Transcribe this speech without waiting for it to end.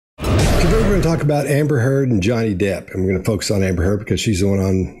Today we're going to talk about Amber Heard and Johnny Depp. And we're going to focus on Amber Heard because she's the one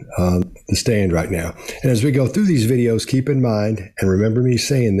on the stand right now. And as we go through these videos, keep in mind, and remember me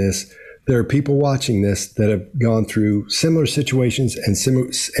saying this, there are people watching this that have gone through similar situations and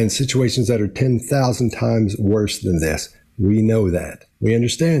situations that are 10,000 times worse than this. We know that. We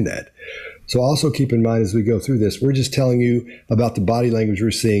understand that. So also keep in mind as we go through this, we're just telling you about the body language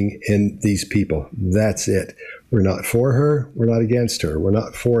we're seeing in these people. That's it. We're not for her. We're not against her. We're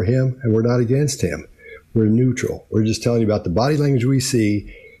not for him, and we're not against him. We're neutral. We're just telling you about the body language we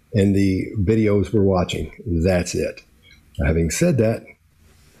see in the videos we're watching. That's it. Now, having said that,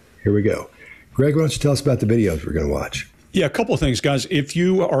 here we go. Greg, why don't you tell us about the videos we're going to watch? Yeah, a couple of things, guys. If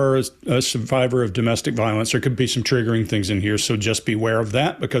you are a survivor of domestic violence, there could be some triggering things in here, so just beware of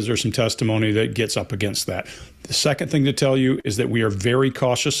that because there's some testimony that gets up against that. The second thing to tell you is that we are very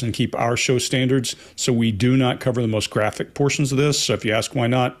cautious and keep our show standards, so we do not cover the most graphic portions of this. So if you ask why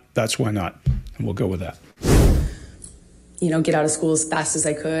not, that's why not, and we'll go with that. You know, get out of school as fast as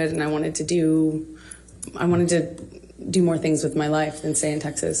I could, and I wanted to do more things with my life than stay in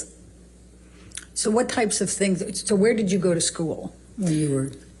Texas. So what types of things, so where did you go to school when you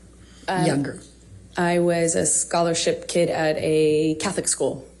were younger? I was a scholarship kid at a Catholic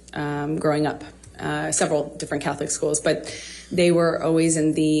school growing up, several different Catholic schools, but they were always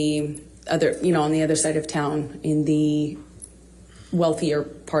in the other, you know, on the other side of town, in the wealthier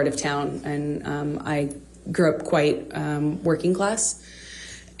part of town. And I grew up quite working class,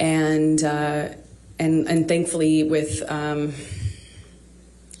 and thankfully with,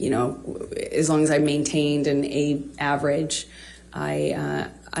 you know, as long as I maintained an A average, I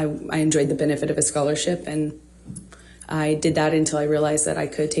enjoyed the benefit of a scholarship, and I did that until I realized that I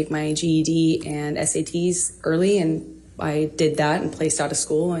could take my GED and SATs early, and I did that and placed out of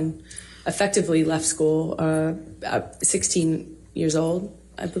school and effectively left school at 16 years old,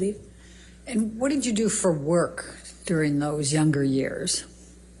 I believe. And what did you do for work during those younger years?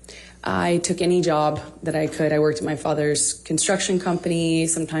 I took any job that I could. I worked at my father's construction company,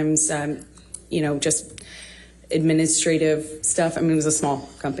 sometimes, you know, just administrative stuff. I mean, it was a small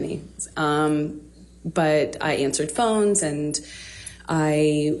company. But I answered phones, and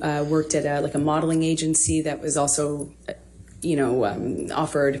I worked at a modeling agency that was also, you know,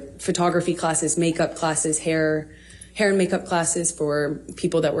 offered photography classes, makeup classes, hair and makeup classes for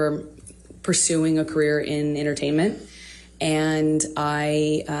people that were pursuing a career in entertainment. And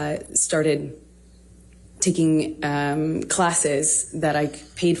I started taking classes that I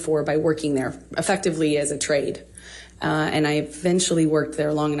paid for by working there, effectively as a trade. And I eventually worked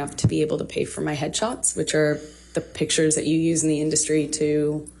there long enough to be able to pay for my headshots, which are the pictures that you use in the industry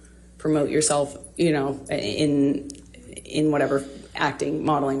to promote yourself, you know, in whatever, acting,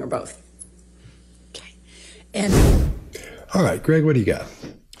 modeling, or both. Okay. And all right, Greg, what do you got?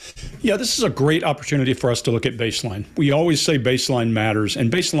 Yeah, this is a great opportunity for us to look at baseline. We always say baseline matters,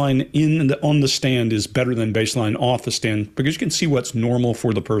 and baseline on the stand is better than baseline off the stand because you can see what's normal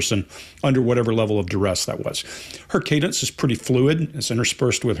for the person under whatever level of duress that was. Her cadence is pretty fluid. It's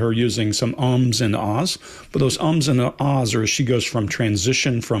interspersed with her using some ums and ahs, but those ums and ahs are as she goes from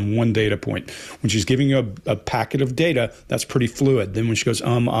transition from one data point. When she's giving you a packet of data, that's pretty fluid. Then when she goes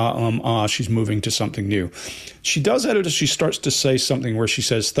ah, she's moving to something new. She does that as she starts to say something where she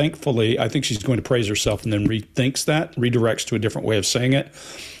says, thankfully, I think she's going to praise herself, and then rethinks that, redirects to a different way of saying it.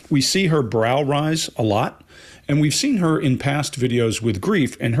 We see her brow rise a lot, and we've seen her in past videos with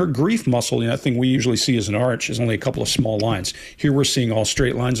grief, and her grief muscle, that thing we usually see as an arch, is only a couple of small lines. Here we're seeing all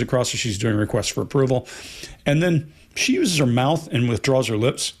straight lines across as she's doing requests for approval. And then she uses her mouth and withdraws her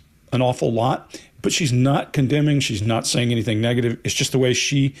lips an awful lot, but she's not condemning. She's not saying anything negative. It's just the way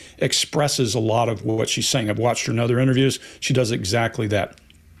she expresses a lot of what she's saying. I've watched her in other interviews. She does exactly that.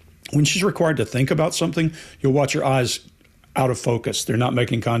 When she's required to think about something, you'll watch her eyes out of focus. They're not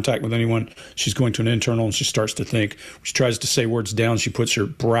making contact with anyone. She's going to an internal and she starts to think. She tries to say words down. She puts her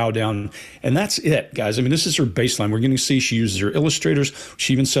brow down. And that's it, guys. I mean, this is her baseline. We're going to see she uses her illustrators.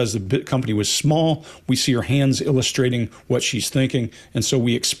 She even says the company was small. We see her hands illustrating what she's thinking. And so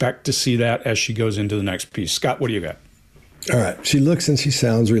we expect to see that as she goes into the next piece. Scott, what do you got? All right. She looks and she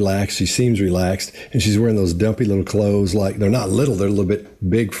sounds relaxed. She seems relaxed. And she's wearing those dumpy little clothes. Like, they're not little, they're a little bit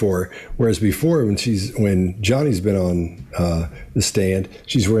big for her. Whereas before, when Johnny's been on the stand,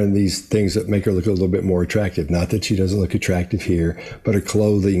 she's wearing these things that make her look a little bit more attractive. Not that she doesn't look attractive here, but her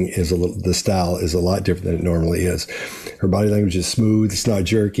clothing is the style is a lot different than it normally is. Her body language is smooth. It's not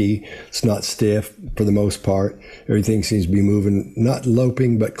jerky. It's not stiff for the most part. Everything seems to be moving, not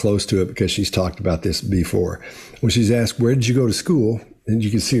loping, but close to it, because she's talked about this before. When she's asked, where did you go to school? And you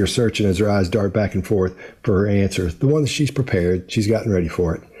can see her searching as her eyes dart back and forth for her answer. The one that she's prepared, she's gotten ready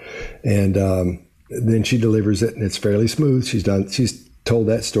for it. And then she delivers it, and it's fairly smooth. She's told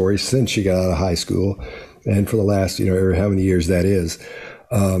that story since she got out of high school, and for the last, how many years that is.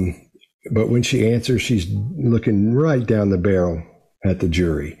 But when she answers, she's looking right down the barrel at the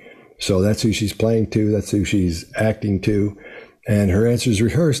jury. So that's who she's playing to. That's who she's acting to. And her answer is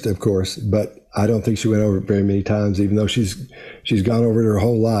rehearsed, of course, but I don't think she went over it very many times, even though she's gone over it her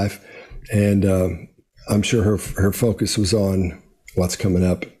whole life. And I'm sure her focus was on what's coming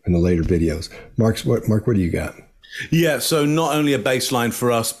up in the later videos. Mark, what do you got? Yeah, so not only a baseline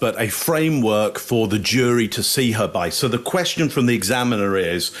for us, but a framework for the jury to see her by. So the question from the examiner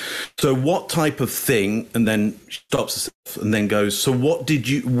is, so what type of thing, and then she stops herself and then goes, so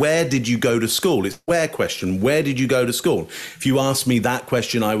where did you go to school? It's a where question. Where did you go to school? If you ask me that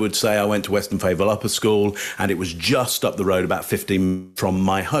question, I would say I went to Western Fayetteville Upper School, and it was just up the road, about 15 from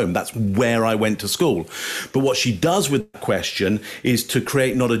my home. That's where I went to school. But what she does with that question is to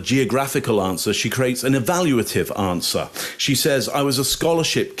create not a geographical answer, she creates an evaluative answer. She says, I was a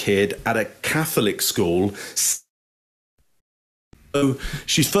scholarship kid at a Catholic school. So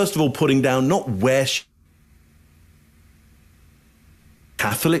she's first of all putting down not where she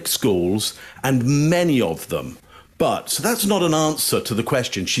Catholic schools, and many of them. But, so that's not an answer to the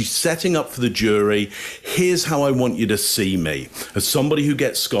question. She's setting up for the jury, here's how I want you to see me. As somebody who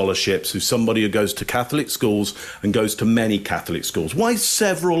gets scholarships, as somebody who goes to Catholic schools and goes to many Catholic schools. Why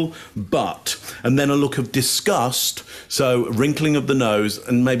several but? And then a look of disgust, so wrinkling of the nose,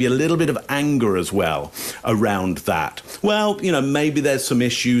 and maybe a little bit of anger as well around that. Well, maybe there's some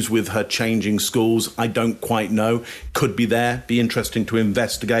issues with her changing schools. I don't quite know. Could be there. Be interesting to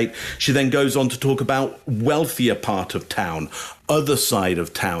investigate. She then goes on to talk about wealthier part of town, other side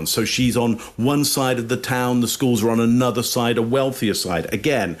of town. So she's on one side of the town, the schools are on another side, a wealthier side.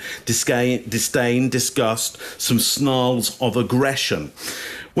 Again, disdain, disgust, some snarls of aggression.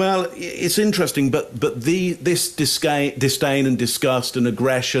 Well, it's interesting, but this disdain and disgust and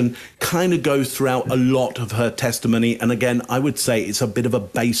aggression kind of goes throughout a lot of her testimony. And again, I would say it's a bit of a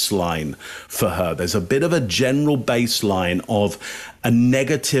baseline for her. There's a bit of a general baseline of a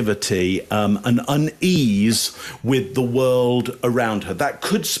negativity, an unease with the world around her. That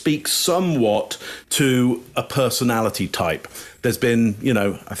could speak somewhat to a personality type. There's been,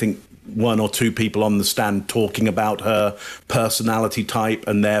 I think, one or two people on the stand talking about her personality type,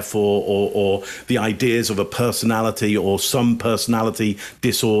 and therefore, or the ideas of a personality or some personality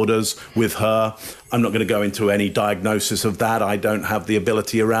disorders with her. I'm not going to go into any diagnosis of that. I don't have the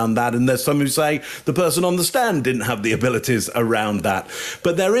ability around that. And there's some who say the person on the stand didn't have the abilities around that.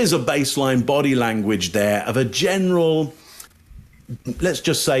 But there is a baseline body language there of a general, let's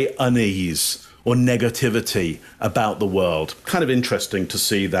just say, unease or negativity about the world. Kind of interesting to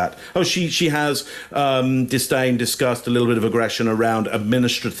see that. Oh, she has disdain, disgust, a little bit of aggression around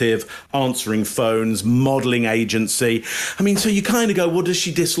administrative, answering phones, modeling agency. I mean, so you kind of go, well, does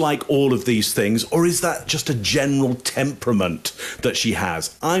she dislike all of these things? Or is that just a general temperament that she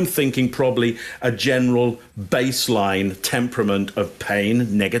has? I'm thinking probably a general baseline temperament of pain,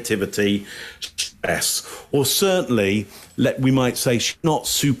 negativity, stress, or certainly we might say she's not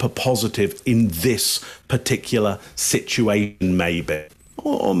super positive in this particular situation, maybe.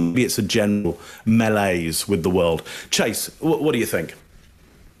 Or maybe it's a general malaise with the world. Chase, what do you think?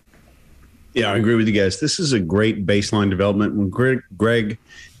 Yeah, I agree with you guys. This is a great baseline development. When Greg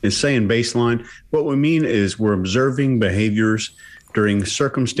is saying baseline, what we mean is we're observing behaviors during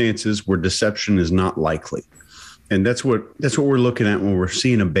circumstances where deception is not likely. And that's what we're looking at when we're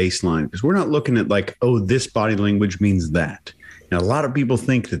seeing a baseline, because we're not looking at like, oh, this body language means that. Now, a lot of people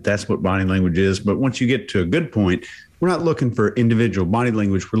think that that's what body language is. But once you get to a good point, we're not looking for individual body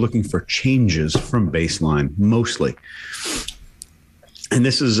language. We're looking for changes from baseline mostly. And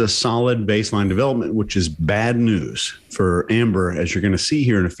this is a solid baseline development, which is bad news for Amber, as you're going to see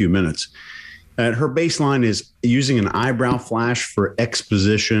here in a few minutes. Her baseline is using an eyebrow flash for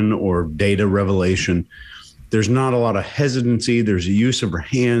exposition or data revelation. There's not a lot of hesitancy. There's a use of her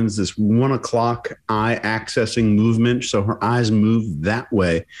hands, this 1 o'clock eye accessing movement. So her eyes move that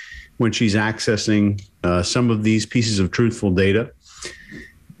way when she's accessing some of these pieces of truthful data.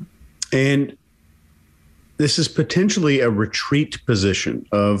 And this is potentially a retreat position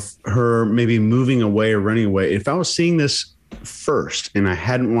of her maybe moving away or running away. If I was seeing this first and I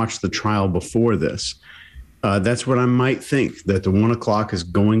hadn't watched the trial before this, that's what I might think, that the 1 o'clock is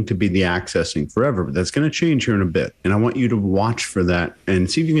going to be the accessing forever, but that's going to change here in a bit. And I want you to watch for that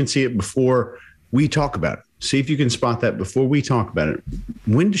and see if you can see it before we talk about it. See if you can spot that before we talk about it.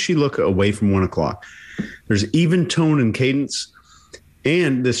 When does she look away from 1 o'clock? There's even tone and cadence.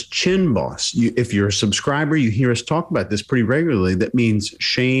 And this chin boss, if you're a subscriber, you hear us talk about this pretty regularly. That means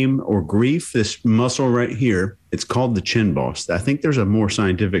shame or grief. This muscle right here, it's called the chin boss. I think there's a more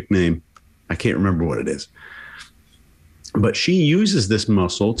scientific name. I can't remember what it is. But she uses this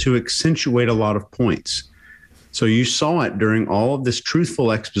muscle to accentuate a lot of points. So you saw it during all of this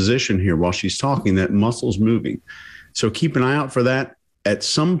truthful exposition here while she's talking, that muscle's moving. So keep an eye out for that. At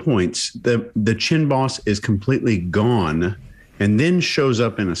some points, the chin boss is completely gone and then shows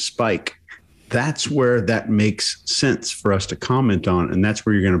up in a spike. That's where that makes sense for us to comment on. And that's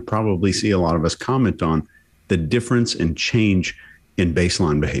where you're going to probably see a lot of us comment on the difference and change in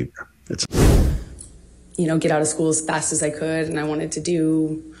baseline behavior. Get out of school as fast as I could. And I wanted to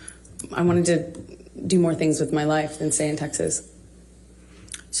do more things with my life than stay in Texas.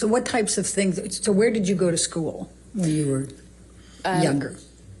 So what types of things, so where did you go to school when you were younger?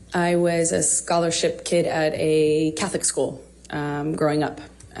 I was a scholarship kid at a Catholic school growing up,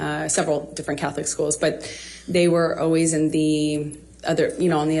 several different Catholic schools, but they were always in the other,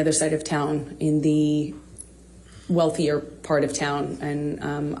 on the other side of town, in the wealthier part of town. And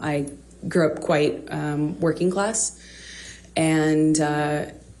I grew up quite working class, and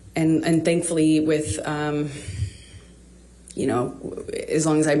thankfully with, as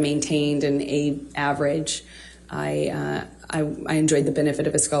long as I maintained an A average, I enjoyed the benefit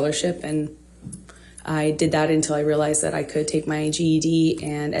of a scholarship, and I did that until I realized that I could take my GED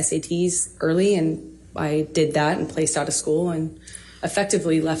and SATs early, and I did that and placed out of school and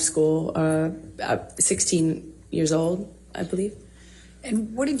effectively left school at 16 years old, I believe.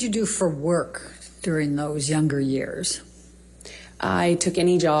 And what did you do for work during those younger years? I took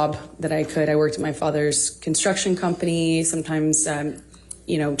any job that I could. I worked at my father's construction company, sometimes,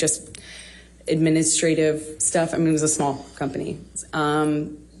 just administrative stuff. I mean, it was a small company.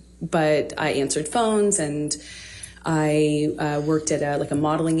 But I answered phones, and I worked at a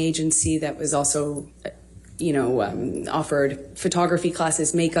modeling agency that was also, offered photography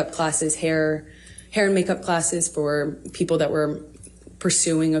classes, makeup classes, hair and makeup classes for people that were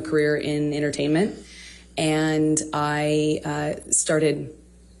pursuing a career in entertainment. And I started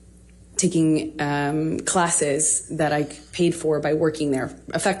taking classes that I paid for by working there,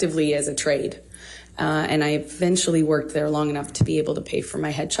 effectively as a trade. And I eventually worked there long enough to be able to pay for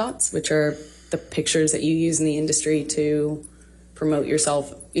my headshots, which are the pictures that you use in the industry to promote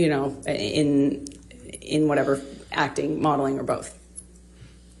yourself, in whatever, acting, modeling, or both.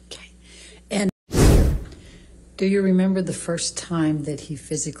 Okay. And do you remember the first time that he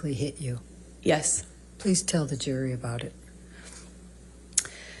physically hit you? Yes. Please tell the jury about it.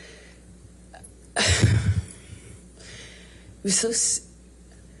 It was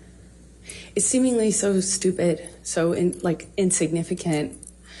it's seemingly so stupid, so insignificant.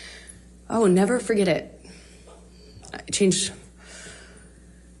 Oh, never forget it. It changed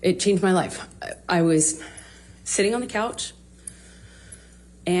my life. I was sitting on the couch,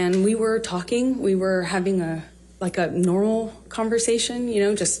 and we were talking. We were having a normal conversation,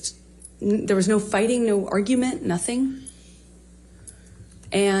 just there was no fighting, no argument, nothing.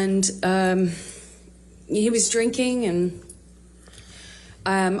 And he was drinking, and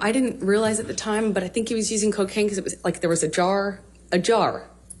I didn't realize at the time, but I think he was using cocaine because it was there was a jar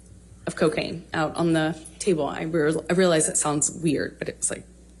of cocaine out on the table. I realize that sounds weird, but it was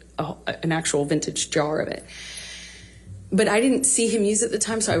an actual vintage jar of it. But I didn't see him use it at the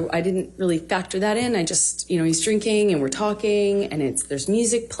time, so I didn't really factor that in. I just, he's drinking and we're talking, and there's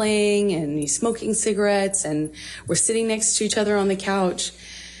music playing, and he's smoking cigarettes, and we're sitting next to each other on the couch.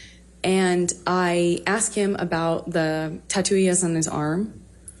 And I asked him about the tattoo he has on his arm.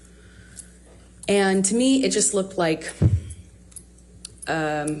 And to me, it just looked like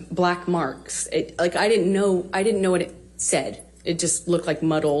black marks. I didn't know what it said. It just looked like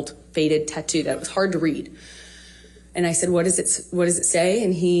muddled, faded tattoo that was hard to read. And I said, what does it say?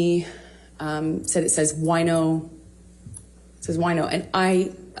 And he said, it says wino. It says wino. And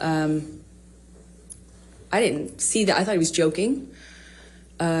I didn't see that. I thought he was joking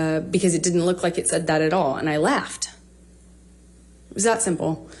because it didn't look like it said that at all. And I laughed. It was that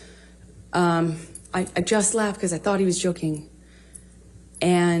simple. I just laughed because I thought he was joking.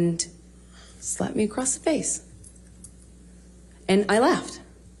 And slapped me across the face. And I laughed.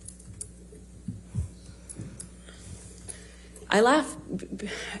 I laughed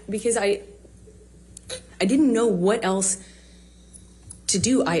because I didn't know what else to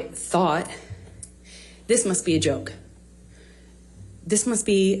do. I thought, this must be a joke. This must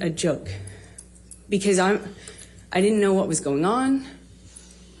be a joke. Because I didn't know what was going on.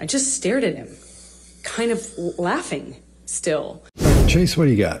 I just stared at him, kind of laughing still. Chase, what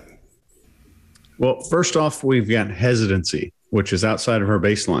do you got? Well, first off, we've got hesitancy. which is outside of her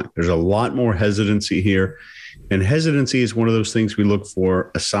baseline. There's a lot more hesitancy here. And hesitancy is one of those things we look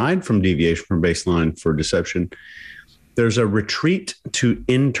for aside from deviation from baseline for deception. There's a retreat to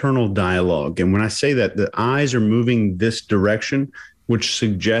internal dialogue. And when I say that, the eyes are moving this direction, which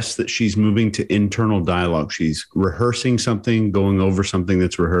suggests that she's moving to internal dialogue. She's rehearsing something, going over something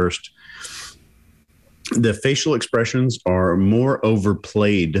that's rehearsed. The facial expressions are more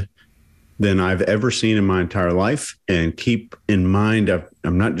overplayed than I've ever seen in my entire life. And keep in mind,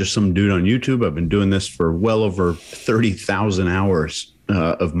 I'm not just some dude on YouTube. I've been doing this for well over 30,000 hours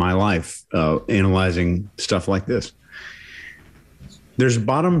of my life, analyzing stuff like this. There's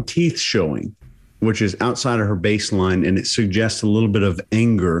bottom teeth showing, which is outside of her baseline, and it suggests a little bit of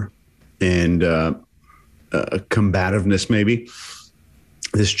anger and combativeness, maybe.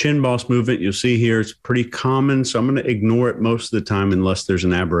 This chin boss movement you'll see here is pretty common, so I'm going to ignore it most of the time unless there's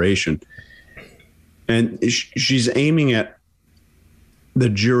an aberration. And she's aiming at the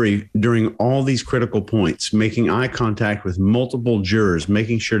jury during all these critical points, making eye contact with multiple jurors,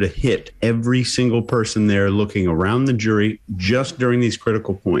 making sure to hit every single person there, looking around the jury just during these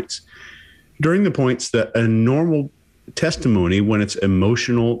critical points. During the points that a normal testimony, when it's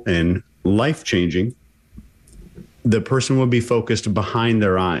emotional and life-changing, the person would be focused behind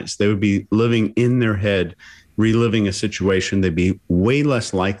their eyes. They would be living in their head, reliving a situation. They'd be way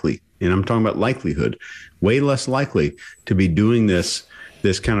less likely, and I'm talking about likelihood, way less likely to be doing this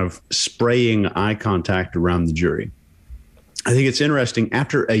kind of spraying eye contact around the jury. I think it's interesting.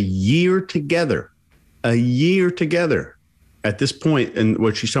 After a year together, at this point, and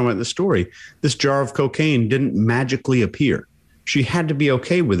what she's talking about in the story, this jar of cocaine didn't magically appear. She had to be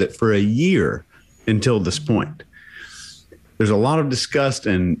okay with it for a year until this point. There's a lot of disgust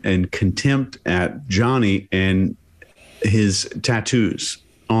and contempt at Johnny and his tattoos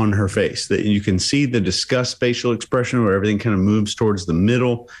on her face. That you can see the disgust facial expression where everything kind of moves towards the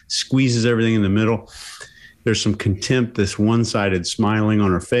middle, squeezes everything in the middle. There's some contempt, this one-sided smiling on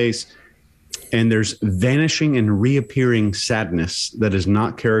her face. And there's vanishing and reappearing sadness that is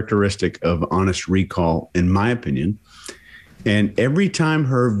not characteristic of honest recall, in my opinion. And every time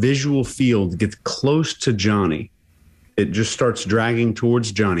her visual field gets close to Johnny, it just starts dragging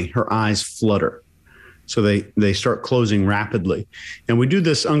towards Johnny. Her eyes flutter. So they start closing rapidly. And we do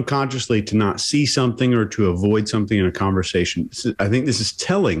this unconsciously to not see something or to avoid something in a conversation. I think this is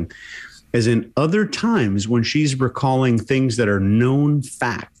telling, as in other times when she's recalling things that are known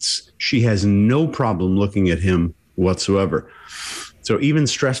facts, she has no problem looking at him whatsoever. So even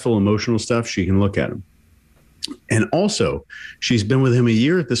stressful, emotional stuff, she can look at him. And also, she's been with him a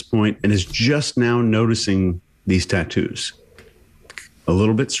year at this point and is just now noticing these tattoos. A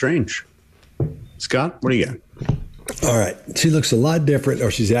little bit strange. Scott, what do you got? All right. She looks a lot different, or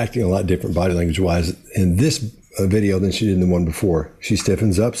she's acting a lot different body language-wise in this video than she did in the one before. She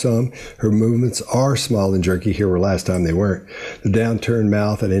stiffens up some. Her movements are small and jerky here, where last time they weren't. The downturned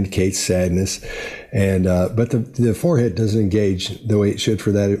mouth, that indicates sadness. And but the forehead doesn't engage the way it should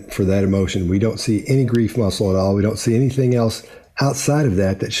for that emotion. We don't see any grief muscle at all. We don't see anything else outside of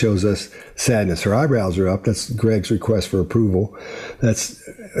that shows us sadness. Her eyebrows are up. That's Greg's request for approval.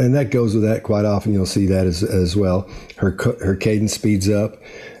 And that goes with that quite often. You'll see that as well. Her cadence speeds up,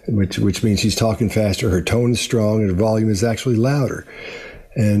 which means she's talking faster. Her tone is strong, and her volume is actually louder.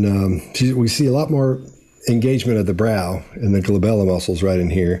 And we see a lot more engagement of the brow and the glabella muscles right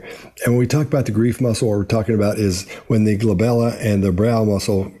in here. And when we talk about the grief muscle, what we're talking about is when the glabella and the brow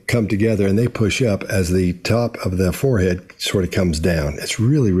muscle come together and they push up as the top of the forehead sort of comes down. It's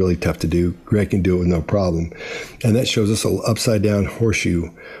really, really tough to do. Greg can do it with no problem. And that shows us an upside down horseshoe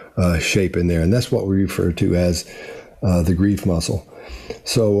shape in there. And that's what we refer to as the grief muscle.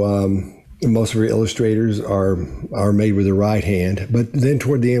 So most of her illustrators are made with her right hand, but then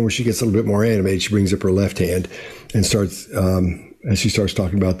toward the end, where she gets a little bit more animated, she brings up her left hand and starts as she starts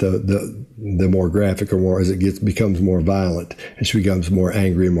talking about the more graphic, or more as it becomes more violent, and she becomes more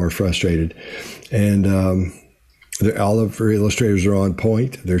angry and more frustrated. And all of her illustrators are on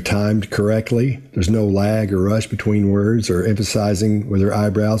point. They're timed correctly. There's no lag or rush between words or emphasizing with her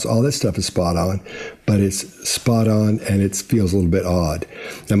eyebrows. All that stuff is spot on, but it's spot on and it feels a little bit odd.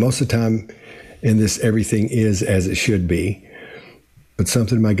 Now, most of the time in this, everything is as it should be, but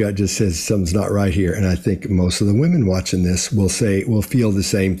something in my gut just says something's not right here. And I think most of the women watching this will feel the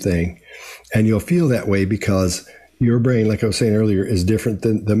same thing. And you'll feel that way because your brain, like I was saying earlier, is different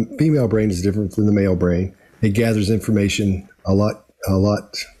than the female brain is different than the male brain. It gathers information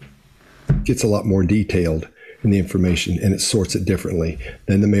gets a lot more detailed in the information, and it sorts it differently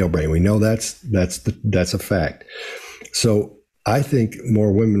than the male brain. We know that's a fact. So I think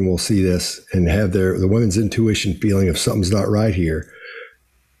more women will see this and have the women's intuition feeling if something's not right here.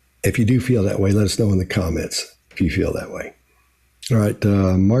 If you do feel that way, let us know in the comments if you feel that way. All right,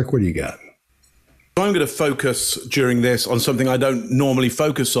 Mark, what do you got? I'm going to focus during this on something I don't normally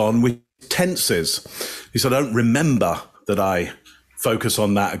focus on, with tenses, because I don't remember that I focus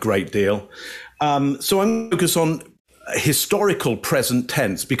on that a great deal. So I'm going to focus on historical present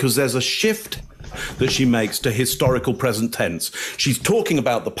tense, because there's a shift that she makes to historical present tense. She's talking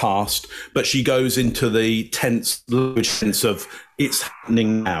about the past, but she goes into the tense sense of it's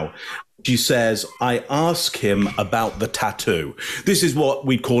happening now. She says, I ask him about the tattoo. This is what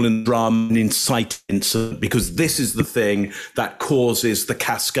we call in drama an inciting incident, because this is the thing that causes the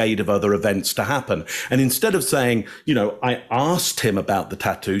cascade of other events to happen. And instead of saying, you know, I asked him about the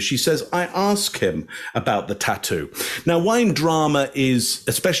tattoo, she says, I ask him about the tattoo. Now, why in drama is,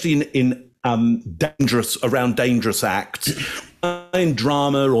 especially in dangerous acts, in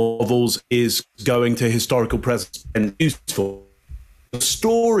drama or novels, is going to historical present and useful. The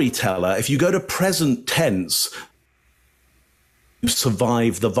storyteller, if you go to present tense, you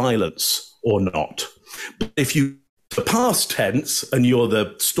survive the violence or not. But if you the past tense and you're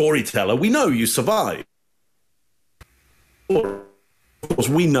the storyteller, we know you survive. Of course,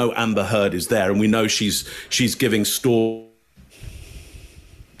 we know Amber Heard is there, and we know she's giving stories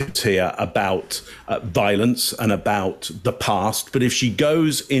here about violence and about the past. But if she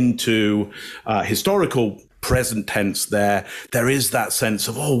goes into historical present tense, there is that sense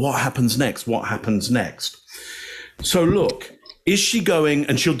of, oh, what happens next? What happens next? So look, is she going,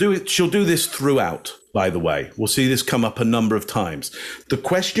 and she'll do this throughout, by the way. We'll see this come up a number of times. The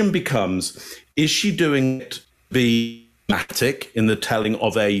question becomes, is she doing it to be dramatic in the telling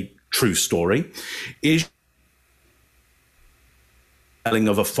of a true story? Is she telling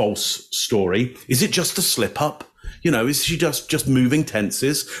of a false story? Is it just a slip up? You know, is she just moving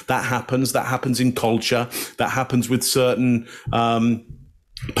tenses? That happens in culture. That happens with certain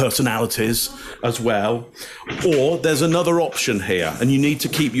personalities as well. Or there's another option here, and you need to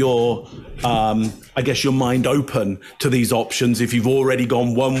keep your, I guess, your mind open to these options if you've already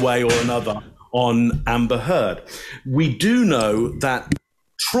gone one way or another on Amber Heard. We do know that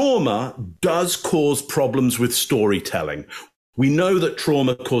trauma does cause problems with storytelling. We know that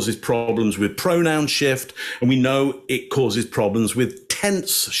trauma causes problems with pronoun shift, and we know it causes problems with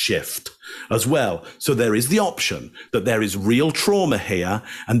tense shift as well. So there is the option that there is real trauma here,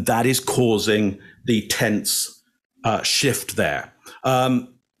 and that is causing the tense shift there.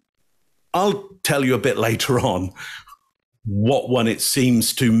 I'll tell you a bit later on what one it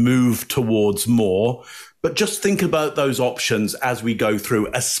seems to move towards more. But just think about those options as we go through,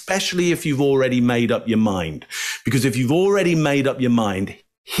 especially if you've already made up your mind. Because if you've already made up your mind,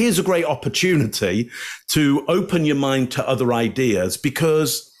 here's a great opportunity to open your mind to other ideas,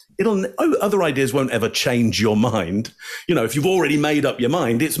 because other ideas won't ever change your mind. You know, if you've already made up your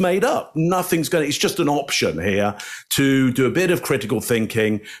mind, it's made up. It's just an option here to do a bit of critical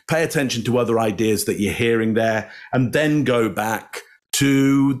thinking, pay attention to other ideas that you're hearing there, and then go back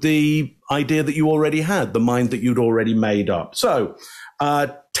to the idea that you already had, the mind that you'd already made up. So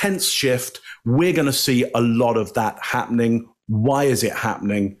tense shift, we're going to see a lot of that happening. Why is it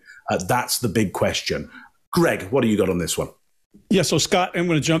happening? That's the big question. Greg, what do you got on this one? Yeah, so Scott, I'm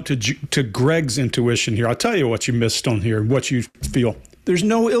going to jump to Greg's intuition here. I'll tell you what you missed on here, what you feel. There's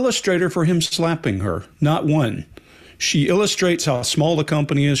no illustrator for him slapping her, not one. She illustrates how small the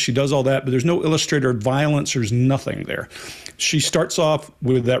company is. She does all that, but there's no illustrator of violence. There's nothing there. She starts off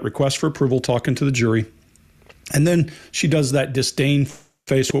with that request for approval, talking to the jury. And then she does that disdain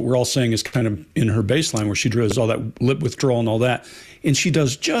face, what we're all saying is kind of in her baseline, where she does all that lip withdrawal and all that. And she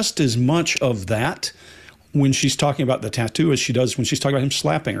does just as much of that when she's talking about the tattoo as she does when she's talking about him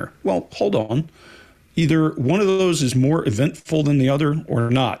slapping her. Well, hold on. Either one of those is more eventful than the other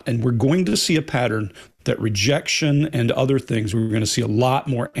or not. And we're going to see a pattern that rejection and other things, we're going to see a lot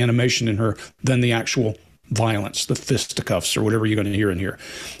more animation in her than the actual violence, the fisticuffs or whatever you're going to hear in here.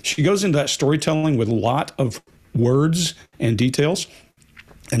 She goes into that storytelling with a lot of words and details.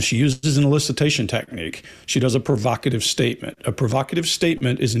 And she uses an elicitation technique. She does a provocative statement. A provocative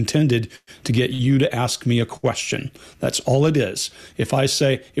statement is intended to get you to ask me a question. That's all it is. If I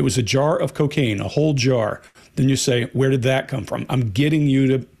say it was a jar of cocaine, a whole jar, then you say, where did that come from? I'm getting you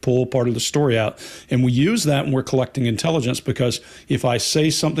to pull part of the story out. And we use that when we're collecting intelligence, because if I say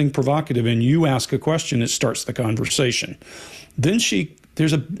something provocative and you ask a question, it starts the conversation. Then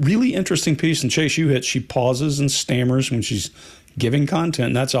there's a really interesting piece, and Chase, you hit, she pauses and stammers when she's giving content,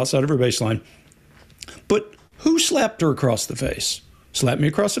 and that's outside of her baseline. But who slapped her across the face? Slapped me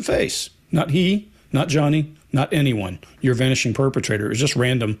across the face. Not he, not Johnny, not anyone. Your vanishing perpetrator. It was just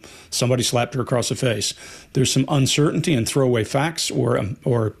random. Somebody slapped her across the face. There's some uncertainty and throwaway facts or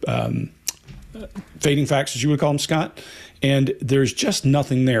fading facts, as you would call them, Scott. And there's just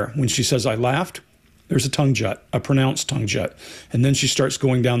nothing there. When she says, I laughed, there's a tongue jut, a pronounced tongue jut. And then she starts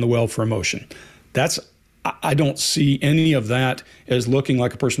going down the well for emotion. I don't see any of that as looking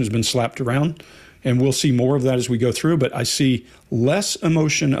like a person who's been slapped around. And we'll see more of that as we go through. But I see less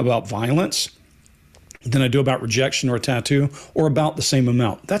emotion about violence than I do about rejection or a tattoo, or about the same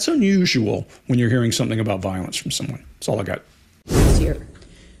amount. That's unusual when you're hearing something about violence from someone. That's all I got.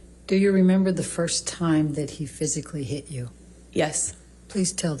 Do you remember the first time that he physically hit you? Yes.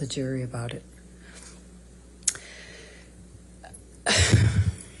 Please tell the jury about it.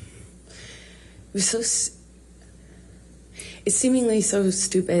 It was it's seemingly so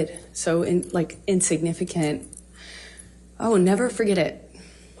stupid, so insignificant. I will never forget it.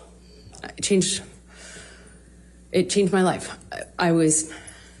 It changed my life. I was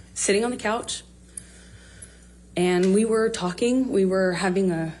sitting on the couch and we were talking. We were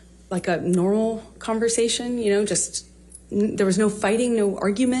having a normal conversation, just there was no fighting, no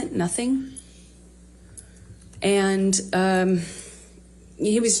argument, nothing. And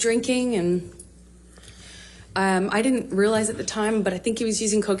he was drinking, and I didn't realize at the time, but I think he was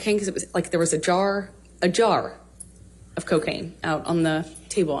using cocaine because it was like there was a jar of cocaine out on the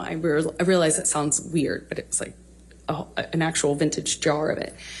table. I realize that sounds weird, but it was like an actual vintage jar of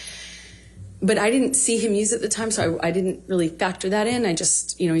it. But I didn't see him use it at the time, so I didn't really factor that in. I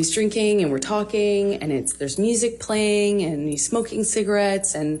just, he's drinking and we're talking, and there's music playing, and he's smoking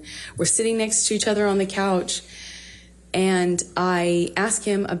cigarettes, and we're sitting next to each other on the couch. And I asked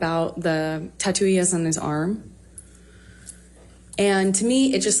him about the tattoo he has on his arm. And to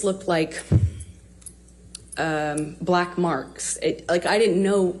me, it just looked like black marks. I didn't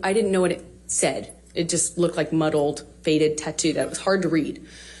know what it said. It just looked like muddled, faded tattoo that was hard to read.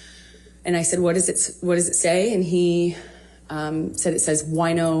 And I said, what does it say? And he said, it says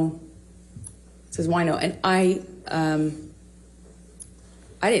wino. It says wino. And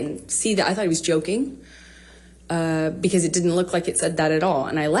I didn't see that. I thought he was joking because it didn't look like it said that at all.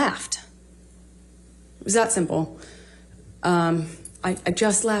 And I laughed. It was that simple. I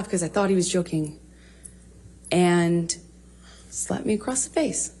just laughed because I thought he was joking. And slapped me across the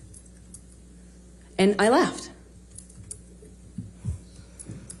face. And I laughed.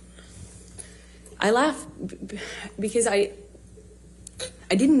 I laughed because I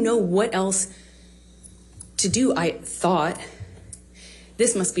didn't know what else to do. I thought,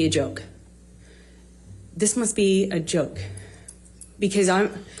 this must be a joke. This must be a joke. Because I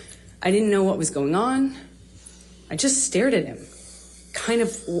didn't know what was going on. I just stared at him, kind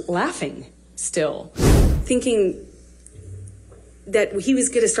of laughing still, thinking that he was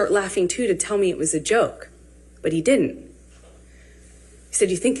going to start laughing too to tell me it was a joke. But he didn't. He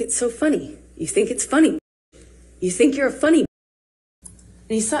said, you think it's so funny? You think it's funny. You think you're a funny. And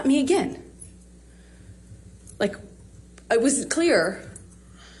he slapped me again. Like, it was clear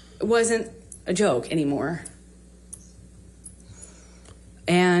it wasn't a joke anymore.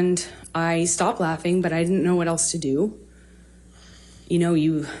 And I stopped laughing, but I didn't know what else to do. I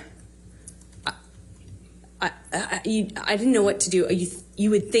didn't know what to do. You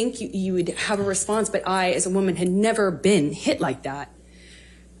would think you would have a response, but I, as a woman, had never been hit like that.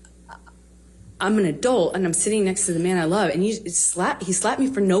 I'm an adult, and I'm sitting next to the man I love, and he slapped me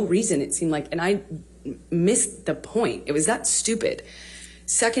for no reason, it seemed like, and I missed the point. It was that stupid.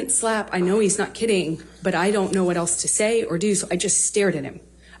 Second slap, I know he's not kidding, but I don't know what else to say or do, so I just stared at him.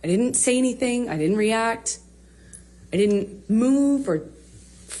 I didn't say anything. I didn't react. I didn't move or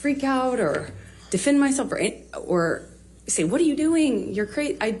freak out or defend myself or say, what are you doing? You're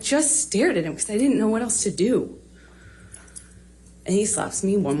crazy. I just stared at him because I didn't know what else to do. And he slaps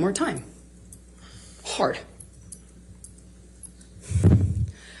me one more time. Hard.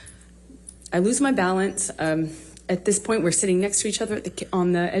 I lose my balance. At this point, we're sitting next to each other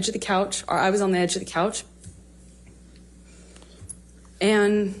on the edge of the couch, or I was on the edge of the couch.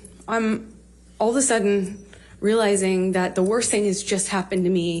 And I'm all of a sudden realizing that the worst thing has just happened to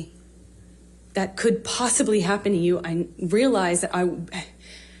me that could possibly happen to you. I realized that I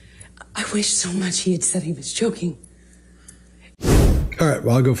wish so much he had said he was joking. All right,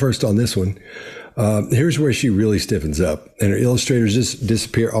 well, I'll go first on this one. Here's where she really stiffens up, and her illustrators just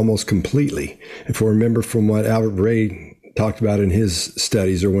disappear almost completely. If we remember from what Albert Bray talked about in his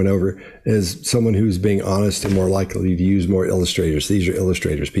studies or went over, as someone who's being honest and more likely to use more illustrators. These are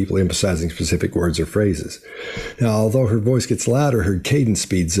illustrators, people emphasizing specific words or phrases. Now, although her voice gets louder, her cadence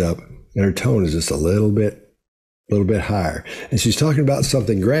speeds up, and her tone is just a little bit a little bit higher. And she's talking about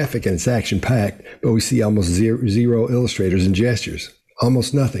something graphic and it's action-packed, but we see almost zero illustrators and gestures.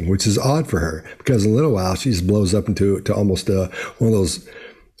 Almost nothing, which is odd for her, because in a little while she just blows up into almost one of those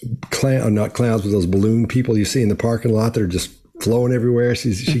not clowns, but those balloon people you see in the parking lot that are just flowing everywhere.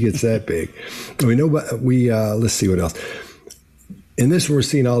 She gets that big. We know, but let's see what else. In this one, we're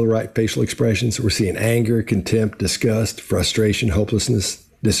seeing all the right facial expressions. We're seeing anger, contempt, disgust, frustration, hopelessness,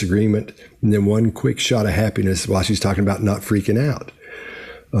 disagreement, and then one quick shot of happiness while she's talking about not freaking out.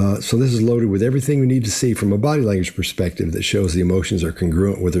 So this is loaded with everything we need to see from a body language perspective that shows the emotions are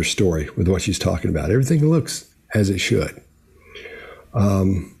congruent with her story, with what she's talking about. Everything looks as it should.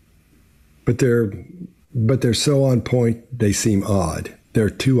 But they're so on point, they seem odd. They're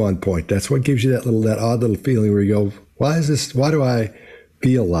too on point. That's what gives you that odd little feeling where you go, why do I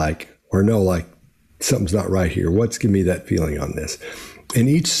feel like or know like something's not right here? What's giving me that feeling on this? In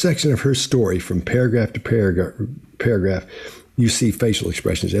each section of her story, from paragraph to paragraph, you see facial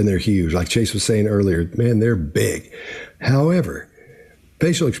expressions, and they're huge. Like Chase was saying earlier, man, they're big. However,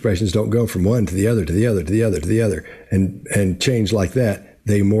 facial expressions don't go from one to the other, to the other, to the other, to the other, and change like that.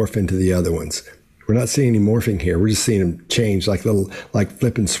 They morph into the other ones. We're not seeing any morphing here. We're just seeing them change like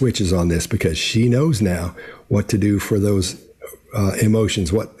flipping switches on this, because she knows now what to do for those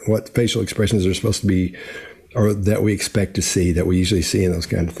emotions, what facial expressions are supposed to be, or that we expect to see, that we usually see in those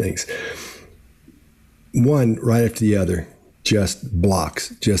kind of things. One right after the other, just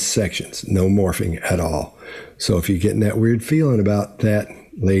blocks, just sections, no morphing at all. So if you're getting that weird feeling about that,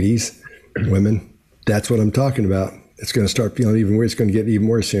 ladies, women, that's what I'm talking about. It's going to start feeling even worse. It's going to get even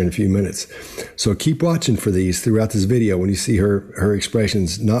worse here in a few minutes. So keep watching for these throughout this video. When you see her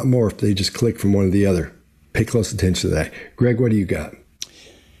expressions not morphed, they just click from one to the other. Pay close attention to that. Greg, what do you got?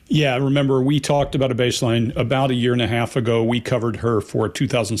 Yeah, remember we talked about a baseline about a year and a half ago. We covered her for a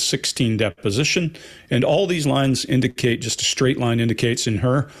 2016 deposition, and all these lines indicate, just a straight line indicates in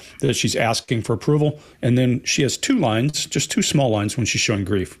her that she's asking for approval. And then she has two lines, just two small lines when she's showing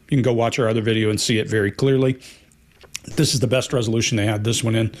grief. You can go watch our other video and see it very clearly. This is the best resolution they had this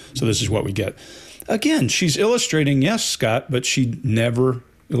one in, so this is what we get. Again, she's illustrating, yes, Scott, but she never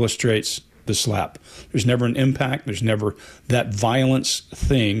illustrates the slap. There's never an impact. There's never that violence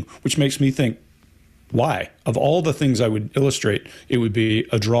thing, which makes me think, why? Of all the things I would illustrate, it would be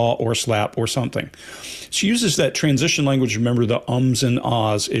a draw or a slap or something. She uses that transition language. Remember the ums and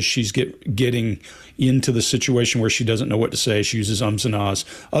ahs as she's getting into the situation where she doesn't know what to say. She uses ums and ahs.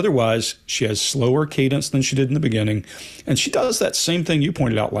 Otherwise, she has slower cadence than she did in the beginning. And she does that same thing you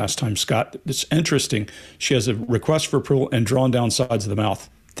pointed out last time, Scott. It's interesting. She has a request for approval and drawn down sides of the mouth.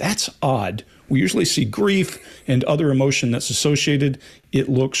 That's odd. We usually see grief and other emotion that's associated. It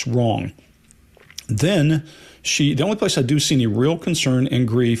looks wrong. Then the only place I do see any real concern and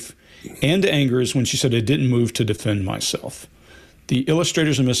grief and anger is when she said, I didn't move to defend myself. The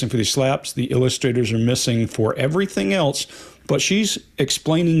illustrators are missing for these slaps. The illustrators are missing for everything else. But she's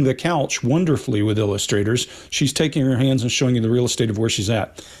explaining the couch wonderfully with illustrators. She's taking her hands and showing you the real estate of where she's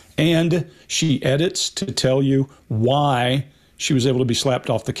at. And she edits to tell you why she was able to be slapped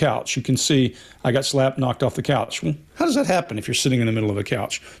off the couch. You can see, I got slapped, knocked off the couch. Well, how does that happen if you're sitting in the middle of a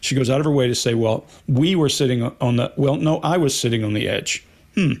couch? She goes out of her way to say, well, we were sitting on the, well, no, I was sitting on the edge.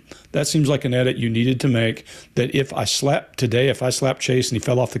 That seems like an edit you needed to make, that if I slapped Chase and he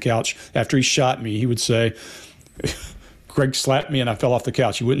fell off the couch after he shot me, he would say, Greg slapped me and I fell off the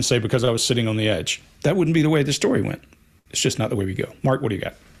couch. He wouldn't say because I was sitting on the edge. That wouldn't be the way the story went. It's just not the way we go. Mark, what do you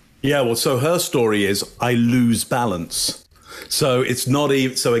got? Yeah, well, so her story is I lose balance. So it's not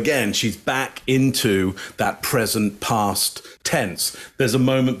even, so again, she's back into that present past tense. There's a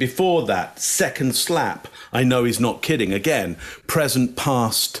moment before that, second slap. I know he's not kidding. Again, present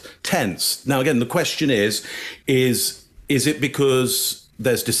past tense. Now, again, the question is it because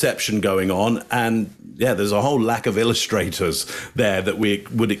there's deception going on? And yeah, there's a whole lack of illustrators there that we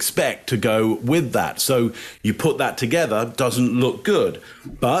would expect to go with that. So you put that together, doesn't look good.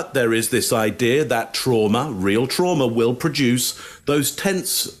 But there is this idea that trauma, real trauma, will produce those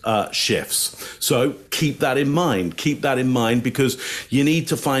tense shifts. So keep that in mind. Keep that in mind, because you need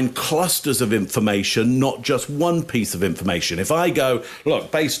to find clusters of information, not just one piece of information. If I go,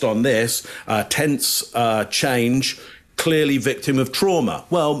 look, based on this, tense change, clearly victim of trauma.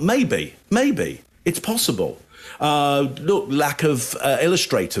 Well, maybe. It's possible. Look, lack of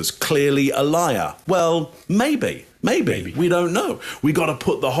illustrators, clearly a liar. Well, maybe. We don't know. We got to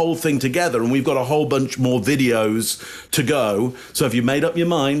put the whole thing together, and we've got a whole bunch more videos to go. So if you made up your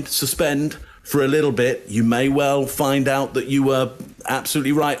mind, suspend for a little bit. You may well find out that you were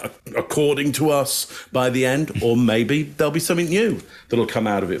absolutely right, according to us by the end, or maybe there'll be something new that'll come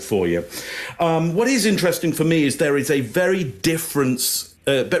out of it for you. What is interesting for me is there is a very big difference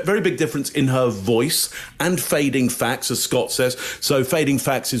in her voice and fading facts, as Scott says. So fading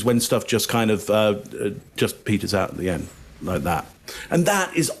facts is when stuff just kind of just peters out at the end, like that. And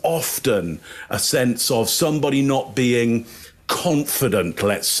that is often a sense of somebody not being confident,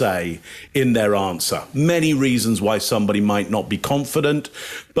 let's say, in their answer. Many reasons why somebody might not be confident,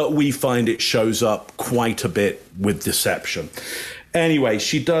 but we find it shows up quite a bit with deception. Anyway,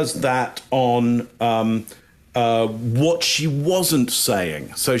 she does that on what she wasn't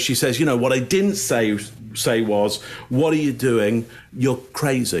saying. So she says, you know, what I didn't say was, what are you doing? You're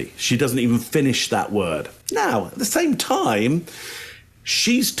crazy. She doesn't even finish that word. Now, at the same time,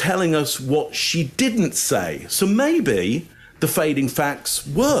 she's telling us what she didn't say. So maybe the fading facts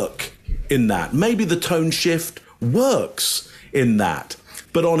work in that. Maybe the tone shift works in that.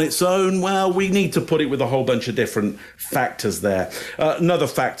 But on its own, well, we need to put it with a whole bunch of different factors there. Another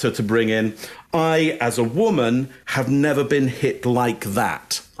factor to bring in, I, as a woman, have never been hit like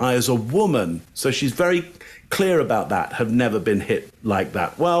that. I, as a woman, so she's very clear about that, have never been hit like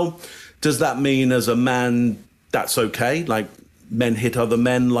that. Well, does that mean as a man, that's okay? Like, men hit other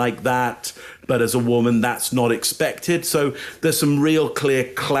men like that, but as a woman, that's not expected. So there's some real clear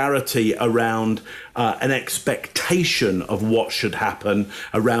clarity around an expectation of what should happen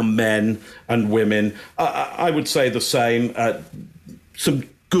around men and women. I would say the same. Some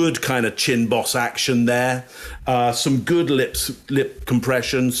good kind of chin boss action there, some good lip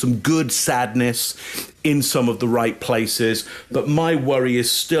compression, some good sadness in some of the right places. But my worry is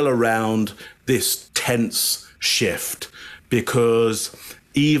still around this tense shift, because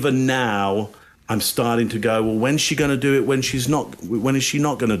even now I'm starting to go, well, when's she going to do it? When is she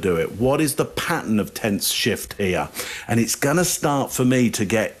not going to do it? What is the pattern of tense shift here? And it's going to start for me to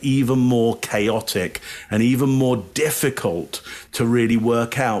get even more chaotic and even more difficult to really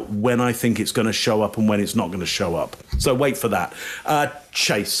work out when I think it's going to show up and when it's not going to show up. So wait for that.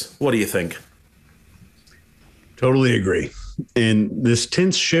 Chase, what do you think? Totally agree. And this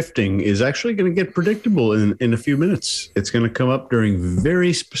tense shifting is actually going to get predictable in a few minutes. It's going to come up during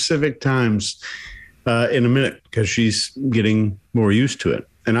very specific times in a minute, because she's getting more used to it.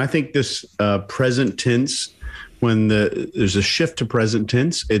 And I think this present tense, when there's a shift to present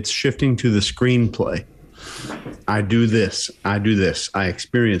tense, it's shifting to the screenplay. I do this. I do this. I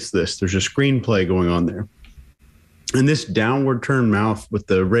experience this. There's a screenplay going on there. And this downward turned mouth with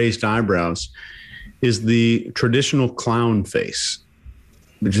the raised eyebrows is the traditional clown face,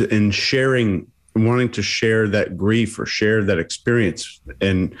 and wanting to share that grief or share that experience,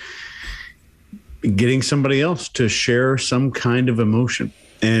 and getting somebody else to share some kind of emotion.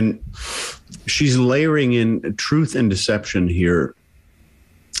 And she's layering in truth and deception here.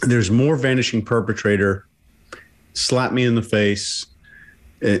 There's more vanishing perpetrator, slap me in the face.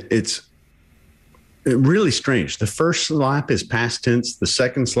 It's really strange. The first slap is past tense. The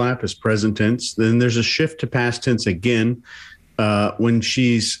second slap is present tense. Then there's a shift to past tense again when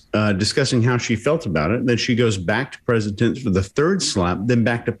she's discussing how she felt about it. Then she goes back to present tense for the third slap, then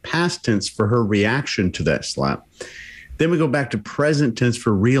back to past tense for her reaction to that slap. Then we go back to present tense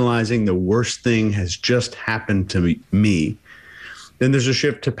for realizing the worst thing has just happened to me. Then there's a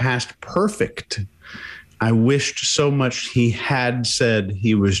shift to past perfect. I wished so much he had said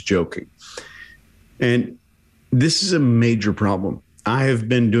he was joking. And this is a major problem. I have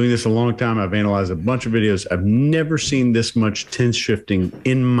been doing this a long time. I've analyzed a bunch of videos. I've never seen this much tense shifting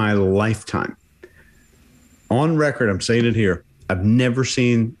in my lifetime. On record, I'm saying it here. I've never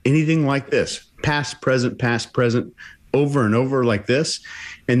seen anything like this. Past, present, over and over like this.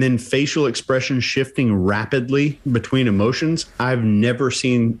 And then facial expression shifting rapidly between emotions. I've never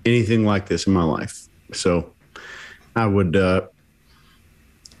seen anything like this in my life. So I would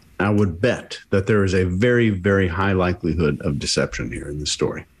bet that there is a very, very high likelihood of deception here in this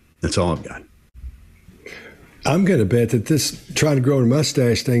story. That's all I've got. I'm going to bet that this trying to grow a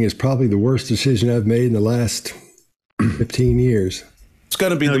mustache thing is probably the worst decision I've made in the last 15 years. It's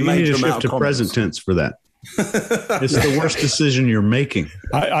going to be the major amount of present tense for that. It's the worst decision you're making.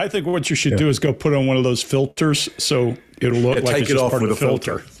 I think what you should do is go put on one of those filters so it'll look like it's just part of the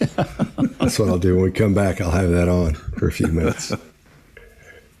filter. That's what I'll do. When we come back, I'll have that on for a few minutes.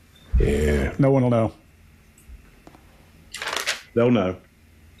 Yeah. No one will know. They'll know.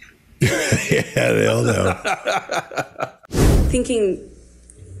 Yeah, they'll know. Thinking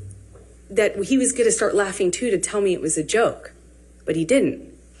that he was going to start laughing too to tell me it was a joke, but he didn't.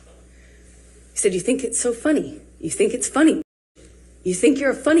 He said, "You think it's so funny. You think it's funny. You think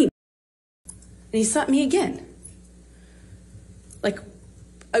you're a funny." And he slapped me again. like,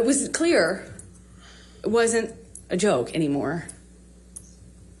 it was clear it wasn't a joke anymore.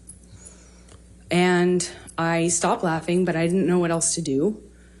 And I stopped laughing, but I didn't know what else to do.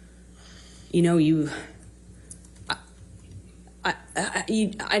 You know, I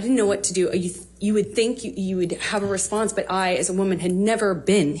didn't know what to do. You would think you would have a response, but I, as a woman, had never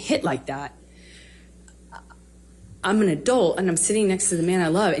been hit like that. I'm an adult, and I'm sitting next to the man I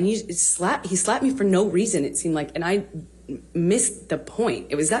love, and he slapped me for no reason, it seemed like, and I missed the point.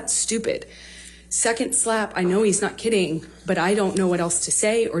 It was that stupid. Second slap, I know he's not kidding, but I don't know what else to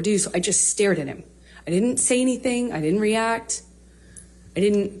say or do, so I just stared at him. I didn't say anything. I didn't react. I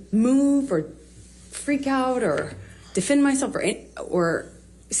didn't move or freak out or defend myself or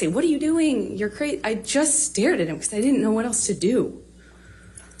say, what are you doing? You're crazy. I just stared at him because I didn't know what else to do.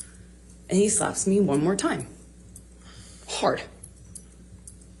 And he slaps me one more time. Hard.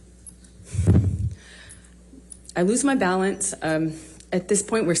 I lose my balance. At this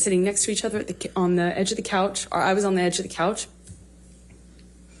point, we're sitting next to each other on the edge of the couch, or I was on the edge of the couch.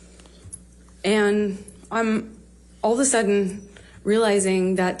 And I'm all of a sudden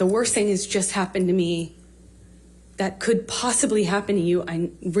realizing that the worst thing has just happened to me that could possibly happen to you.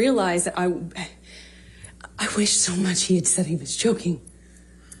 I realized that I wish so much he had said he was joking.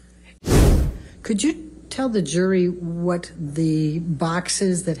 Could you tell the jury what the box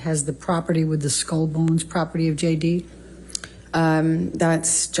is that has the property with the skull bones, property of JD?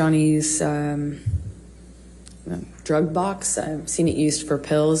 That's Johnny's drug box. I've seen it used for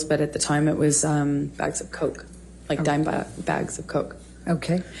pills, but at the time it was bags of Coke, like dime bags of Coke.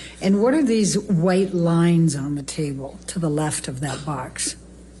 Okay. And what are these white lines on the table to the left of that box?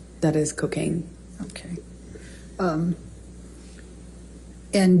 That is cocaine. Okay.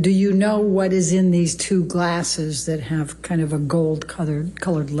 And do you know what is in these two glasses that have kind of a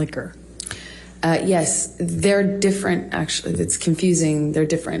gold-colored liquor? Yes, they're different, actually. It's confusing. They're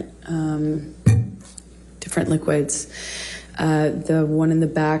different liquids. The one in the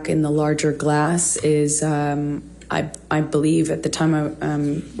back in the larger glass is, I believe at the time I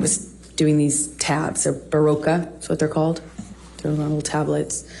was doing these tabs, they're Barocca, that's what they're called. They're little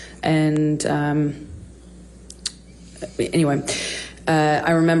tablets. And anyway,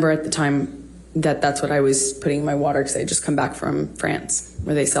 I remember at the time that's what I was putting in my water because I had just come back from France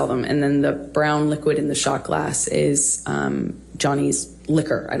where they sell them. And then the brown liquid in the shot glass is Johnny's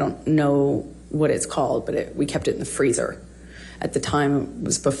liquor. I don't know what it's called, but we kept it in the freezer. At the time, it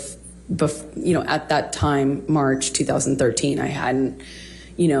was at that time, March 2013, I hadn't,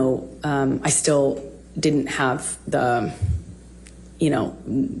 I still didn't have the,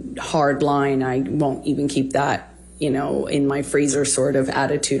 hard line. I won't even keep that, in my freezer sort of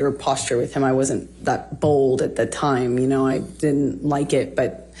attitude or posture with him. I wasn't that bold at the time, I didn't like it,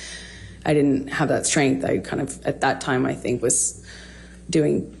 but I didn't have that strength. I kind of, at that time, I think was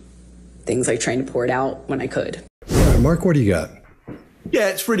doing things like trying to pour it out when I could. All right, Mark, what do you got? Yeah,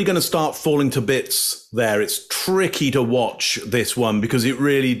 it's really going to start falling to bits there. It's tricky to watch this one because it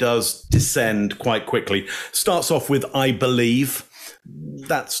really does descend quite quickly. Starts off with, I believe.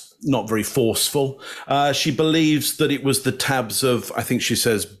 That's not very forceful. She believes that it was the tabs of, I think she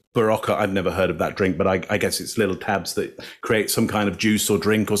says, Barocca. I've never heard of that drink, but I guess it's little tabs that create some kind of juice or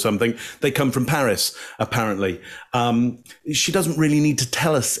drink or something. They come from Paris, apparently. She doesn't really need to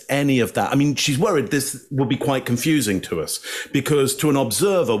tell us any of that. I mean, she's worried this will be quite confusing to us because to an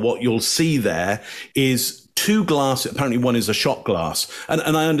observer, what you'll see there is two glasses. Apparently one is a shot glass. And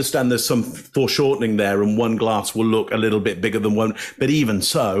I understand there's some foreshortening there and one glass will look a little bit bigger than one. But even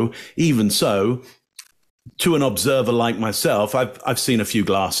so, to an observer like myself, I've seen a few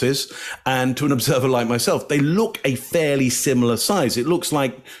glasses, and to an observer like myself, they look a fairly similar size. It looks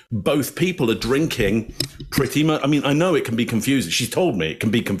like both people are drinking pretty much. I mean, I know it can be confusing. She's told me it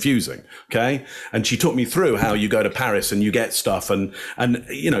can be confusing. Okay. And she took me through how you go to Paris and you get stuff. And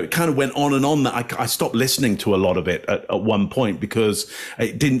it kind of went on and on that I stopped listening to a lot of it at one point because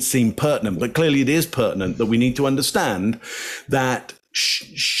it didn't seem pertinent, but clearly it is pertinent that we need to understand that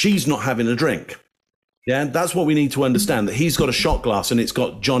she's not having a drink. Yeah, that's what we need to understand, that he's got a shot glass and it's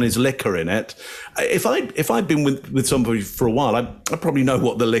got Johnny's liquor in it. If I'd been with somebody for a while, I'd probably know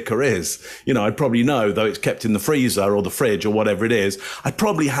what the liquor is. I'd probably know, though it's kept in the freezer or the fridge or whatever it is, I'd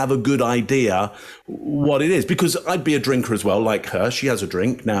probably have a good idea what it is because I'd be a drinker as well, like her. She has a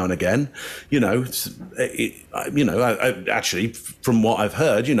drink now and again. Actually, from what I've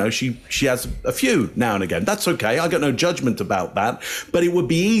heard, she has a few now and again. That's okay. I got no judgment about that. But it would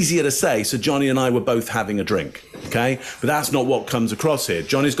be easier to say, so Johnny and I were both having a drink. Okay, but that's not what comes across here.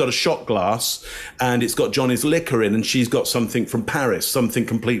 Johnny's got a shot glass and it's got Johnny's liquor in, and she's got something from Paris, something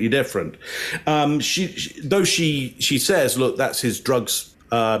completely different. She says, look, that's his drugs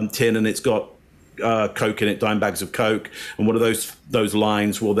tin, and it's got coke in it, dime bags of coke. And what are those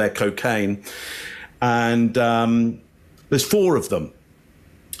lines? Well, they're cocaine. And there's 4 of them.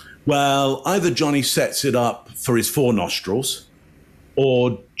 Well, either Johnny sets it up for his 4 nostrils,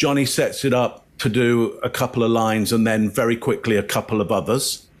 or Johnny sets it up to do a couple of lines and then very quickly a couple of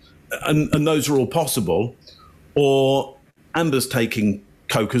others. And those are all possible. Or Amber's taking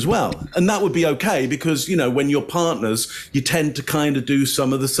coke as well. And that would be okay because, you know, when you're partners, you tend to kind of do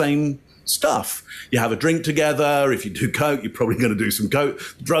some of the same stuff. You have a drink together. If you do coke, you're probably going to do some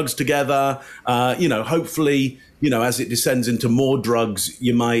drugs together. You know, hopefully, you know, as it descends into more drugs,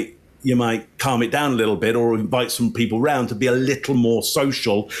 you might calm it down a little bit, or invite some people round to be a little more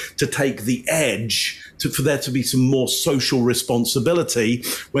social, to take the edge, for there to be some more social responsibility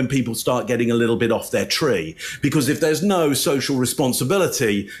when people start getting a little bit off their tree. Because if there's no social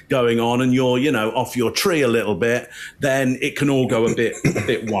responsibility going on and you're, you know, off your tree a little bit, then it can all go a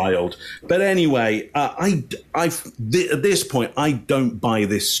bit wild. But anyway, at this point, I don't buy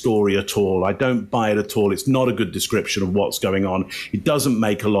this story at all. I don't buy it at all. It's not a good description of what's going on. It doesn't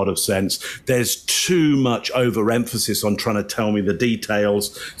make a lot of sense. There's too much overemphasis on trying to tell me the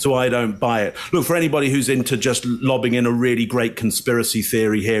details, so I don't buy it. Look, for anybody who's into just lobbing in a really great conspiracy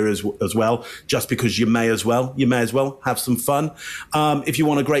theory here as well, just because you may as well have some fun. If you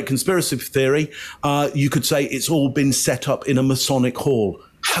want a great conspiracy theory, you could say it's all been set up in a Masonic hall.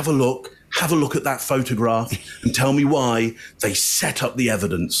 Have a look at that photograph and tell me why they set up the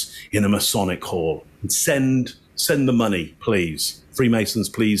evidence in a Masonic hall. And send the money, please. Freemasons,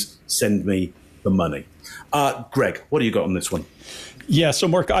 please send me the money. Greg, what do you got on this one? Yeah, so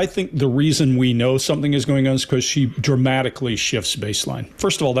Mark, I think the reason we know something is going on is because she dramatically shifts baseline.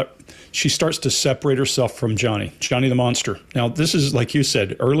 First of all, that she starts to separate herself from Johnny the monster. Now, this is, like you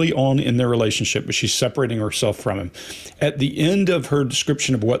said, early on in their relationship, but she's separating herself from him. At the end of her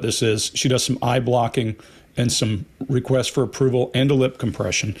description of what this is, she does some eye blocking and some requests for approval and a lip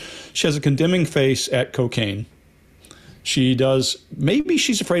compression. She has a condemning face at cocaine. She does, maybe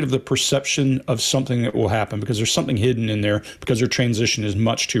she's afraid of the perception of something that will happen because there's something hidden in there because her transition is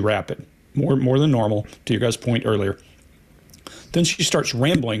much too rapid, more than normal, to your guys' point earlier. Then she starts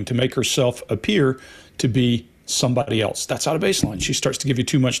rambling to make herself appear to be somebody else. That's out of baseline. She starts to give you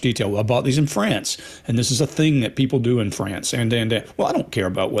too much detail. Well, I bought these in France, and this is a thing that people do in France. And well, I don't care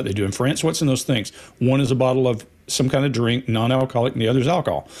about what they do in France. What's in those things? One is a bottle of some kind of drink, non-alcoholic, and the other is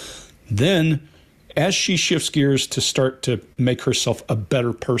alcohol. Then, as she shifts gears to start to make herself a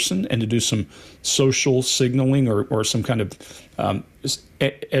better person and to do some social signaling or some kind of,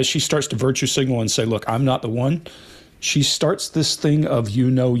 as she starts to virtue signal and say, look, I'm not the one, she starts this thing of I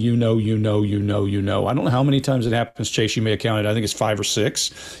don't know how many times it happens, Chase, you may have counted, I think it's 5 or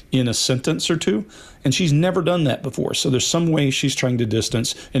 6 in a sentence or two. And she's never done that before. So there's some way she's trying to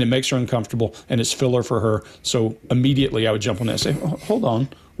distance, and it makes her uncomfortable, and it's filler for her. So immediately I would jump on that and say, oh, hold on.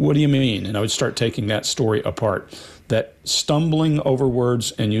 What do you mean? And I would start taking that story apart. That stumbling over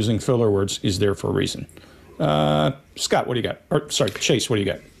words and using filler words is there for a reason. Scott, what do you got? Or sorry, Chase, what do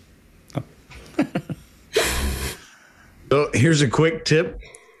you got? Oh. So here's a quick tip.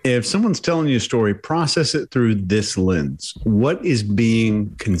 If someone's telling you a story, process it through this lens. What is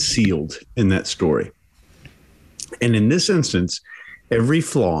being concealed in that story? And in this instance, every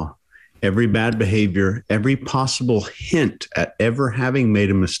flaw, every bad behavior, every possible hint at ever having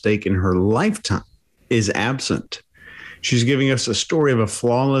made a mistake in her lifetime is absent. She's giving us a story of a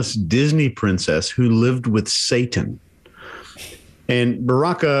flawless Disney princess who lived with Satan. And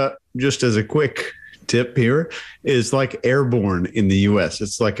Baraka, just as a quick tip here, is like airborne in the U.S.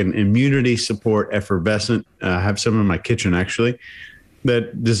 It's like an immunity support effervescent. I have some in my kitchen, actually,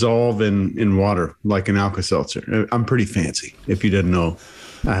 that dissolve in water like an Alka-Seltzer. I'm pretty fancy. If you didn't know,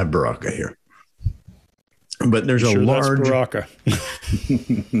 I have Baraka here. But there's a large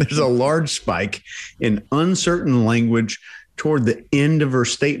there's a large spike in uncertain language toward the end of her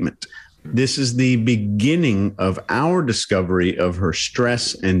statement. This is the beginning of our discovery of her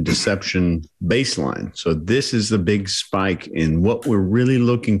stress and deception baseline. So this is the big spike in what we're really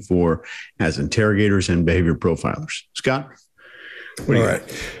looking for as interrogators and behavior profilers. Scott? All right.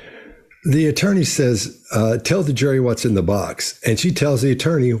 The attorney says, tell the jury what's in the box. And she tells the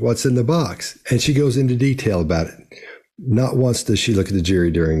attorney what's in the box. And she goes into detail about it. Not once does she look at the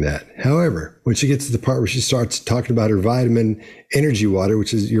jury during that. However, when she gets to the part where she starts talking about her vitamin energy water,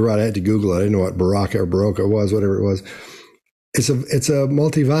 which is, you're right, I had to Google it. I didn't know what Baraka was, whatever it was. it's a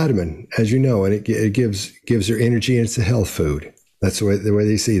multivitamin, as you know, and it gives her energy, and it's a health food. That's the way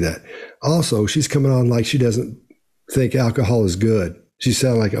they see that. Also, she's coming on like she doesn't think alcohol is good. She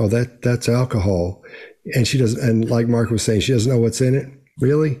sounded like, oh, that's alcohol, and she doesn't. And like Mark was saying, she doesn't know what's in it.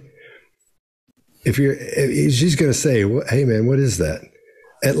 Really, if she's going to say, well, hey man, what is that?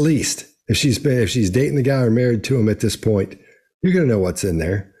 At least if she's dating the guy or married to him at this point, you're going to know what's in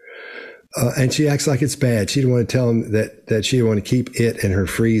there. And she acts like it's bad. She didn't want to tell him that she didn't want to keep it in her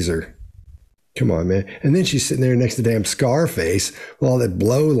freezer. Come on, man. And then she's sitting there next to damn Scarface with all that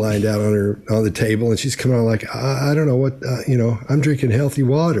blow lined out on the table. And she's coming on like, I don't know what, I'm drinking healthy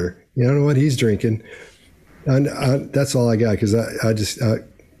water. I don't know what he's drinking. And that's all I got, because I just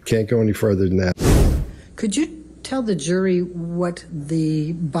can't go any further than that. Could you tell the jury what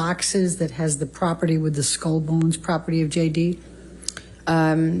the box is that has the property with the skull bones, property of JD?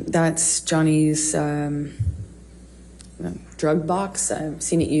 That's Johnny's drug box. I've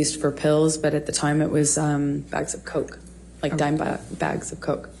seen it used for pills, but at the time it was bags of Coke, like dime bags of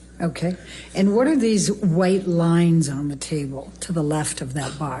Coke. Okay. And what are these white lines on the table to the left of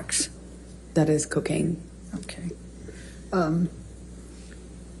that box? That is cocaine. Okay.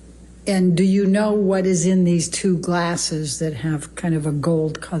 And do you know what is in these two glasses that have kind of a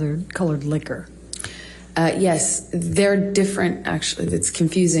gold-colored liquor? Yes, they're different, actually. It's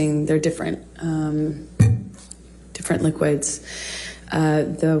confusing. They're different liquids.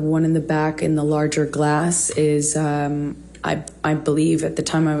 The one in the back in the larger glass is, I believe at the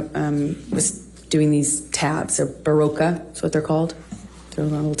time I was doing these tabs, they're Barocca, that's what they're called. They're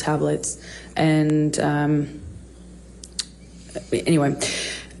little tablets. And anyway,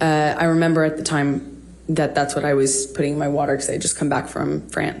 I remember at the time that's what I was putting in my water, because I had just come back from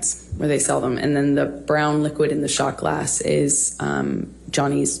France where they sell them. And then the brown liquid in the shot glass is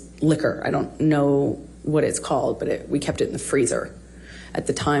Johnny's liquor. I don't know what it's called, but we kept it in the freezer. At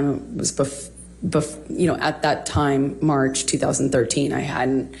the time, it was at that time, March 2013, I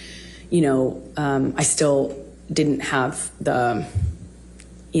hadn't, I still didn't have the,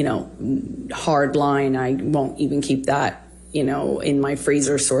 hard line. I won't even keep that, in my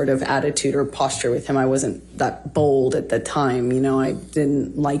freezer sort of attitude or posture with him. I wasn't that bold at the time, I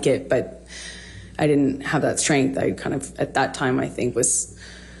didn't like it, but I didn't have that strength. I kind of, at that time, I think, was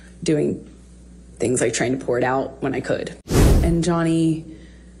doing things like trying to pour it out when I could. And Johnny,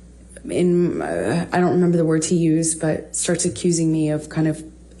 I don't remember the words he used, but starts accusing me of kind of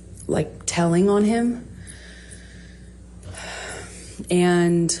like telling on him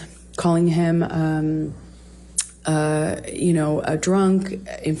and calling him, a drunk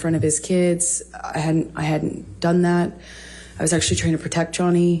in front of his kids. I hadn't done that. I was actually trying to protect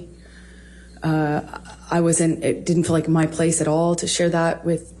Johnny. It didn't feel like my place at all to share that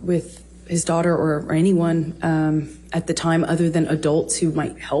with his daughter or anyone at the time, other than adults who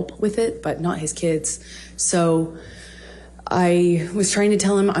might help with it, but not his kids. So I was trying to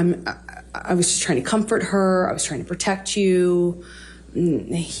tell him, I was just trying to comfort her. I was trying to protect you.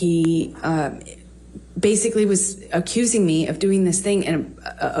 He basically was accusing me of doing this thing and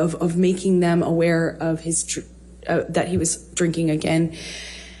of making them aware of his that he was drinking again.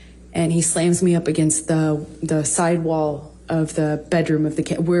 And he slams me up against the side wall of the bedroom of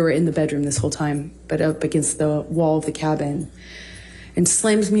we were in the bedroom this whole time, but up against the wall of the cabin, and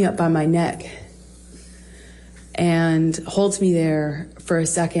slams me up by my neck and holds me there for a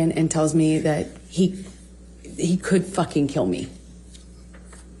second and tells me that he could fucking kill me.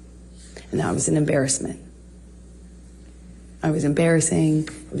 And that was an embarrassment. I was embarrassing.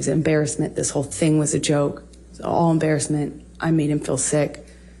 It was an embarrassment. This whole thing was a joke. It was all embarrassment. I made him feel sick.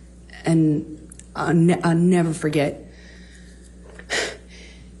 And I'll never forget.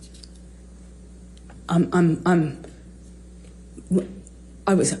 I'm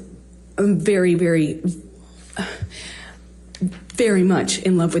very, very, very much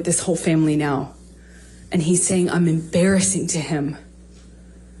in love with this whole family now. And he's saying I'm embarrassing to him.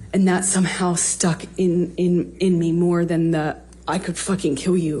 And that somehow stuck in me more than I could fucking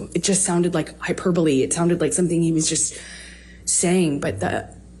kill you. It just sounded like hyperbole. It sounded like something he was just saying, but the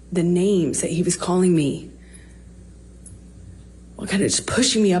names that he was calling me, well, kind of just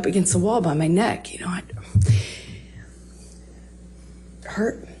pushing me up against the wall by my neck, it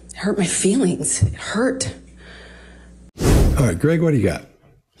hurt my feelings. It hurt. All right, Greg, what do you got?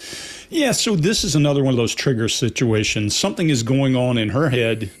 Yeah, so this is another one of those trigger situations. Something is going on in her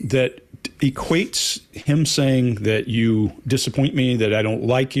head that equates him saying that you disappoint me, that I don't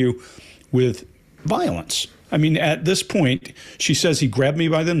like you, with violence. I mean, at this point, she says he grabbed me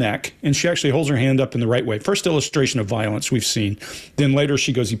by the neck, and she actually holds her hand up in the right way. First illustration of violence we've seen. Then later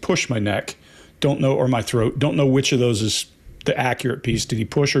she goes, he pushed my neck, or my throat. Don't know which of those is the accurate piece. Did he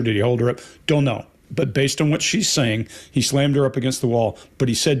push her? Did he hold her up? Don't know. But based on what she's saying, he slammed her up against the wall, but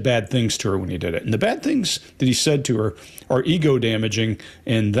he said bad things to her when he did it. And the bad things that he said to her are ego damaging,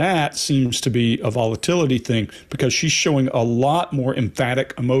 and that seems to be a volatility thing because she's showing a lot more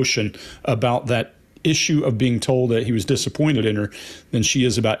emphatic emotion about that issue of being told that he was disappointed in her than she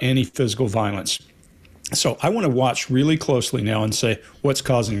is about any physical violence. So I want to watch really closely now and say, what's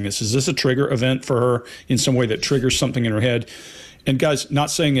causing this? Is this a trigger event for her in some way that triggers something in her head? And guys, not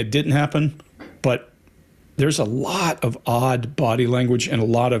saying it didn't happen, but there's a lot of odd body language and a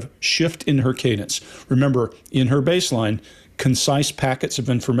lot of shift in her cadence. Remember, in her baseline, concise packets of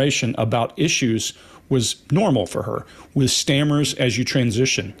information about issues was normal for her. With stammers as you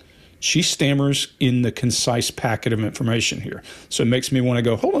transition, she stammers in the concise packet of information here. So it makes me want to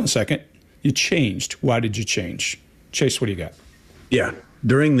go, hold on a second. You changed. Why did you change? Chase, what do you got? Yeah.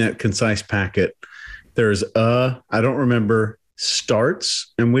 During that concise packet, there's I don't remember,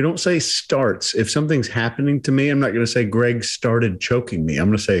 starts, and we don't say starts. If something's happening to me, I'm not going to say Greg started choking me. I'm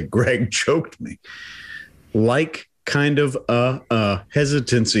going to say Greg choked me. Like kind of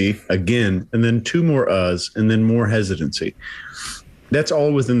hesitancy again, and then two more and then more hesitancy. That's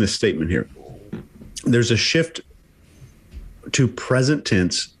all within this statement here. There's a shift to present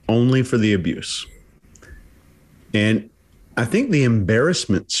tense only for the abuse. And I think the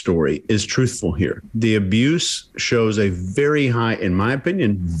embarrassment story is truthful here. The abuse shows a very high, in my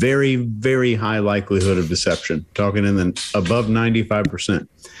opinion, very, very high likelihood of deception, talking in the above 95%.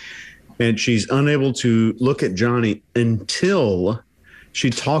 And she's unable to look at Johnny until she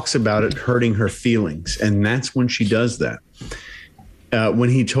talks about it hurting her feelings. And that's when she does that. When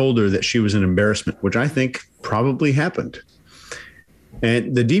he told her that she was an embarrassment, which I think probably happened.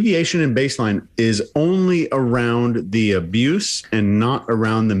 And the deviation in baseline is only around the abuse and not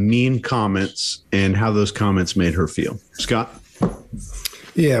around the mean comments and how those comments made her feel. Scott?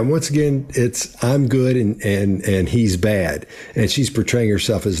 Yeah, and once again, it's I'm good and he's bad. And she's portraying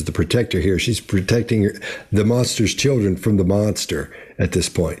herself as the protector here. She's protecting the monster's children from the monster at this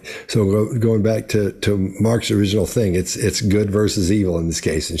point. So going back to Mark's original thing, it's good versus evil in this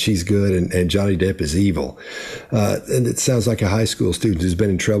case. And she's good and Johnny Depp is evil. And it sounds like a high school student who's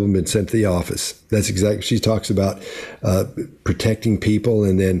been in trouble and been sent to the office. That's exactly, she talks about protecting people.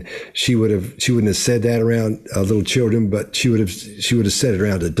 And then she wouldn't have said that around little children, but she would have said it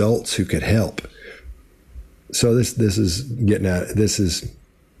around adults who could help. So this is getting out. This is,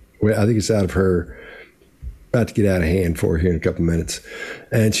 I think it's out of her, about to get out of hand for her here in a couple of minutes.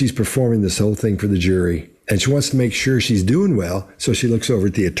 And she's performing this whole thing for the jury. And she wants to make sure she's doing well. So she looks over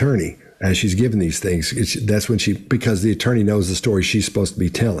at the attorney as she's giving these things. That's when because the attorney knows the story she's supposed to be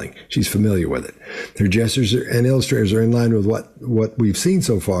telling. She's familiar with it. Their gestures and illustrators are in line with what we've seen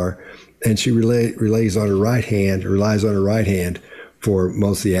so far. And she relies on her right hand for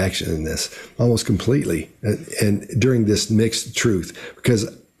most of the action in this, almost completely. And during this mixed truth, because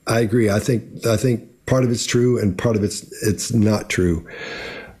I agree, I think part of it's true and part of it's not true.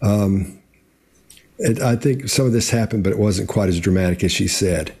 I think some of this happened, but it wasn't quite as dramatic as she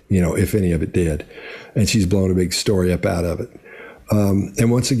said, if any of it did. And she's blown a big story up out of it. And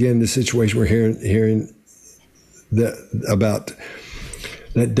once again, the situation we're hearing about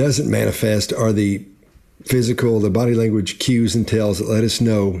that doesn't manifest are the body language cues and tells that let us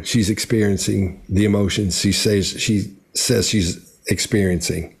know she's experiencing the emotions she says she's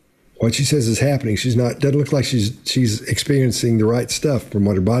experiencing. What she says is happening. Doesn't look like she's experiencing the right stuff from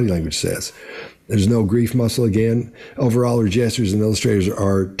what her body language says. There's no grief muscle again. Overall, her gestures and illustrators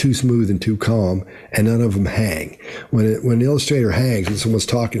are too smooth and too calm, and none of them hang. When the illustrator hangs, when someone's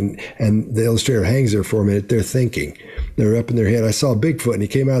talking and the illustrator hangs there for a minute, they're thinking. They're up in their head. I saw Bigfoot and he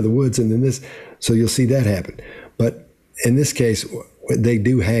came out of the woods and then this. So you'll see that happen. But in this case, they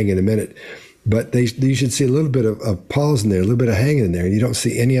do hang in a minute. But you should see a little bit of pause in there, a little bit of hanging in there, and you don't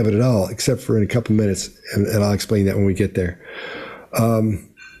see any of it at all, except for in a couple of minutes, and I'll explain that when we get there.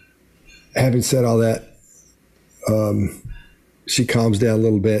 Having said all that, she calms down a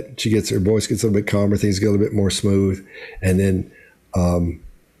little bit. Her voice gets a little bit calmer, things get a little bit more smooth, and then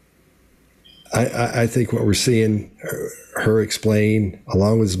I think what we're seeing her explain,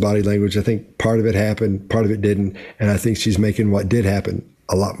 along with his body language, I think part of it happened, part of it didn't, and I think she's making what did happen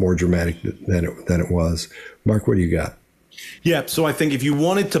a lot more dramatic than it was. Mark, what do you got? Yeah, so I think if you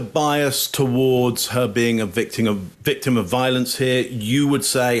wanted to bias towards her being a victim of violence here, you would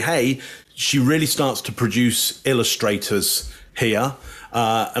say, hey, she really starts to produce illustrators here.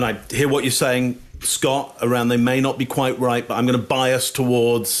 And I hear what you're saying, Scott, around they may not be quite right, but I'm going to bias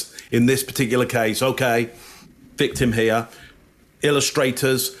towards, in this particular case, okay, victim here,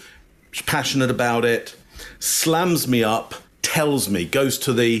 illustrators, she's passionate about it, slams me up, tells me, goes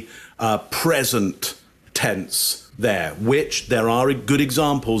to the present tense there, which there are good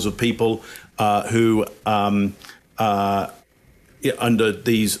examples of people who under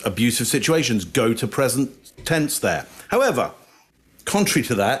these abusive situations go to present tense there. However, contrary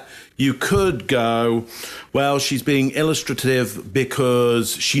to that, you could go, well, she's being illustrative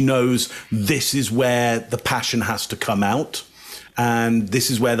because she knows this is where the passion has to come out and this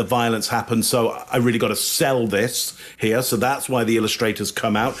is where the violence happens. So I really got to sell this here. So that's why the illustrators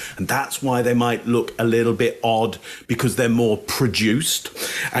come out, and that's why they might look a little bit odd because they're more produced.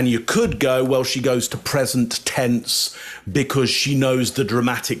 And you could go, well, she goes to present tense because she knows the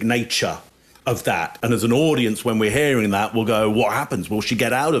dramatic nature of that. And as an audience, when we're hearing that, we'll go, what happens? Will she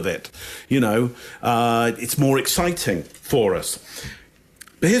get out of it? You know, it's more exciting for us.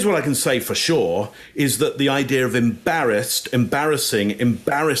 But here's what I can say for sure, is that the idea of embarrassing,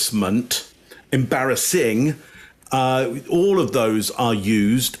 embarrassing, all of those are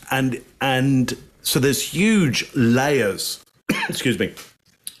used. And so there's huge layers, excuse me,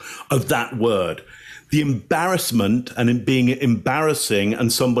 of that word. The embarrassment and in being embarrassing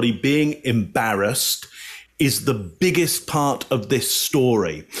and somebody being embarrassed is the biggest part of this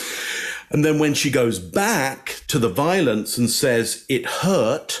story. And then when she goes back to the violence and says, it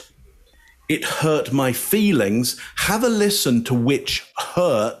hurt my feelings, have a listen to which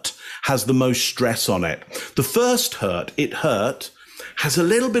hurt has the most stress on it. The first hurt, it hurt, has a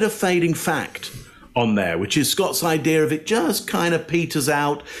little bit of fading fact on there, which is Scott's idea of it just kind of peters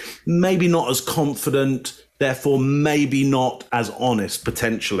out, maybe not as confident, therefore maybe not as honest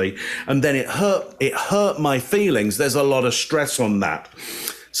potentially. And then it hurt my feelings. There's a lot of stress on that.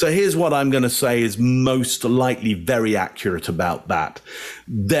 So here's what I'm going to say is most likely very accurate about that.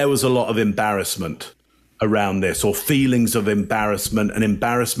 There was a lot of embarrassment around this, or feelings of embarrassment, and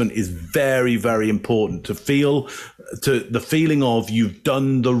embarrassment is very, very important to feel, to the feeling of you've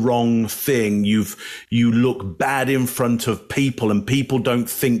done the wrong thing. You look bad in front of people and people don't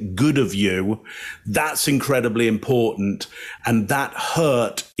think good of you. That's incredibly important. And that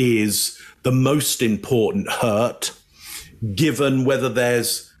hurt is the most important hurt, given whether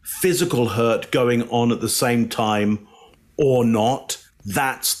there's physical hurt going on at the same time or not.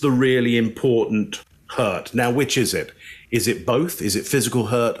 That's the really important hurt. Now, which is it? Is it both? Is it physical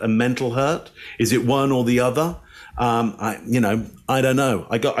hurt and mental hurt? Is it one or the other? I don't know.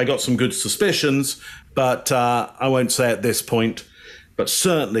 I got some good suspicions, but I won't say at this point. But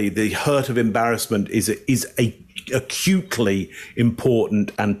certainly the hurt of embarrassment is acutely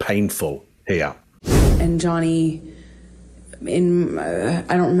important and painful here. And Johnny, I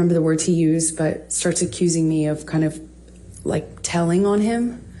don't remember the words he used, but starts accusing me of kind of like telling on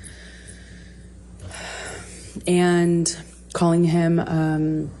him and calling him,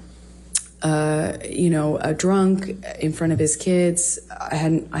 a drunk in front of his kids.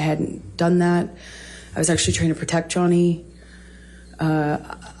 I hadn't done that. I was actually trying to protect Johnny.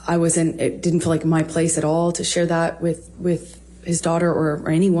 It didn't feel like my place at all to share that with his daughter or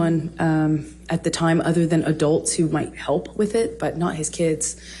anyone at the time, other than adults who might help with it, but not his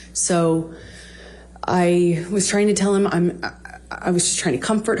kids. So I was trying to tell him, I was just trying to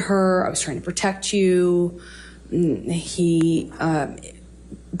comfort her. I was trying to protect you. He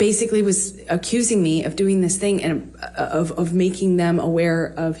basically was accusing me of doing this thing and of making them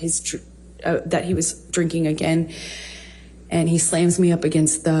aware of his that he was drinking again. And he slams me up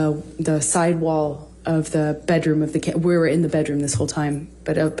against the side wall of the bedroom of the we were in the bedroom this whole time,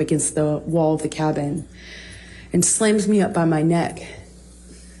 but up against the wall of the cabin, and slams me up by my neck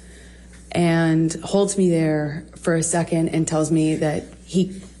and holds me there for a second and tells me that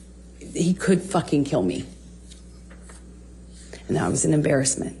he could fucking kill me. And that was an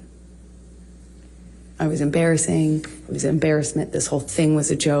embarrassment. I was embarrassing. It was an embarrassment. This whole thing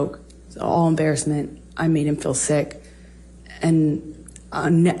was a joke. It was all embarrassment. I made him feel sick. And I'll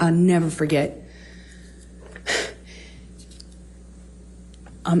never forget.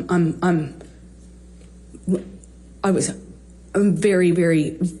 I'm very,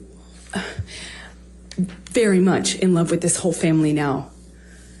 very, very much in love with this whole family now.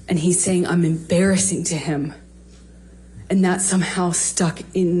 And he's saying I'm embarrassing to him. And that somehow stuck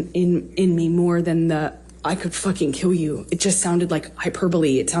in me more than the I could fucking kill you. It just sounded like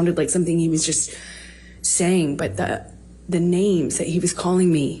hyperbole. It sounded like something he was just saying. But the names that he was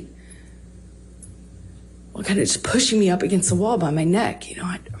calling me, well, kind of just pushing me up against the wall by my neck, it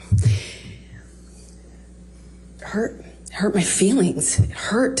hurt my feelings. It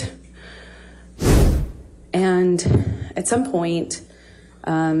hurt. And at some point,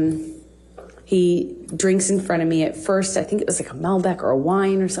 he drinks in front of me. At first, I think it was like a Malbec or a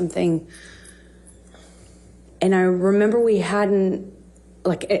wine or something. And I remember we hadn't,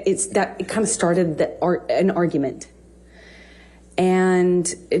 like, it kind of started an argument.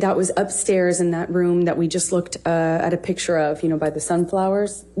 And that was upstairs in that room that we just looked at a picture of, by the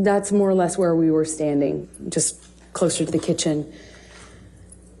sunflowers. That's more or less where we were standing, just closer to the kitchen.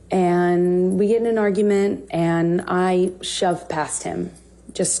 And we get in an argument, and I shove past him,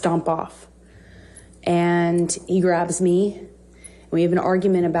 just stomp off. And he grabs me, and we have an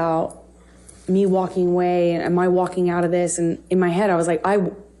argument about me walking away, and am I walking out of this? And in my head, I was like, I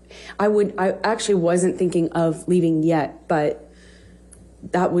actually wasn't thinking of leaving yet, but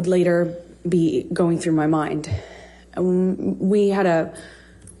that would later be going through my mind. We had a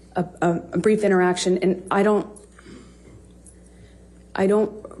brief interaction, and I don't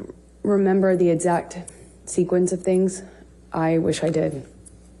remember the exact sequence of things. I wish I did.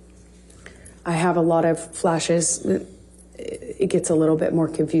 I have a lot of flashes. It gets a little bit more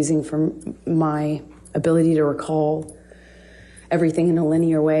confusing from my ability to recall everything in a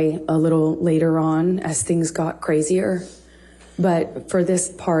linear way a little later on as things got crazier. But for this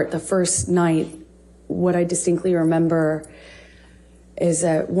part, the first night, what I distinctly remember is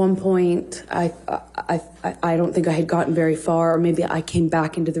at one point, I don't think I had gotten very far, or maybe I came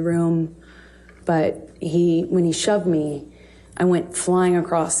back into the room, but when he shoved me, I went flying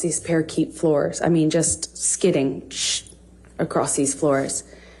across these parakeet floors. I mean, just skidding across these floors.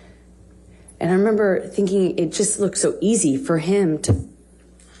 And I remember thinking it just looked so easy for him to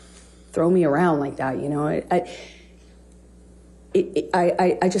throw me around like that,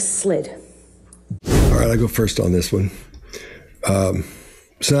 I just slid. All right, I'll go first on this one.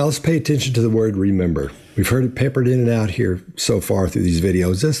 So now let's pay attention to the word remember. We've heard it peppered in and out here so far through these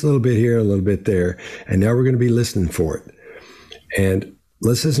videos, just a little bit here, a little bit there, and now we're going to be listening for it. And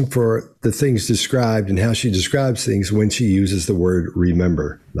let's listen for the things described and how she describes things when she uses the word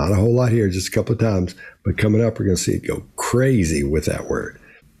remember. Not a whole lot here, just a couple of times, but coming up, we're going to see it go crazy with that word.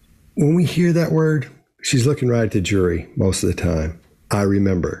 When we hear that word, she's looking right at the jury most of the time. I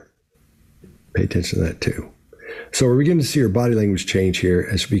remember. Pay attention to that too. So we're beginning to see her body language change here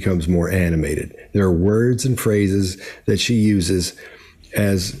as she becomes more animated. There are words and phrases that she uses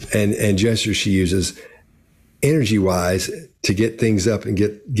and gestures she uses energy-wise to get things up and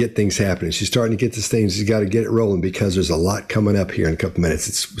get things happening. She's starting to get this thing. She's got to get it rolling because there's a lot coming up here in a couple minutes.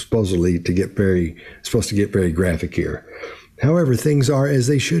 It's supposed to get very graphic here. However, things are as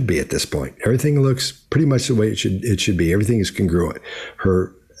they should be at this point. Everything looks pretty much the way it should be. Everything is congruent.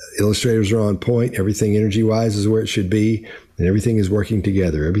 Her illustrators are on point. Everything energy-wise is where it should be, and everything is working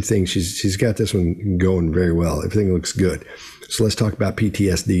together. Everything, she's got this one going very well. Everything looks good. So let's talk about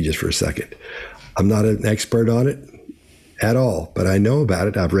PTSD just for a second. I'm not an expert on it at all, but I know about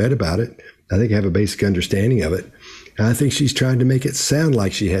it. I've read about it. I think I have a basic understanding of it. And I think she's trying to make it sound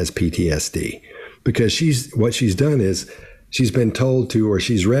like she has PTSD because what she's done is she's been told to, or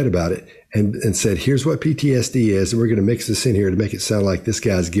she's read about it and said, here's what PTSD is, and we're going to mix this in here to make it sound like this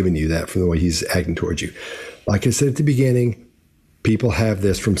guy's giving you that from the way he's acting towards you. Like I said at the beginning, people have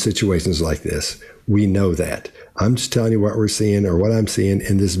this from situations like this. We know that. I'm just telling you what we're seeing or what I'm seeing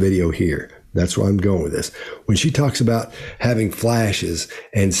in this video here. That's where I'm going with this. When she talks about having flashes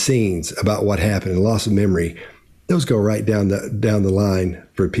and scenes about what happened and loss of memory, those go right down the line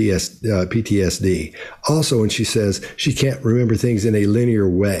for PTSD. Also, when she says she can't remember things in a linear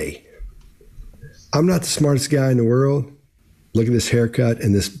way, I'm not the smartest guy in the world. Look at this haircut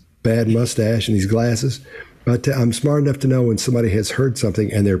and this bad mustache and these glasses. But I'm smart enough to know when somebody has heard something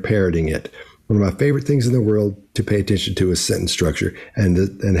and they're parroting it. One of my favorite things in the world to pay attention to is sentence structure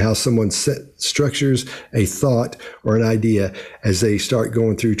and how someone structures a thought or an idea as they start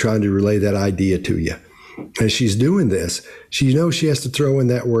going through trying to relay that idea to you. As she's doing this, she knows she has to throw in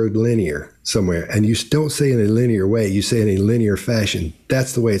that word linear somewhere. And you don't say in a linear way, you say in a linear fashion.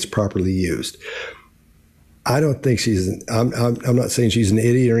 That's the way it's properly used. I don't think I'm not saying she's an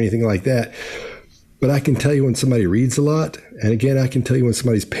idiot or anything like that, but I can tell you when somebody reads a lot. And again, I can tell you when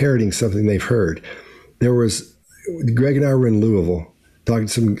somebody's parroting something they've heard. Greg and I were in Louisville talking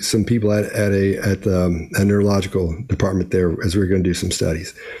to some people at a neurological department there as we were going to do some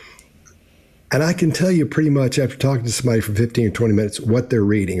studies. And I can tell you pretty much after talking to somebody for 15 or 20 minutes what they're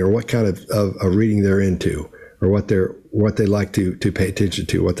reading or what kind of reading they're into or what they like to pay attention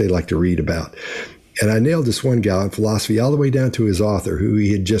to, what they like to read about. And I nailed this one guy in philosophy all the way down to his author, who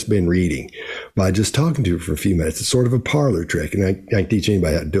he had just been reading, by just talking to him for a few minutes. It's sort of a parlor trick, and I can teach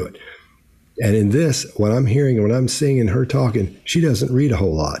anybody how to do it. And in this, what I'm hearing and what I'm seeing in her talking, she doesn't read a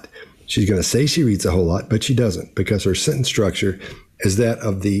whole lot. She's going to say she reads a whole lot, but she doesn't, because her sentence structure is that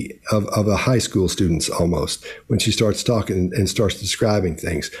of a high school student's almost, when she starts talking and starts describing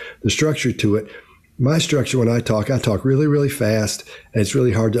things. The structure to it My structure when I talk really, really fast, and it's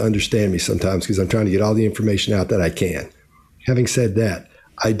really hard to understand me sometimes because I'm trying to get all the information out that I can. Having said that,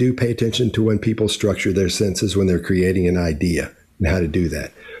 I do pay attention to when people structure their sentences when they're creating an idea and how to do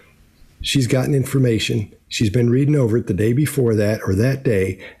that. She's gotten information. She's been reading over it the day before that or that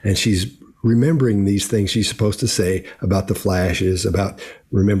day, and she's remembering these things she's supposed to say about the flashes, about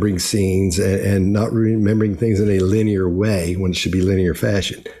remembering scenes and not remembering things in a linear way when it should be linear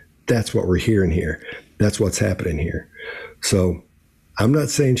fashion. That's what we're hearing here. That's what's happening here. So I'm not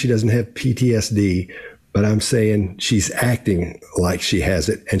saying she doesn't have PTSD, but I'm saying she's acting like she has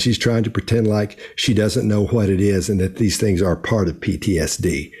it, and she's trying to pretend like she doesn't know what it is and that these things are part of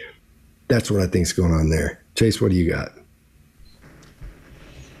PTSD. That's what I think is going on there. Chase, what do you got?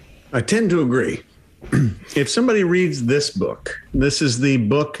 I tend to agree. If somebody reads this book, this is the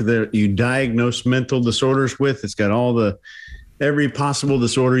book that you diagnose mental disorders with. It's got every possible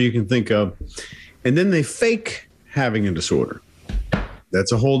disorder you can think of. And then they fake having a disorder.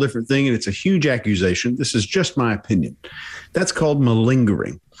 That's a whole different thing, and it's a huge accusation. This is just my opinion. That's called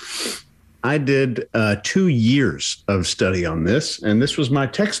malingering. I did 2 years of study on this, and this was my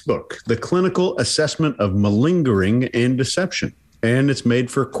textbook, The Clinical Assessment of Malingering and Deception. And it's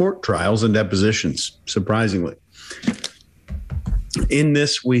made for court trials and depositions, surprisingly. In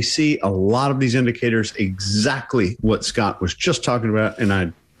this, we see a lot of these indicators, exactly what Scott was just talking about. And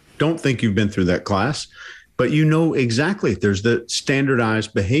I don't think you've been through that class, but you know exactly there's the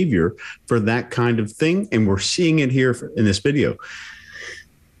standardized behavior for that kind of thing. And we're seeing it here in this video.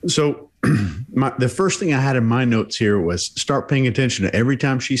 So the first thing I had in my notes here was start paying attention to every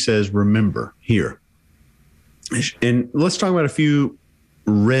time she says, remember here. And let's talk about a few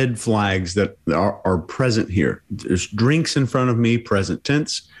red flags that are present here. There's drinks in front of me, present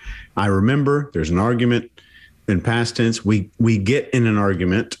tense. I remember there's an argument in past tense. We get in an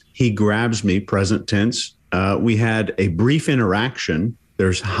argument. He grabs me, present tense. We had a brief interaction.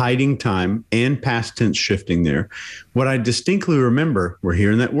 There's hiding time and past tense shifting there. What I distinctly remember, we're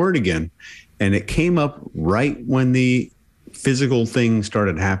hearing that word again, and it came up right when the physical thing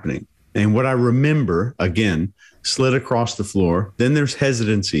started happening. And what I remember, again, slid across the floor. Then there's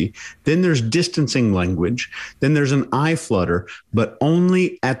hesitancy. Then there's distancing language. Then there's an eye flutter, but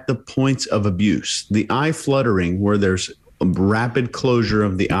only at the points of abuse. The eye fluttering, where there's a rapid closure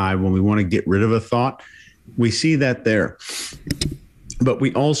of the eye when we want to get rid of a thought, we see that there. But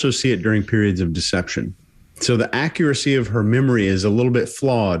we also see it during periods of deception. So the accuracy of her memory is a little bit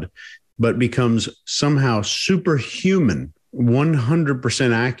flawed, but becomes somehow superhuman,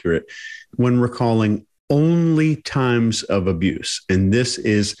 100% accurate when recalling only times of abuse. And this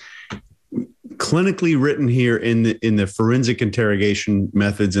is clinically written here in the forensic interrogation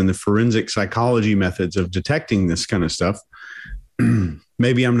methods and the forensic psychology methods of detecting this kind of stuff.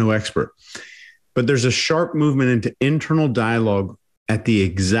 Maybe I'm no expert, but there's a sharp movement into internal dialogue at the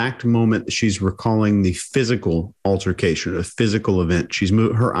exact moment that she's recalling the physical altercation, a physical event.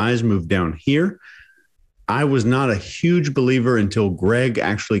 Her eyes move down here. I was not a huge believer until Greg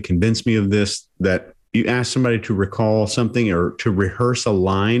actually convinced me of this, that you ask somebody to recall something or to rehearse a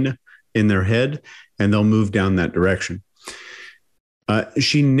line in their head, and they'll move down that direction.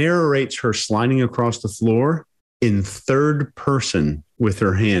 She narrates her sliding across the floor in third person with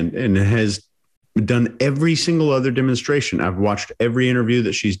her hand, and has done every single other demonstration. I've watched every interview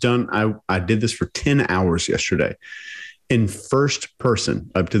that she's done. I did this for 10 hours yesterday in first person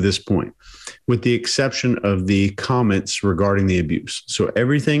up to this point, with the exception of the comments regarding the abuse. So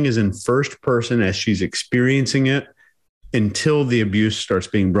everything is in first person as she's experiencing it until the abuse starts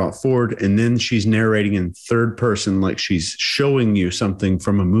being brought forward. And then she's narrating in third person, like she's showing you something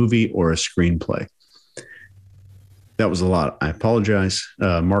from a movie or a screenplay. That was a lot. I apologize.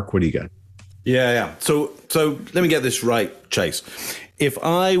 Mark, what do you got? Yeah. So let me get this right, Chase. If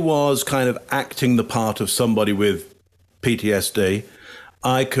I was kind of acting the part of somebody with PTSD,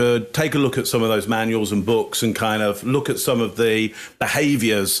 I could take a look at some of those manuals and books and kind of look at some of the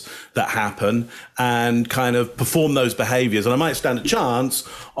behaviors that happen and kind of perform those behaviors. And I might stand a chance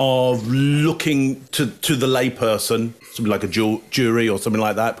of looking to the layperson, something like a jury or something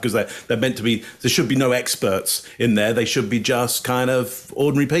like that, because they're meant to be, there should be no experts in there. They should be just kind of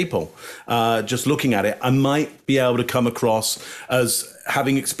ordinary people. Just looking at it, I might be able to come across as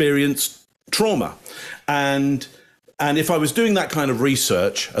having experienced trauma. And if I was doing that kind of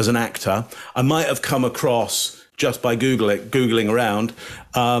research as an actor, I might have come across, just by Googling around,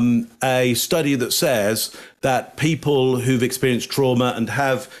 a study that says that people who've experienced trauma and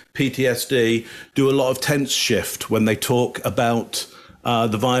have PTSD do a lot of tense shift when they talk about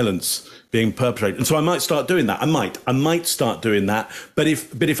the violence being perpetrated. And so I might start doing that. I might start doing that. But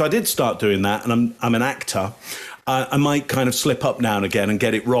if I did start doing that, and I'm an actor, I might kind of slip up now and again and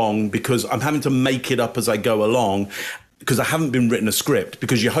get it wrong because I'm having to make it up as I go along, because I haven't been written a script.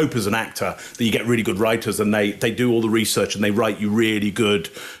 Because you hope as an actor that you get really good writers and they do all the research and they write you really good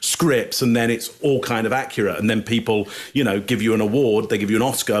scripts, and then it's all kind of accurate. And then people, give you an award, they give you an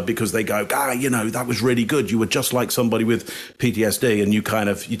Oscar because they go, that was really good. You were just like somebody with PTSD, and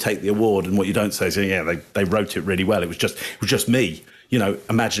you take the award, and what you don't say is, they wrote it really well. It was just me.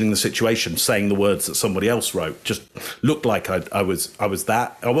 Imagining the situation, saying the words that somebody else wrote, just looked like I was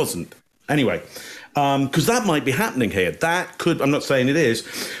that. I wasn't. Anyway, because that might be happening here. I'm not saying it is,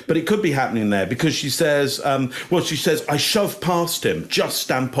 but it could be happening there, because she says, I shoved past him, just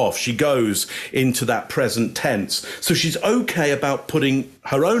stamp off. She goes into that present tense. So she's okay about putting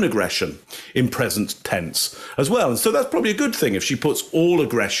her own aggression in present tense as well. And so that's probably a good thing. If she puts all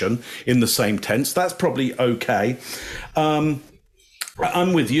aggression in the same tense, that's probably okay.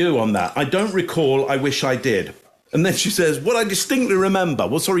 I'm with you on that. I don't recall. I wish I did. And then she says, what I distinctly remember.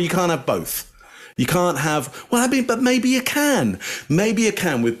 Well, sorry, you can't have both. You can't have, but maybe you can. Maybe you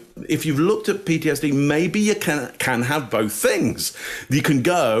can. If you've looked at PTSD, maybe you can have both things. You can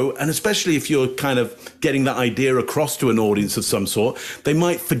go, and especially if you're kind of getting that idea across to an audience of some sort, they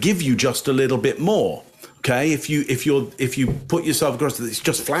might forgive you just a little bit more. Okay, if you put yourself across, it's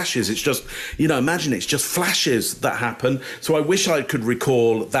just flashes. It's just, imagine it's just flashes that happen. So I wish I could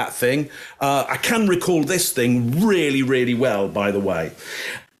recall that thing. I can recall this thing really, really well, by the way.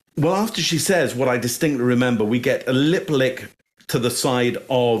 Well, after she says what I distinctly remember, we get a lip lick to the side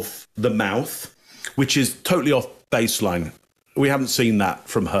of the mouth, which is totally off baseline. We haven't seen that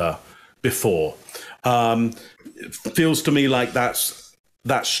from her before. Feels to me like that's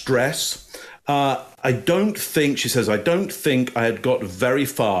stress. I don't think, she says, I don't think I had got very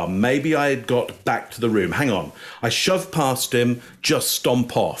far. Maybe I had got back to the room. Hang on. I shoved past him, just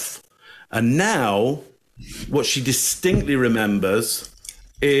stomp off. And now what she distinctly remembers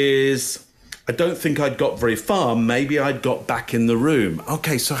is, I don't think I'd got very far. Maybe I'd got back in the room.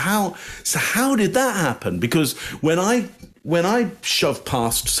 Okay, so how did that happen? Because when I shove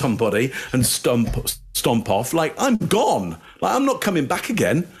past somebody and stomp off, like, I'm gone. Like, I'm not coming back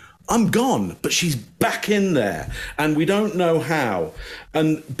again. I'm gone, but she's back in there, and we don't know how.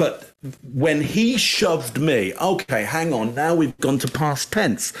 But when he shoved me, okay, hang on, now we've gone to past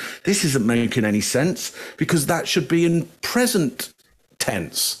tense. This isn't making any sense, because that should be in present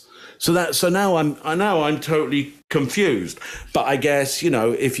tense. So now I'm totally confused. But I guess,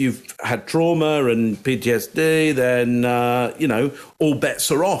 if you've had trauma and PTSD, then all bets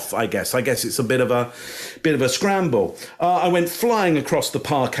are off. I guess it's a bit of a scramble. I went flying across the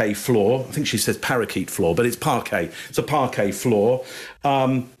parquet floor. I think she says parakeet floor, but it's parquet. It's a parquet floor.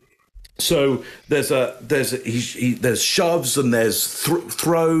 So there's shoves and there's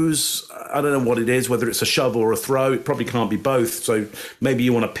throws. I don't know what it is, whether it's a shove or a throw. It probably can't be both. So maybe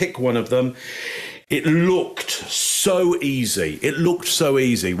you want to pick one of them. It looked so easy.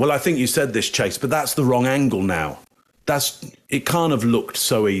 Well, I think you said this, Chase, but that's the wrong angle now. It can't have looked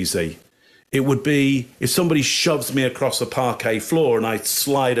so easy. It would be if somebody shoves me across a parquet floor and I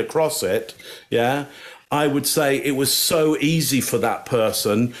slide across it, yeah, I would say it was so easy for that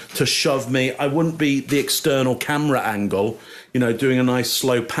person to shove me. I wouldn't be the external camera angle, doing a nice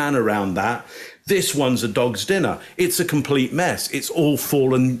slow pan around that. This one's a dog's dinner. It's a complete mess. It's all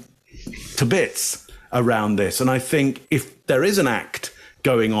fallen to bits around this. And I think if there is an act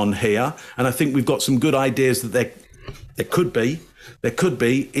going on here, and I think we've got some good ideas that there could be,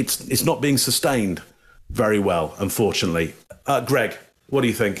 it's not being sustained very well, unfortunately. Greg, what do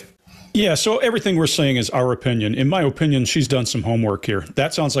you think? Yeah, so everything we're saying is our opinion. In my opinion, she's done some homework here.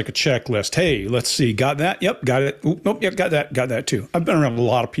 That sounds like a checklist. Hey, let's see. Got that? Yep, got it. Nope, yep, got that. Got that too. I've been around a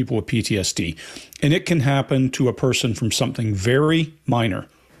lot of people with PTSD, and it can happen to a person from something very minor.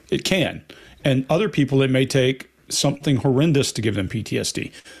 It can. And other people, it may take something horrendous to give them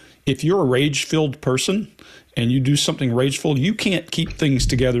PTSD. If you're a rage-filled person and you do something rageful, you can't keep things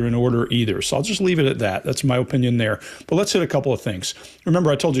together in order either. So I'll just leave it at that. That's my opinion there. But let's hit a couple of things. Remember,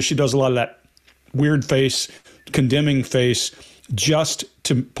 I told you she does a lot of that weird face, condemning face, just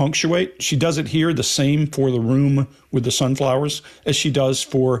to punctuate. She does it here the same for the room with the sunflowers as she does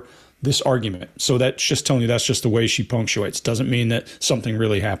for this argument. So that's just telling you that's just the way she punctuates. Doesn't mean that something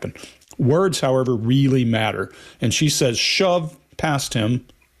really happened. Words, however, really matter. And she says, shove past him,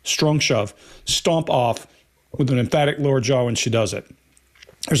 strong shove, stomp off, with an emphatic lower jaw when she does it.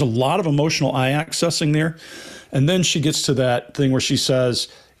 There's a lot of emotional eye accessing there. And then she gets to that thing where she says,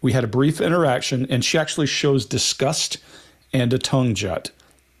 we had a brief interaction, and she actually shows disgust and a tongue jut.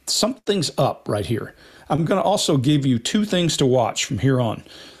 something's up right here. I'm going to also give you 2 things to watch from here on.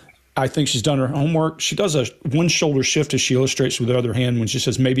 I think she's done her homework. She does a one shoulder shift as she illustrates with the other hand when she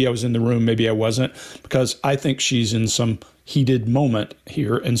says, maybe I was in the room, maybe I wasn't, because I think she's in some heated moment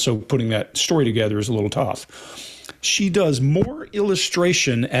here. And so putting that story together is a little tough. She does more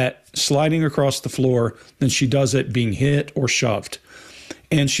illustration at sliding across the floor than she does at being hit or shoved.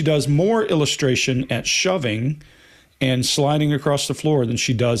 And she does more illustration at shoving and sliding across the floor than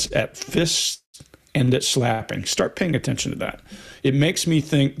she does at fists and at slapping. Start paying attention to that. It makes me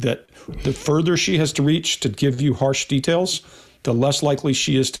think that the further she has to reach to give you harsh details, the less likely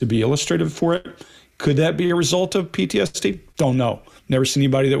she is to be illustrative for it. Could that be a result of PTSD? Don't know. Never seen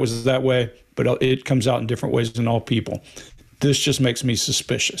anybody that was that way, but it comes out in different ways in all people. This just makes me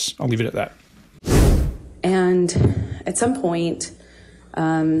suspicious. I'll leave it at that. And at some point,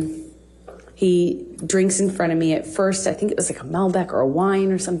 he drinks in front of me. At first, I think it was like a Malbec or a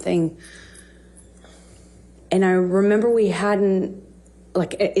wine or something. And I remember we hadn't,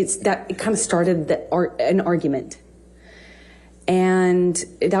 like, it kind of started an argument. And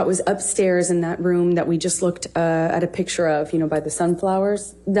that was upstairs in that room that we just looked at a picture of, by the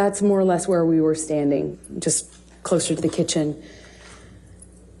sunflowers. That's more or less where we were standing, just closer to the kitchen.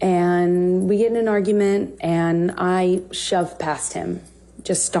 And we get in an argument, and I shove past him,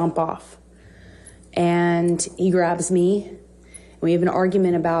 just stomp off. And he grabs me, and we have an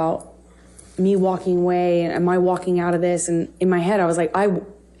argument about me walking away, and am I walking out of this? And in my head, I was like, I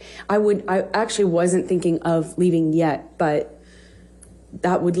actually wasn't thinking of leaving yet, but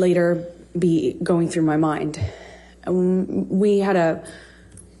that would later be going through my mind. We had a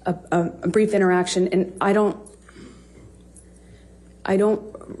brief interaction, and I don't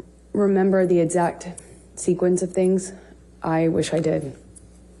remember the exact sequence of things. I wish I did.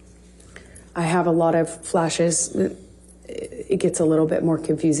 I have a lot of flashes. It gets a little bit more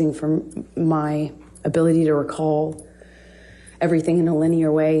confusing from my ability to recall everything in a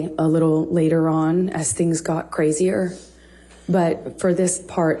linear way a little later on as things got crazier. But for this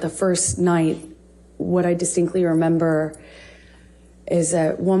part, the first night, what I distinctly remember is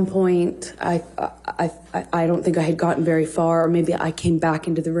at one point, I don't think I had gotten very far, or maybe I came back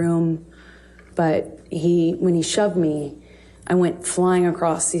into the room, but when he shoved me, I went flying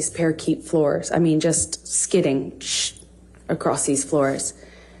across these parakeet floors. I mean, just skidding across these floors.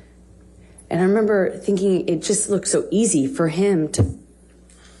 And I remember thinking it just looked so easy for him to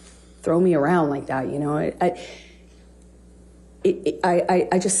throw me around like that,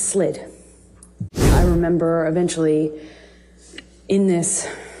 I just slid. I remember eventually in this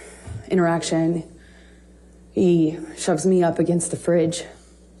interaction, he shoves me up against the fridge.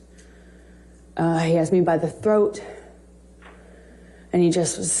 He has me by the throat, and he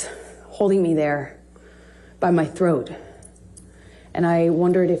just was holding me there by my throat. And I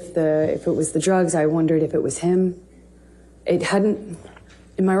wondered if it was the drugs. I wondered if it was him. It hadn't,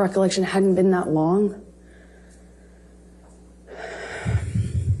 in my recollection, hadn't been that long.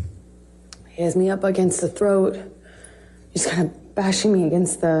 He has me up against the throat. He's kind of bashing me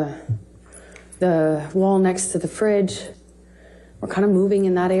against the wall next to the fridge. We're kind of moving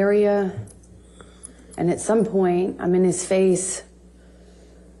in that area. And at some point, I'm in his face.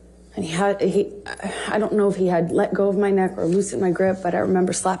 And I don't know if he had let go of my neck or loosened my grip, but I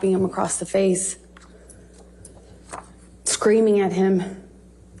remember slapping him across the face, screaming at him.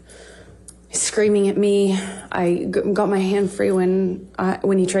 He's screaming at me. I got my hand free when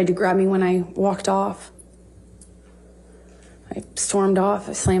he tried to grab me when I walked off. I stormed off.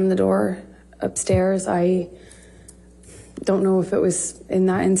 I slammed the door upstairs. I don't know if it was in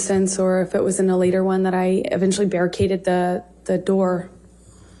that instance or if it was in a later one that I eventually barricaded the door.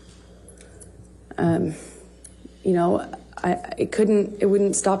 It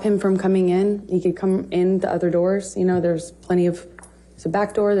wouldn't stop him from coming in. He could come in the other doors. There's a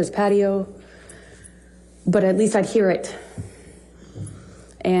back door, there's patio, but at least I'd hear it.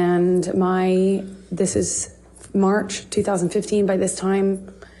 And this is March 2015. By this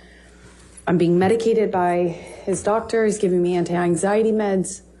time, I'm being medicated by his doctor. He's giving me anti-anxiety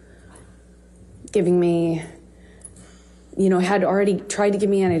meds, giving me, had already tried to give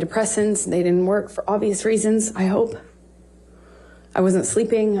me antidepressants. They didn't work for obvious reasons, I hope. I wasn't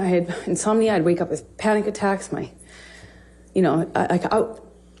sleeping. I had insomnia. I'd wake up with panic attacks. I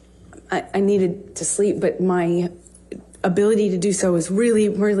needed to sleep, but my ability to do so was really,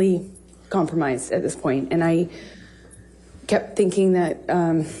 really compromised at this point. And I kept thinking that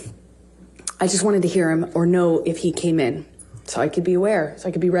I just wanted to hear him or know if he came in so I could be aware, so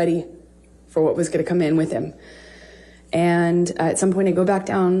I could be ready for what was going to come in with him. And at some point I go back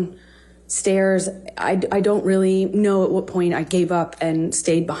down stairs, I don't really know at what point I gave up and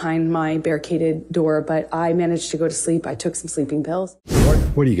stayed behind my barricaded door, but I managed to go to sleep. I took some sleeping pills.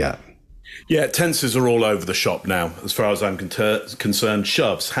 What do you got? Yeah, tenses are all over the shop now, as far as I'm concerned.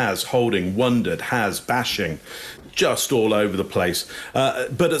 Shoves, has, holding, wondered, has, bashing, just all over the place.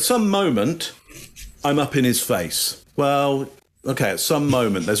 But at some moment, I'm up in his face. Well, okay, at some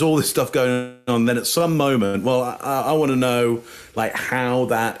moment, there's all this stuff going on. Then at some moment, well, I want to know, like, how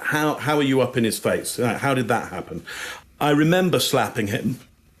are you up in his face? How did that happen? I remember slapping him.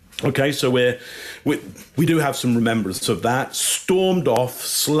 Okay, so we do have some remembrance of that. Stormed off,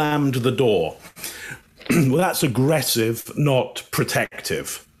 slammed the door. Well, that's aggressive, not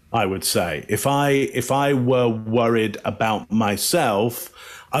protective, I would say. If I were worried about myself,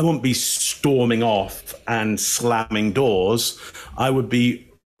 I wouldn't be storming off and slamming doors. I would be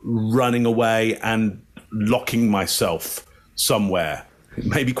running away and locking myself somewhere,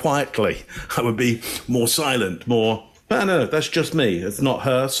 maybe quietly. I would be more silent, more... No, that's just me. It's not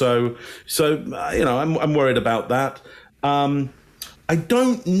her. So I'm worried about that. I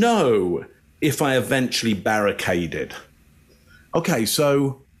don't know if I eventually barricaded. Okay,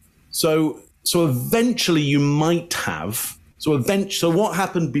 so eventually you might have. So what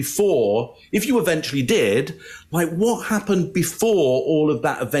happened before? If you eventually did, like, what happened before all of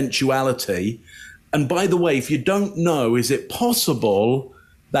that eventuality? And by the way, if you don't know, is it possible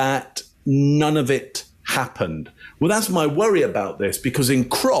that none of it happened? Well, that's my worry about this, because in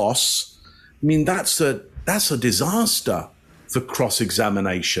cross, I mean, that's a disaster for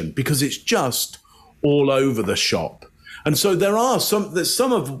cross-examination, because it's just all over the shop. And so there's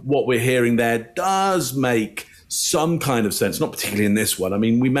some of what we're hearing there does make some kind of sense, not particularly in this one. I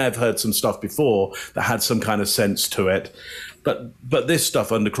mean, we may have heard some stuff before that had some kind of sense to it, but this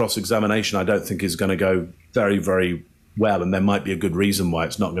stuff under cross-examination, I don't think is going to go very, very well, and there might be a good reason why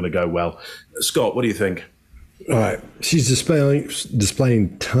it's not going to go well. Scott, what do you think? All right. She's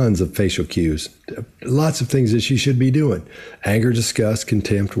displaying tons of facial cues, lots of things that she should be doing. Anger, disgust,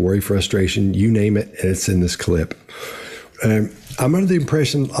 contempt, worry, frustration, you name it, and it's in this clip. I'm under the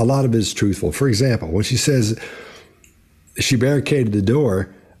impression a lot of it is truthful. For example, when she says she barricaded the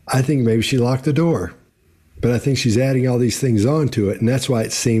door, I think maybe she locked the door. But I think she's adding all these things onto it, and that's why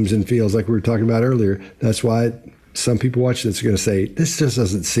it seems and feels like we were talking about earlier. That's why some people watching this are going to say, this just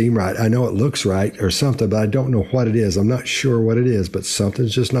doesn't seem right. I know it looks right or something, but I don't know what it is. I'm not sure what it is, but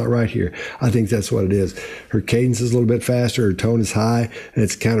something's just not right here. I think that's what it is. Her cadence is a little bit faster. Her tone is high, and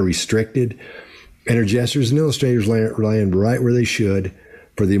it's kind of restricted. And her gestures and illustrators land right where they should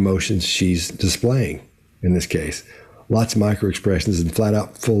for the emotions she's displaying in this case. Lots of micro expressions and flat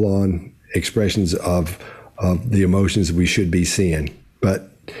out full on expressions of the emotions we should be seeing. But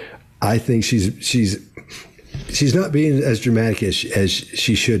I think she's not being as dramatic as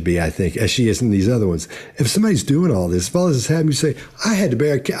she should be, I think, as she is in these other ones. If somebody's doing all this, if all this is happening, you say,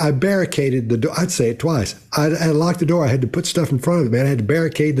 I barricaded the door. I'd say it twice. I locked the door. I had to put stuff in front of it, man. I had to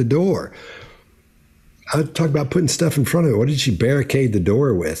barricade the door. I'd talk about putting stuff in front of it. What did she barricade the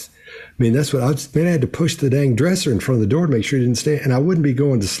door with? I mean, that's what I had to push the dang dresser in front of the door to make sure it didn't stay. And I wouldn't be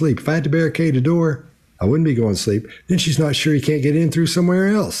going to sleep. If I had to barricade the door, I wouldn't be going to sleep. Then she's not sure you can't get in through somewhere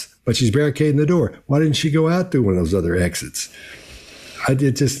else, but she's barricading the door. Why didn't she go out through one of those other exits?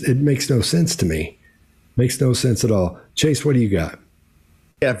 It makes no sense to me. Makes no sense at all. Chase, what do you got?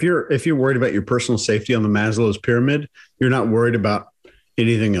 Yeah, if you're worried about your personal safety on the Maslow's pyramid, you're not worried about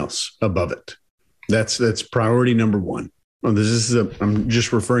anything else above it. That's priority number one. Well, I'm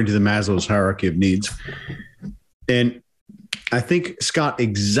just referring to the Maslow's hierarchy of needs. And I think, Scott,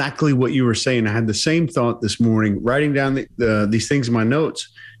 exactly what you were saying. I had the same thought this morning, writing down these things in my notes.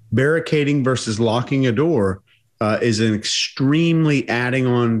 Barricading versus locking a door is an extremely adding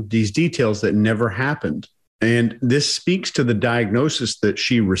on these details that never happened. And this speaks to the diagnosis that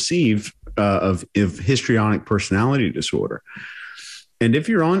she received of histrionic personality disorder. And if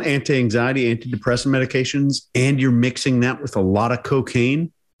you're on anti-anxiety, antidepressant medications, and you're mixing that with a lot of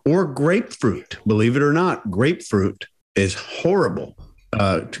cocaine or grapefruit, believe it or not, grapefruit is horrible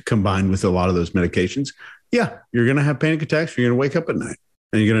to combine with a lot of those medications. Yeah, you're going to have panic attacks. You're going to wake up at night,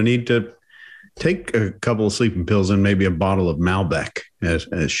 and you're going to need to take a couple of sleeping pills and maybe a bottle of Malbec,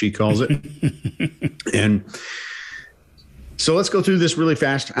 as she calls it. And so let's go through this really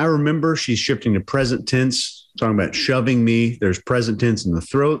fast. I remember she's shifting to present tense, talking about shoving me. There's present tense in the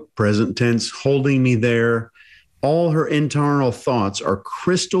throat, present tense holding me there. All her internal thoughts are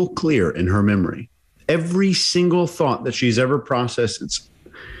crystal clear in her memory. Every single thought that she's ever processed, it's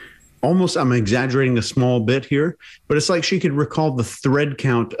almost, I'm exaggerating a small bit here, but it's like she could recall the thread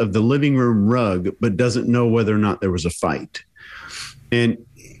count of the living room rug, but doesn't know whether or not there was a fight. And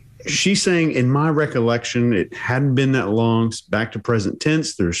she's saying, in my recollection, it hadn't been that long. Back to present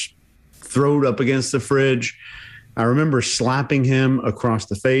tense. There's throat up against the fridge. I remember slapping him across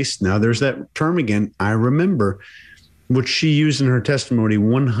the face. Now there's that term again. I remember, which she used in her testimony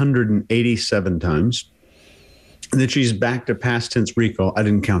 187 times. And then she's back to past tense recall. I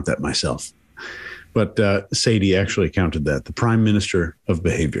didn't count that myself, but Sadie actually counted that. The prime minister of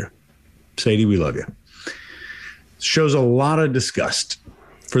behavior. Sadie, we love you. Shows a lot of disgust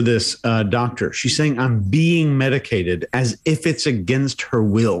for this doctor. She's saying, I'm being medicated as if it's against her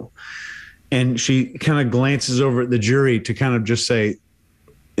will. And she kind of glances over at the jury to kind of just say,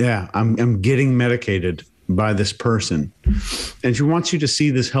 yeah, I'm getting medicated by this person. And she wants you to see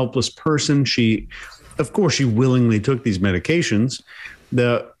this helpless person. Of course, she willingly took these medications.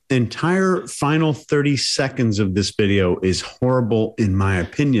 The entire final 30 seconds of this video is horrible, in my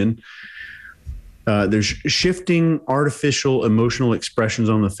opinion. There's shifting artificial emotional expressions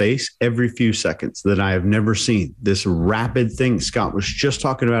on the face every few seconds that I have never seen. This rapid thing Scott was just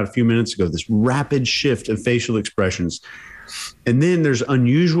talking about a few minutes ago, this rapid shift of facial expressions. And then there's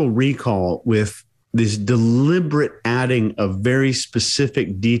unusual recall with this deliberate adding of very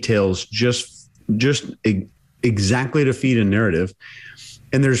specific details, just exactly to feed a narrative.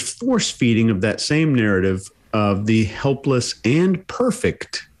 And there's force feeding of that same narrative of the helpless and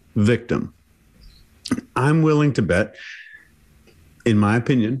perfect victim. I'm willing to bet, in my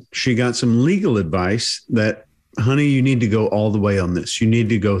opinion, she got some legal advice that, honey, you need to go all the way on this. You need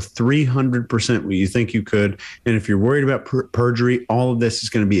to go 300% what you think you could. And if you're worried about perjury, all of this is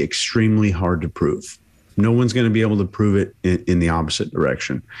going to be extremely hard to prove. No one's going to be able to prove it in the opposite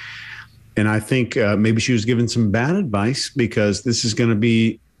direction. And I think maybe she was given some bad advice, because this is going to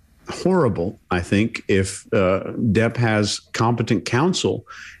be horrible, I think, if Depp has competent counsel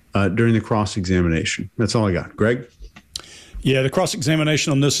during the cross-examination. That's all I got. Greg? Yeah, the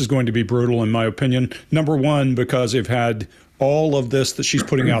cross-examination on this is going to be brutal, in my opinion. Number one, because they've had all of this that she's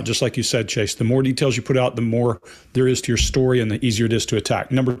putting out, just like you said, Chase. The more details you put out, the more there is to your story and the easier it is to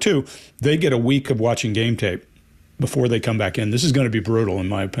attack. Number two, they get a week of watching game tape before they come back in. This is going to be brutal, in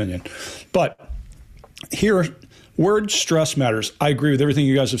my opinion. But here, word stress matters. I agree with everything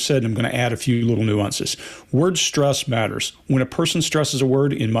you guys have said, and I'm going to add a few little nuances. Word stress matters. When a person stresses a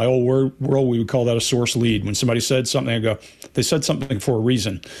word, in my old world, we would call that a source lead. When somebody said something, I go, they said something for a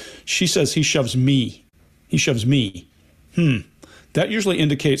reason. She says, he shoves me. He shoves me. That usually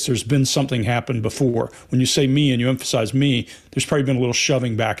indicates there's been something happened before. When you say me and you emphasize me, there's probably been a little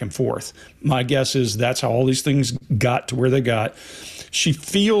shoving back and forth. My guess is that's how all these things got to where they got. She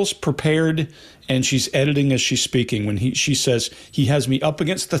feels prepared, and she's editing as she's speaking. When she says, he has me up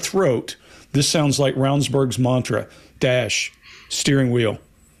against the throat, this sounds like Ravnsburg's mantra, dash, steering wheel,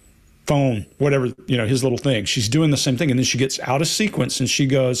 phone, whatever, his little thing. She's doing the same thing. And then she gets out of sequence and she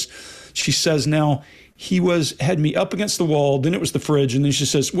says, now, he had me up against the wall, then it was the fridge, and then she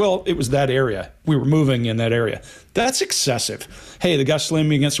says, well, it was that area. We were moving in that area. That's excessive. Hey, the guy slammed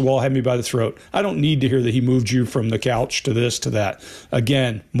me against the wall, had me by the throat. I don't need to hear that he moved you from the couch to this to that.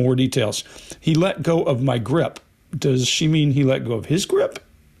 Again, more details. He let go of my grip. Does she mean he let go of his grip?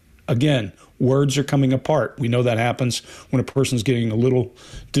 Again, words are coming apart. We know that happens when a person's getting a little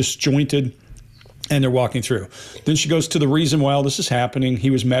disjointed and they're walking through. Then she goes to the reason why all this is happening. He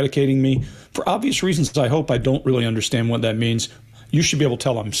was medicating me. For obvious reasons, I hope. I don't really understand what that means. You should be able to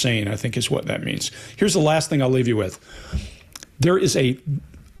tell I'm sane, I think is what that means. Here's the last thing I'll leave you with. There is a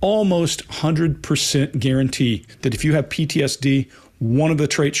almost 100% guarantee that if you have PTSD, one of the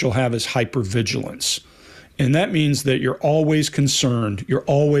traits you'll have is hypervigilance. And that means that you're always concerned. You're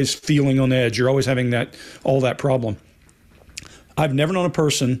always feeling on edge. You're always having all that problem. I've never known a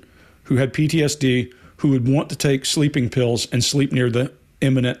person who had PTSD who would want to take sleeping pills and sleep near the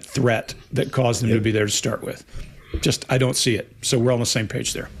imminent threat that caused them to be there to start with. Just, I don't see it. So we're on the same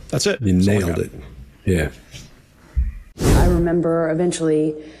page there. That's it. You nailed it. Yeah. I remember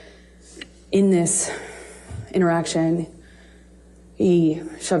eventually in this interaction, he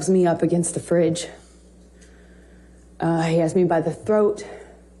shoves me up against the fridge. He has me by the throat,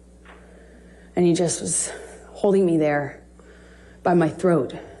 and he just was holding me there by my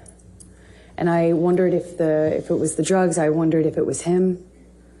throat. And I wondered if it was the drugs. I wondered if it was him.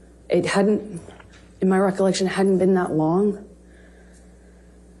 It hadn't, in my recollection, it hadn't been that long.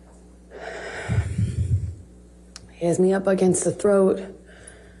 He has me up against the throat.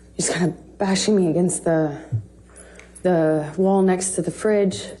 He's kind of bashing me against the wall next to the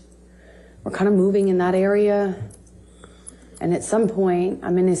fridge. We're kind of moving in that area. And at some point,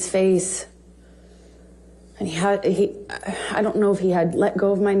 I'm in his face. And I don't know if he had let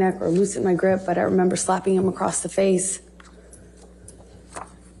go of my neck or loosened my grip, but I remember slapping him across the face,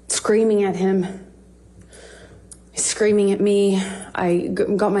 screaming at him, screaming at me. I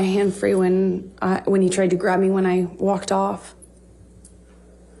got my hand free when he tried to grab me when I walked off.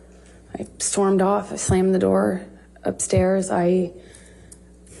 I stormed off. I slammed the door upstairs. I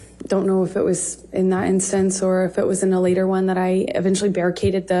don't know if it was in that instance or if it was in a later one that I eventually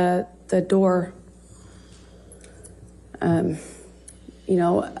barricaded the door. You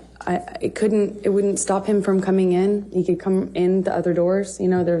know, it wouldn't stop him from coming in. He could come in the other doors. You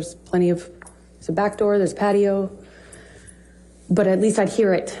know, there's a back door, there's patio, but at least I'd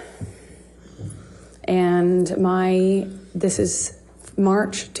hear it. And this is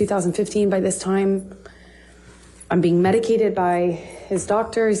March 2015. By this time, I'm being medicated by his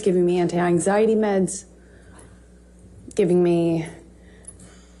doctor. He's giving me anti-anxiety meds, giving me,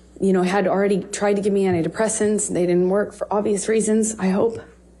 you know, had already tried to give me antidepressants. They didn't work for obvious reasons, I hope.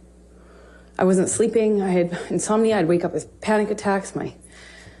 I wasn't sleeping. I had insomnia. I'd wake up with panic attacks.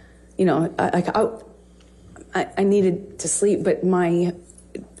 I needed to sleep, but my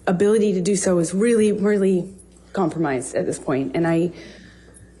ability to do so was really, really compromised at this point. And I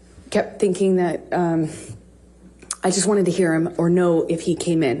kept thinking that I just wanted to hear him or know if he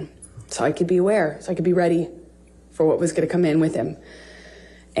came in so I could be aware, so I could be ready for what was going to come in with him.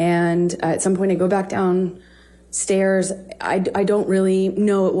 And at some point I go back downstairs. I don't really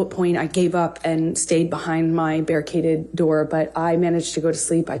know at what point I gave up and stayed behind my barricaded door, but I managed to go to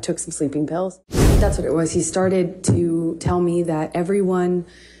sleep. I took some sleeping pills. That's what it was. He started to tell me that everyone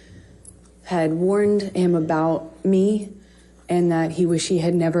had warned him about me and that he wished he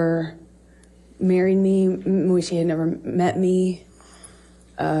had never married me, wish he had never met me.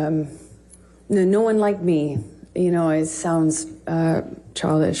 No one liked me. You know, it sounds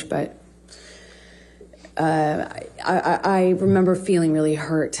childish, but I remember feeling really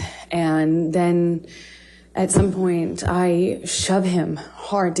hurt. And then at some point, I shoved him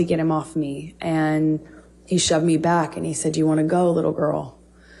hard to get him off me. And he shoved me back and he said, "Do you want to go, little girl?"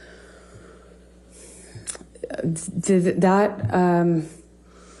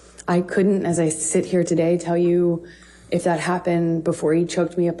 I couldn't, as I sit here today, tell you if that happened before he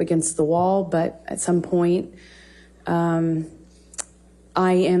choked me up against the wall, but at some point,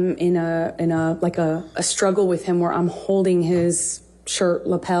 I am in a struggle with him where I'm holding his shirt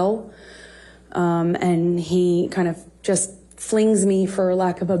lapel, and he kind of just flings me, for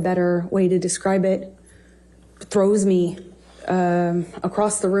lack of a better way to describe it, throws me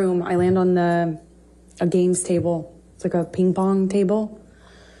across the room. I land on a games table. It's like a ping pong table.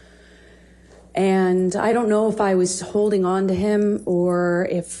 And I don't know if I was holding on to him or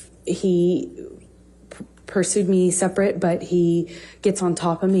if he pursued me separate, but he gets on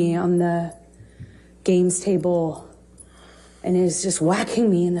top of me on the games table and is just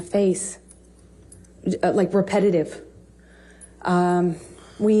whacking me in the face, like repetitive.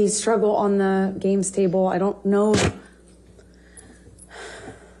 We struggle on the games table. I don't know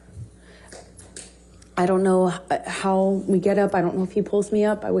how we get up. I don't know if he pulls me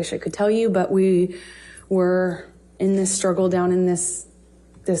up. I wish I could tell you, but we were in this struggle down in this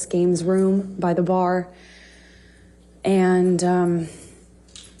games room by the bar. And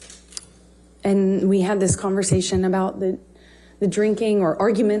we had this conversation about the drinking, or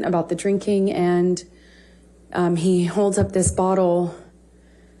argument about the drinking. And he holds up this bottle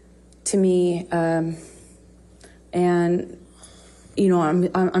to me, and you know,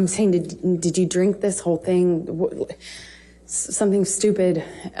 I'm saying, did you drink this whole thing? Something stupid,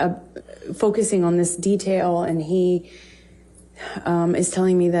 focusing on this detail, and he is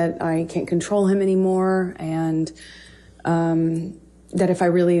telling me that I can't control him anymore, and that if I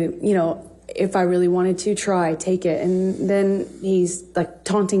really wanted to try, take it. And then he's like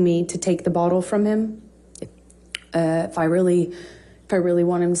taunting me to take the bottle from him. If I really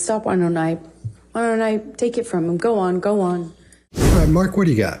want him to stop, why don't I take it from him? Go on. All right, Mark, what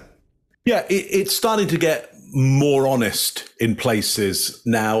do you got? Yeah, it's starting to get more honest in places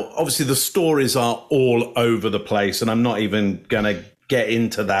now. Obviously, the stories are all over the place, and I'm not even going to get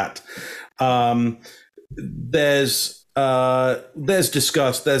into that. There's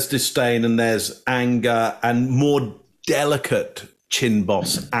disgust, there's disdain, and there's anger, and more delicate chin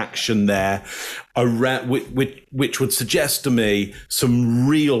boss action there, around, which would suggest to me some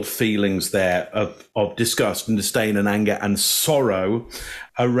real feelings there of disgust and disdain and anger and sorrow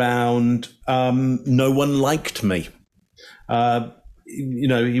around no one liked me. You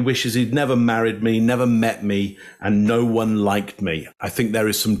know, he wishes he'd never married me, never met me, and no one liked me. I think there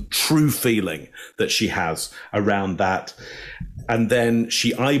is some true feeling that she has around that. And then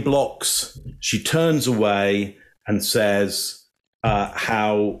she eye blocks, she turns away and says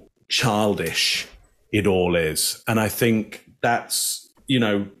how childish it all is. And I think that's, you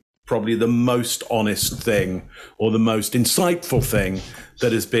know, probably the most honest thing or the most insightful thing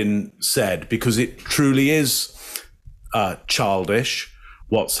that has been said, because it truly is childish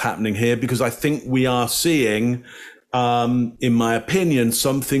what's happening here, because I think we are seeing, in my opinion,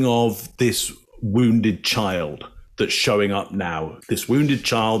 something of this wounded child that's showing up now, this wounded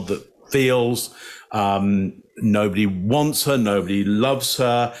child that feels nobody wants her, nobody loves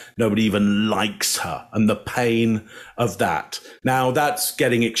her, nobody even likes her, and the pain of that. Now that's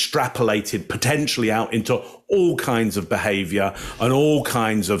getting extrapolated potentially out into all kinds of behavior and all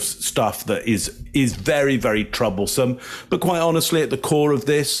kinds of stuff that is very, very troublesome. But quite honestly, at the core of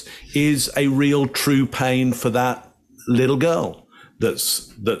this is a real true pain for that little girl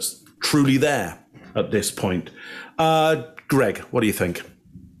that's truly there at this point. Greg, what do you think?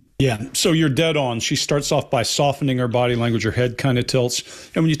 Yeah, so you're dead on. She starts off by softening her body language. Her head kind of tilts.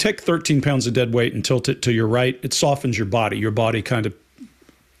 And when you take 13 pounds of dead weight and tilt it to your right, it softens your body. Your body kind of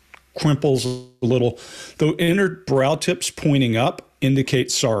crimples a little. The inner brow tips pointing up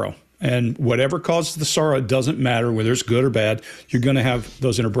indicate sorrow. And whatever causes the sorrow, it doesn't matter whether it's good or bad, you're going to have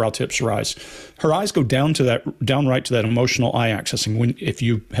those inner brow tips rise. Her eyes go down right to that emotional eye access. And if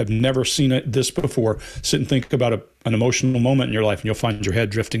you have never seen this before, sit and think about an emotional moment in your life, and you'll find your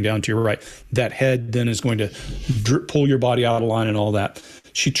head drifting down to your right. That head then is going to pull your body out of line and all that.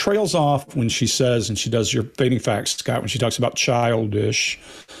 She trails off when she says, and she does your fading facts, Scott, when she talks about childish,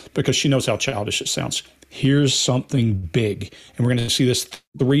 because she knows how childish it sounds. Here's something big. And we're going to see this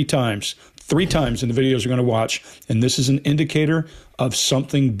three times in the videos we're going to watch. And this is an indicator of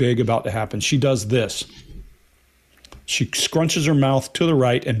something big about to happen. She does this. She scrunches her mouth to the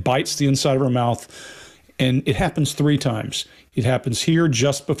right and bites the inside of her mouth. And it happens 3 times. It happens here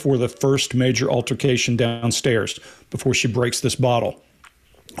just before the first major altercation downstairs, before she breaks this bottle.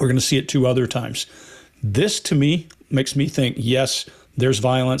 We're going to see it 2 other times. This, to me, makes me think, yes, there's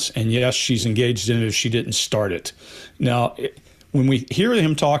violence, and yes, she's engaged in it if she didn't start it. Now, when we hear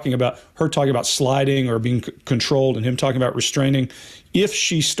her talking about sliding or being controlled, and him talking about restraining, if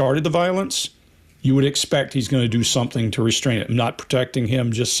she started the violence, you would expect he's going to do something to restrain it. I'm not protecting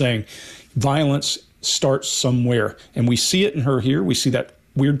him, just saying violence starts somewhere. And we see it in her here. We see that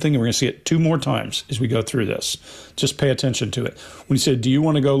weird thing, and we're going to see it 2 more times as we go through this. Just pay attention to it. When he said, "Do you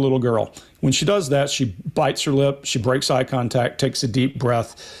want to go, little girl?" When she does that, she bites her lip, she breaks eye contact, takes a deep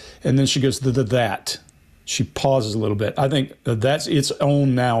breath, and then she goes, that. She pauses a little bit. I think that's its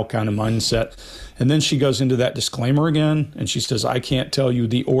own now kind of mindset. And then she goes into that disclaimer again, and she says, "I can't tell you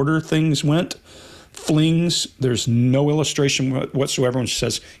the order things went." Flings, there's no illustration whatsoever when she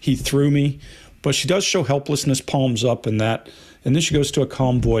says, "He threw me." But she does show helplessness, palms up and that. And then she goes to a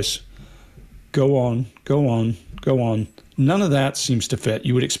calm voice. Go on, go on, go on. None of that seems to fit.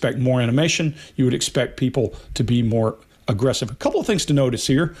 You would expect more animation. You would expect people to be more aggressive. A couple of things to notice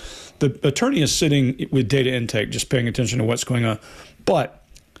here. The attorney is sitting with data intake, just paying attention to what's going on. But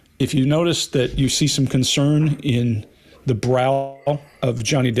if you notice that you see some concern in the brow of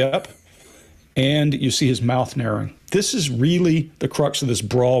Johnny Depp, and you see his mouth narrowing. This is really the crux of this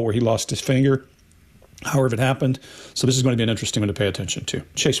brawl where he lost his finger, however it happened. So this is going to be an interesting one to pay attention to.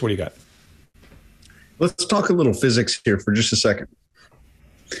 Chase, what do you got? Let's talk a little physics here for just a second.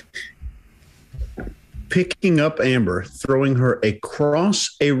 Picking up Amber, throwing her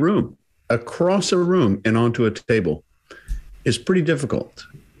across a room and onto a table is pretty difficult.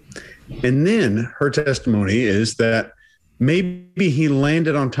 And then her testimony is that maybe he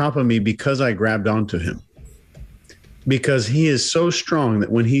landed on top of me because I grabbed onto him. Because he is so strong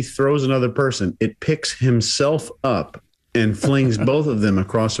that when he throws another person, it picks himself up and flings both of them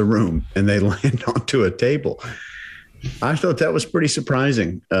across a room, and they land onto a table. I thought that was pretty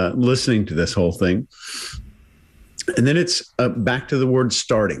surprising, listening to this whole thing. And then it's back to the word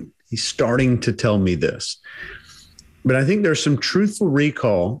starting. He's starting to tell me this. But I think there's some truthful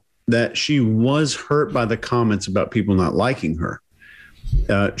recall that she was hurt by the comments about people not liking her.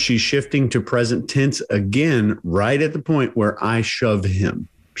 She's shifting to present tense again, right at the point where I shove him.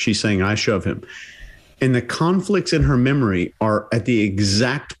 She's saying, I shove him. And the conflicts in her memory are at the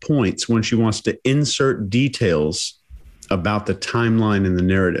exact points when she wants to insert details about the timeline in the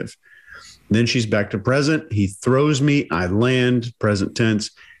narrative. Then she's back to present. He throws me. I land, present tense,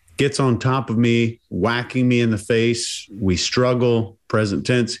 gets on top of me, whacking me in the face. We struggle, present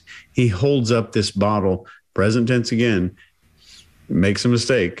tense. He holds up this bottle, present tense again, makes a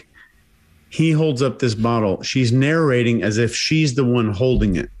mistake. He holds up this bottle. She's narrating as if she's the one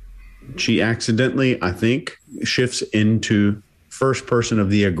holding it. She accidentally, I think, shifts into first person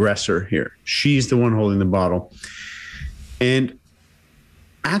of the aggressor here. She's the one holding the bottle. And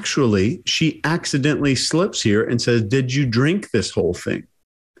actually, she accidentally slips here and says, "Did you drink this whole thing?"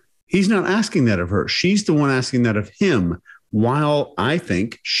 He's not asking that of her. She's the one asking that of him, while I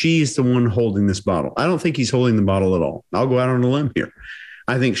think she's the one holding this bottle. I don't think he's holding the bottle at all. I'll go out on a limb here.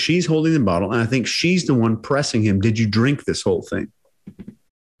 I think she's holding the bottle, and I think she's the one pressing him. Did you drink this whole thing?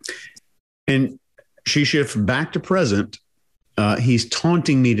 And she shifts back to present. He's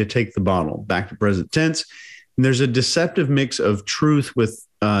taunting me to take the bottle, back to present tense. And there's a deceptive mix of truth with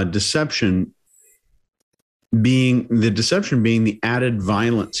deception being the added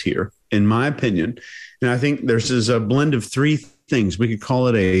violence here, in my opinion. And I think there's a blend of three things. We could call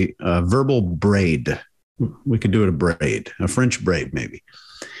it a verbal braid. We could do it a French braid, maybe.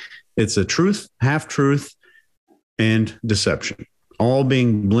 It's a truth, half-truth, and deception, all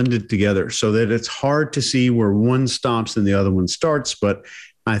being blended together so that it's hard to see where one stops and the other one starts. But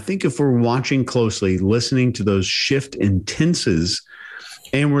I think if we're watching closely, listening to those shift in tenses,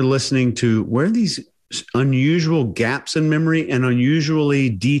 and we're listening to where these unusual gaps in memory and unusually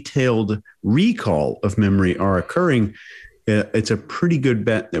detailed recall of memory are occurring, it's a pretty good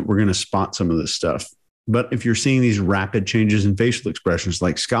bet that we're going to spot some of this stuff. But if you're seeing these rapid changes in facial expressions,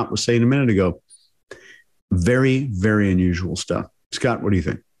 like Scott was saying a minute ago, very, very unusual stuff. Scott, what do you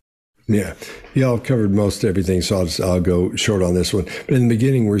think? Yeah, y'all covered most everything, so I'll go short on this one. But in the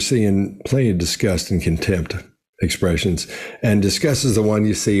beginning, we're seeing plenty of disgust and contempt expressions. And disgust is the one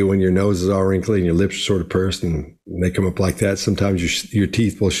you see when your nose is all wrinkly and your lips are sort of pursed and they come up like that. Sometimes your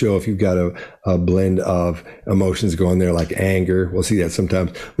teeth will show if you've got a blend of emotions going there, like anger. We'll see that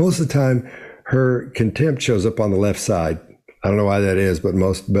sometimes. Most of the time, her contempt shows up on the left side. I don't know why that is, but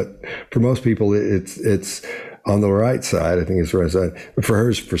for most people, it's on the right side. I think it's the right side. But for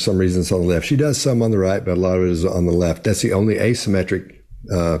hers, for some reason, it's on the left. She does some on the right, but a lot of it is on the left. That's the only asymmetric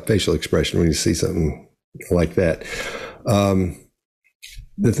facial expression when you see something like that.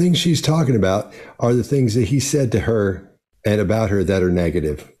 The things she's talking about are the things that he said to her and about her that are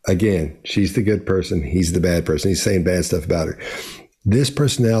negative. Again, she's the good person. He's the bad person. He's saying bad stuff about her. This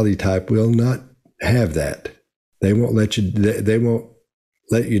personality type will not have that. They won't let you. They won't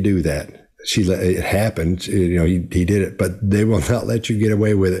let you do that. It happened. He did it, but they will not let you get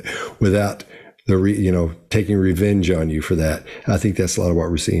away with it without taking revenge on you for that. I think that's a lot of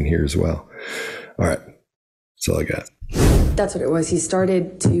what we're seeing here as well. All right, that's all I got. That's what it was. He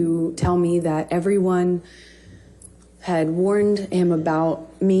started to tell me that everyone had warned him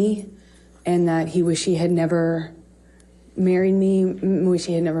about me, and that he wished he had never married me, wish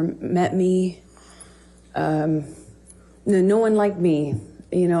he had never met me. No one liked me.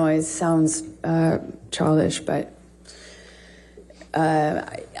 It sounds childish, but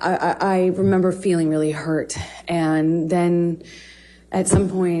I remember feeling really hurt. And then at some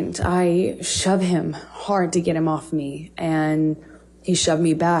point, I shoved him hard to get him off me. And he shoved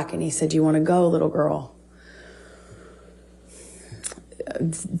me back and he said, "Do you want to go, little girl?"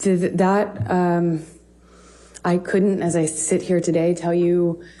 I couldn't, as I sit here today, tell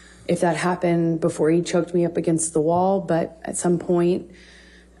you if that happened before he choked me up against the wall, but at some point,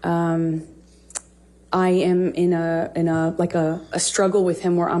 I am in a struggle with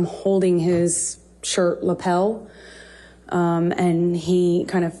him where I'm holding his shirt lapel, and he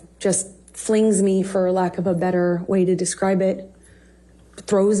kind of just flings me, for lack of a better way to describe it,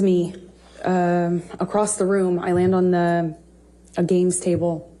 throws me across the room. I land on a games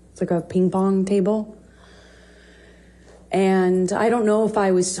table. It's like a ping pong table. And I don't know if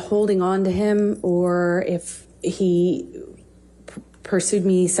I was holding on to him or if he pursued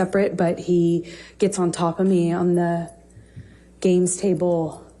me separate, but he gets on top of me on the games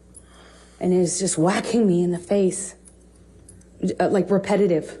table and is just whacking me in the face, like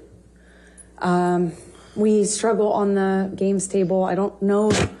repetitive. We struggle on the games table. I don't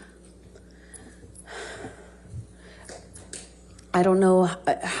know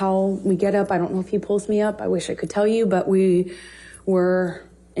how we get up. I don't know if he pulls me up. I wish I could tell you, but we were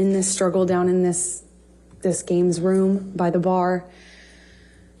in this struggle down in this games room by the bar.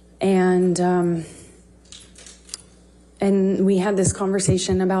 And we had this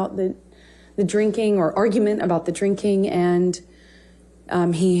conversation about the drinking, or argument about the drinking. And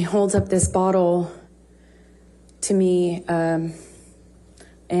he holds up this bottle to me, and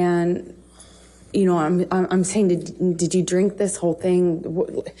I'm saying, did you drink this whole thing?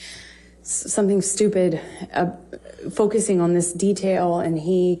 Something stupid, focusing on this detail, and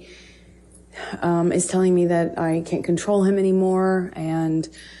he is telling me that I can't control him anymore, and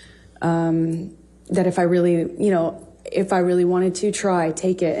that if I really wanted to try,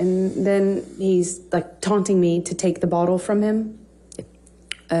 take it. And then he's like taunting me to take the bottle from him.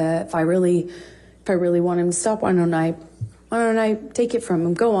 If I really want him to stop, why don't I take it from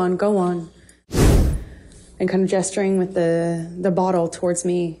him? Go on. And kind of gesturing with the bottle towards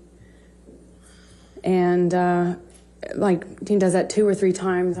me. And like he does that 2 or 3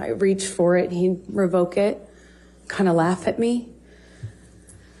 times. I reach for it, he'd revoke it, kind of laugh at me.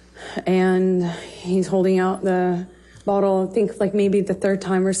 And he's holding out the bottle. I think like maybe the 3rd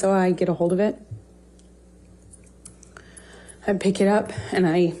time or so I get a hold of it. I pick it up and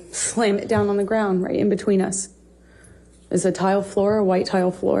I slam it down on the ground right in between us. There's a tile floor, a white tile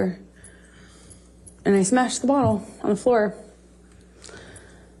floor. And I smashed the bottle on the floor.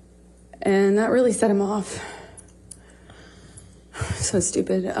 And that really set him off. So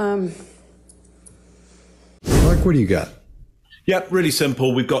stupid. Mark, what do you got? Yep, really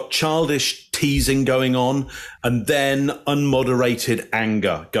simple. We've got childish teasing going on and then unmoderated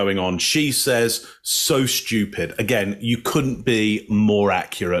anger going on. She says, so stupid. Again, you couldn't be more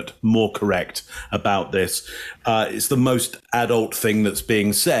accurate, more correct about this. It's the most adult thing that's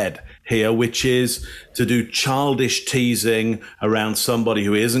being said here, which is to do childish teasing around somebody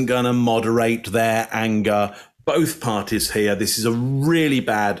who isn't going to moderate their anger. Both parties here, this is a really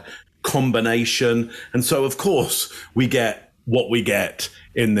bad combination. And so, of course, we get what we get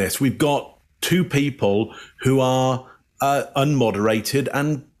in this. We've got 2 people who are unmoderated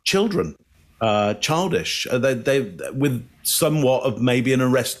and children, childish. They with somewhat of maybe an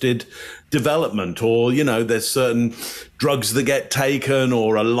arrested development, or, you know, there's certain drugs that get taken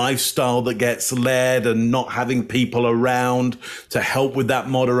or a lifestyle that gets led and not having people around to help with that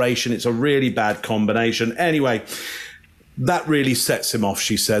moderation. It's a really bad combination. Anyway, that really sets him off,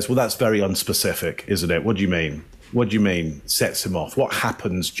 she says. Well, that's very unspecific, isn't it? What do you mean? What do you mean sets him off? What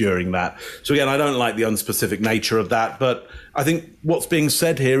happens during that? So again, I don't like the unspecific nature of that, but I think what's being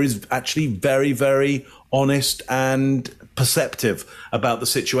said here is actually very, very honest and perceptive about the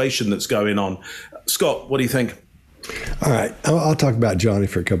situation that's going on. Scott, what do you think? All right, I'll talk about Johnny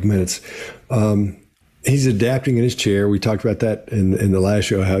for a couple minutes. He's adapting in his chair. We talked about that in the last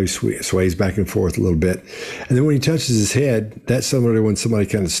show, how he sways back and forth a little bit. And then when he touches his head, that's similar to when somebody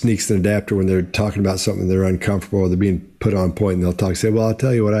kind of sneaks an adapter when they're talking about something they're uncomfortable or they're being put on point, and they'll talk, say, well, I'll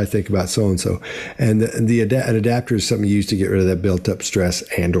tell you what I think about so-and-so. And an adapter is something you use to get rid of that built-up stress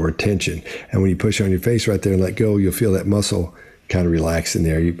and or tension. And when you push on your face right there and let go, you'll feel that muscle kind of relax in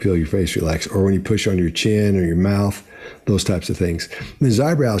there. You feel your face relax. Or when you push on your chin or your mouth, those types of things. And his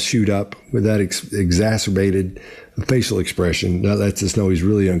eyebrows shoot up with that exacerbated facial expression. That lets us know he's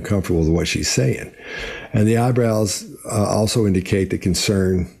really uncomfortable with what she's saying. And the eyebrows also indicate the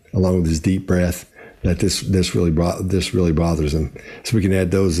concern, along with his deep breath, that this really bothers him. So we can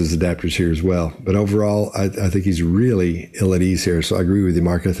add those as adapters here as well. But overall, I think he's really ill at ease here. So I agree with you,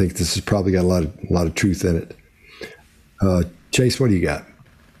 Mark. I think this has probably got a lot of truth in it. Chase, what do you got?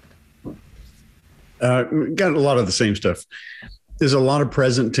 Got a lot of the same stuff. There's a lot of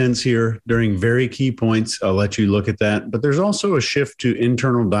present tense here during very key points. I'll let you look at that. But there's also a shift to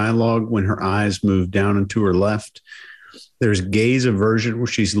internal dialogue when her eyes move down and to her left. There's gaze aversion where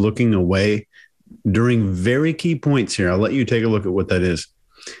she's looking away during very key points here. I'll let you take a look at what that is.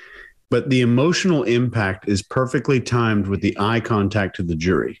 But the emotional impact is perfectly timed with the eye contact to the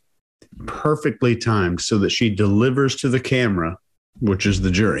jury. Perfectly timed so that she delivers to the camera, which is the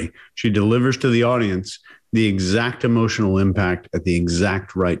jury. She delivers to the audience the exact emotional impact at the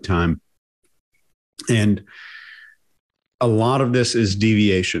exact right time. And a lot of this is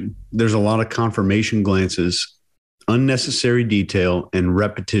deviation. There's a lot of confirmation glances, unnecessary detail, and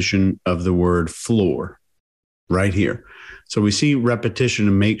repetition of the word floor right here. So we see repetition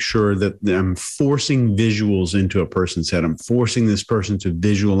to make sure that I'm forcing visuals into a person's head. I'm forcing this person to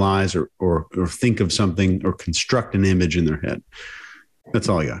visualize or think of something or construct an image in their head. That's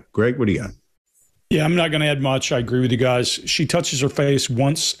all I got. Greg, what do you got? Yeah, I'm not going to add much. I agree with you guys. She touches her face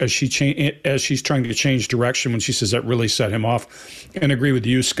once as she's trying to change direction when she says that really set him off. And agree with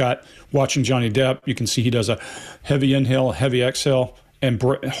you, Scott. Watching Johnny Depp, you can see he does a heavy inhale, heavy exhale, and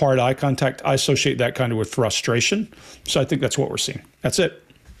hard eye contact. I associate that kind of with frustration. So I think that's what we're seeing. That's it.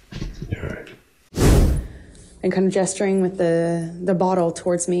 All right. And kind of gesturing with the bottle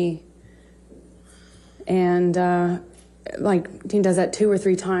towards me. And like he does that 2 or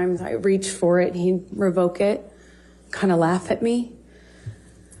 3 times. I reach for it, he'd revoke it, kind of laugh at me.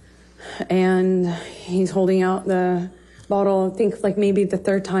 And he's holding out the bottle. I think like maybe the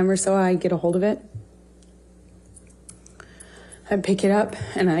 3rd time or so I get a hold of it. I pick it up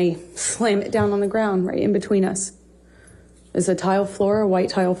and I slam it down on the ground right in between us. There's a tile floor, a white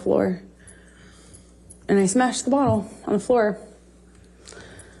tile floor. And I smashed the bottle on the floor.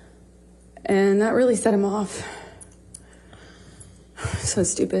 And that really set him off. So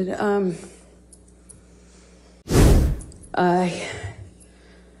stupid. I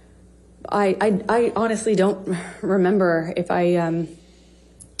honestly don't remember if I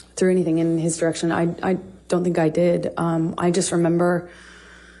threw anything in his direction. I don't think I did. I just remember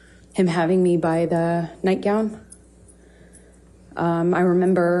him having me by the nightgown. I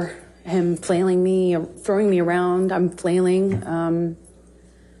remember him flailing me, throwing me around. I'm flailing.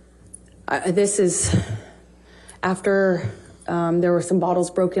 This is after there were some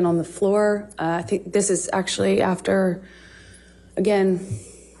bottles broken on the floor. I think this is actually after, again,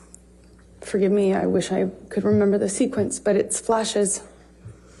 forgive me, I wish I could remember the sequence, but it's flashes.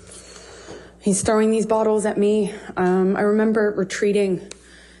 He's throwing these bottles at me. I remember retreating.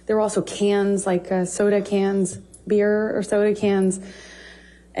 There were also cans, like soda cans, beer or soda cans,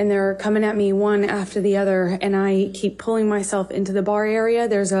 and they're coming at me one after the other, and I keep pulling myself into the bar area.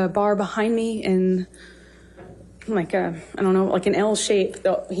 There's a bar behind me in like I don't know, like an L shape.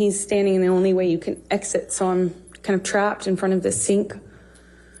 He's standing in the only way you can exit, so I'm kind of trapped in front of this sink,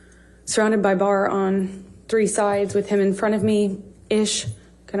 surrounded by bar on three sides with him in front of me-ish,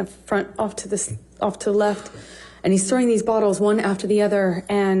 kind of front off to the left, and he's throwing these bottles one after the other,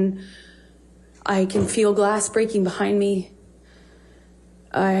 and I can feel glass breaking behind me.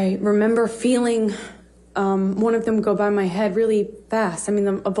 I remember feeling one of them go by my head really fast. I mean,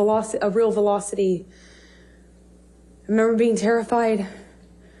 a real velocity. I remember being terrified.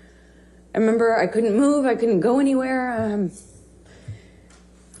 I remember I couldn't move. I couldn't go anywhere.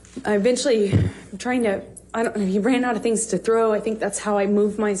 I eventually, he ran out of things to throw. I think that's how I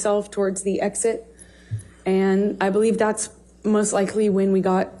moved myself towards the exit. And I believe that's most likely when we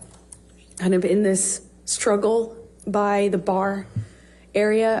got kind of in this struggle by the bar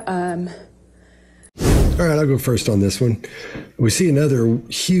area. All right, I'll go first on this one. We see another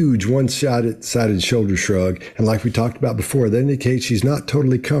huge one-sided shoulder shrug. And like we talked about before, that indicates she's not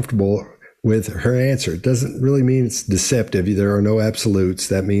totally comfortable with her answer. It doesn't really mean it's deceptive. There are no absolutes.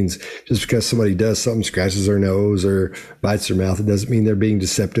 That means just because somebody does something, scratches their nose or bites their mouth, it doesn't mean they're being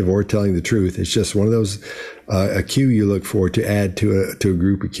deceptive or telling the truth. It's just one of those, a cue you look for to add to a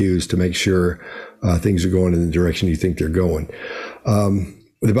group of cues to make sure things are going in the direction you think they're going.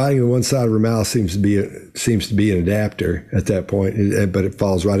 The biting of the one side of her mouth seems to be an adapter at that point, but it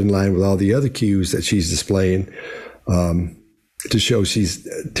falls right in line with all the other cues that she's displaying to show she's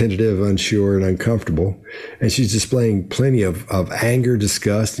tentative, unsure, and uncomfortable. And she's displaying plenty of anger,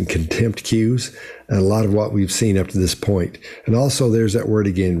 disgust, and contempt cues, and a lot of what we've seen up to this point. And also there's that word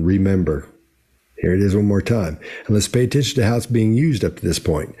again, remember. Here it is one more time. And let's pay attention to how it's being used up to this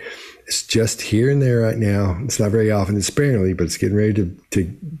point. It's just here and there right now. It's not very often, it's sparingly, but it's getting ready to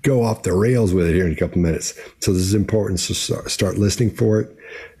go off the rails with it here in a couple of minutes. So this is important. So start listening for it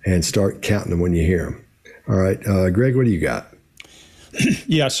and start counting them when you hear them. All right, Greg, what do you got?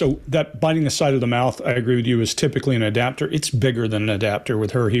 Yeah, so that biting the side of the mouth, I agree with you, is typically an adapter. It's bigger than an adapter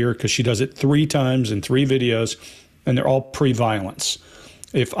with her here because she does it 3 times in 3 videos, and they're all pre-violence.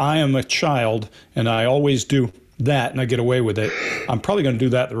 If I am a child and I always do that and I get away with it, I'm probably going to do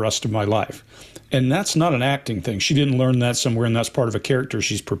that the rest of my life. And that's not an acting thing. She didn't learn that somewhere, and that's part of a character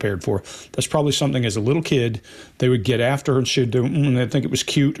she's prepared for. That's probably something as a little kid they would get after her and she'd do, and they'd think it was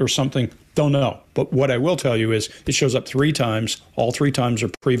cute or something. Don't know. But what I will tell you is it shows up 3 times. All 3 times are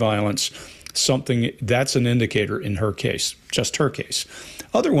pre-violence. Something that's an indicator in her case, just her case.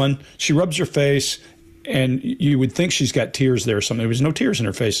 Other one, she rubs her face, and you would think she's got tears there or something. There was no tears in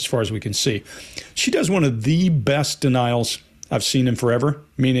her face as far as we can see. She does one of the best denials I've seen in forever,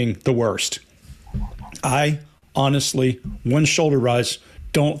 meaning the worst. I honestly, one shoulder rise,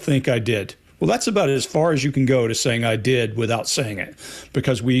 don't think I did. Well, that's about as far as you can go to saying I did without saying it,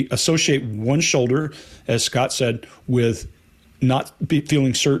 because we associate one shoulder, as Scott said, with not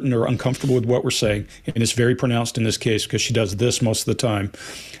feeling certain or uncomfortable with what we're saying. And it's very pronounced in this case because she does this most of the time.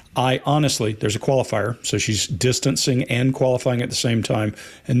 I honestly, there's a qualifier, so she's distancing and qualifying at the same time,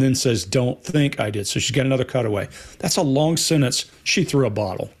 and then says, don't think I did. So she's got another cutaway. That's a long sentence. She threw a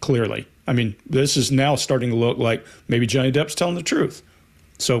bottle, clearly. I mean, this is now starting to look like maybe Johnny Depp's telling the truth.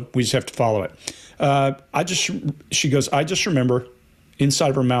 So we just have to follow it. She goes, I just remember inside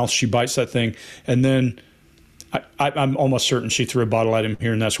of her mouth, she bites that thing, and then I'm almost certain she threw a bottle at him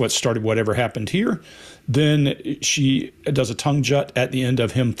here, and that's what started whatever happened here. Then she does a tongue jut at the end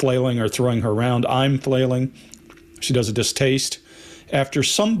of him flailing or throwing her around. I'm flailing. She does a distaste. After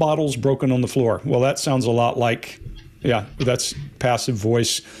some bottles broken on the floor. Well, that sounds a lot like, yeah, that's passive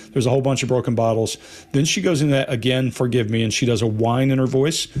voice. There's a whole bunch of broken bottles. Then she goes in that, again, forgive me, and she does a whine in her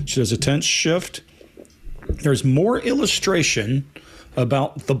voice. She does a tense shift. There's more illustration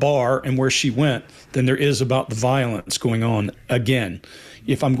about the bar and where she went than there is about the violence going on. Again,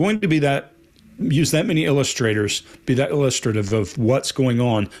 if I'm going to be that use that many illustrators, be that illustrative of what's going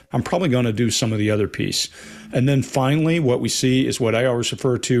on, I'm probably going to do some of the other piece. And then finally, what we see is what I always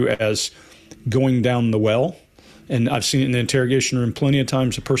refer to as going down the well. And I've seen it in the interrogation room plenty of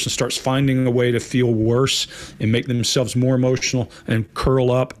times. A person starts finding a way to feel worse and make themselves more emotional and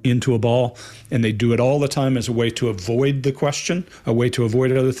curl up into a ball. And they do it all the time as a way to avoid the question, a way to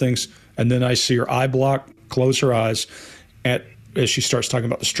avoid other things. And then I see her eye block, close her eyes as she starts talking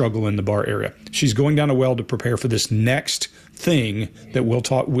about the struggle in the bar area. She's going down a well to prepare for this next thing that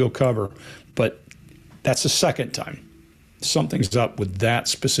we'll cover. But that's the second time. Something's up with that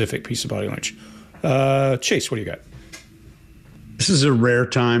specific piece of body language. Chase, what do you got? This is a rare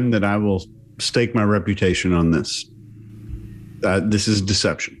time that I will stake my reputation on this. This is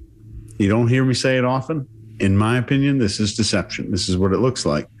deception. You don't hear me say it often. In my opinion, this is deception. This is what it looks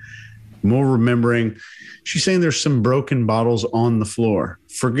like. More remembering, she's saying there's some broken bottles on the floor.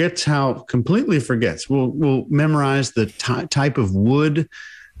 Completely forgets. We'll memorize the type of wood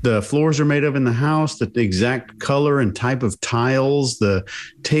the floors are made of in the house, the exact color and type of tiles, the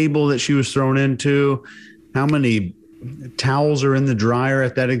table that she was thrown into, how many towels are in the dryer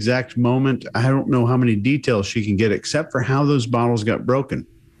at that exact moment. I don't know how many details she can get except for how those bottles got broken.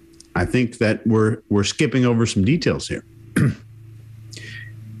 I think that we're skipping over some details here.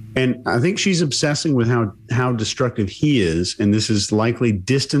 And I think she's obsessing with how destructive he is. And this is likely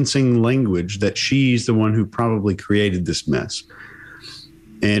distancing language that she's the one who probably created this mess.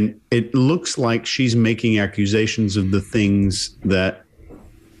 And it looks like she's making accusations of the things that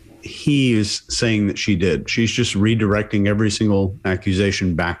he is saying that she did. She's just redirecting every single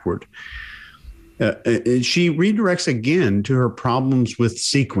accusation backward. She redirects again to her problems with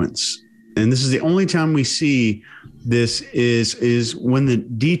sequence. And this is the only time we see this is when the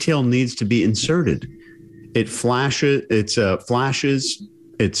detail needs to be inserted. It flashes,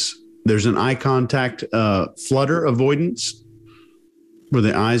 there's an eye contact flutter avoidance, where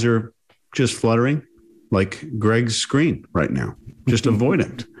the eyes are just fluttering like Greg's screen right now, just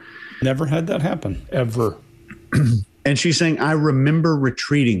avoidant. Never had that happen, ever. And she's saying, I remember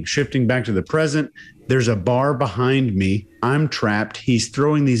retreating, shifting back to the present. There's a bar behind me. I'm trapped. He's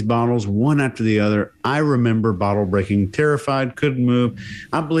throwing these bottles one after the other. I remember bottle breaking, terrified, couldn't move.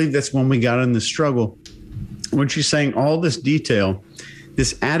 I believe that's when we got in the struggle. When she's saying all this detail,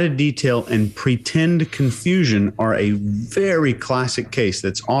 this added detail and pretend confusion are a very classic case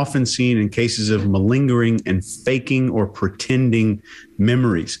that's often seen in cases of malingering and faking or pretending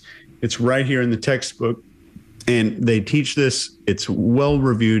memories. It's right here in the textbook, and they teach this. It's well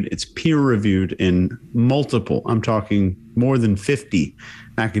reviewed. It's peer reviewed in multiple, I'm talking more than 50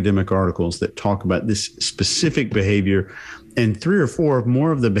 academic articles that talk about this specific behavior, and 3 or 4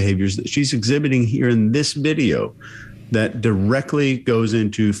 more of the behaviors that she's exhibiting here in this video that directly goes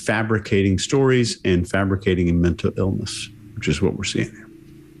into fabricating stories and fabricating a mental illness, which is what we're seeing here.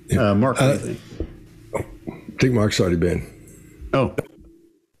 Yeah. Mark, what do you think? I think Mark's already been. Oh.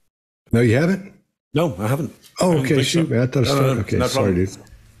 No, you haven't? No, I haven't. Oh, okay. Shoot, so. man. I thought it was okay. No Sorry, dude.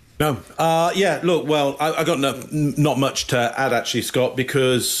 No. Yeah, look, well, I got not much to add, actually, Scott,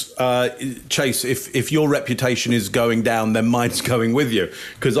 because, Chase, if your reputation is going down, then mine's going with you.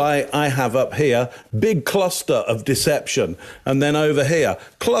 Because I have up here, big cluster of deception. And then over here,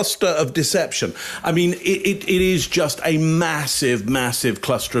 cluster of deception. I mean, it is just a massive, massive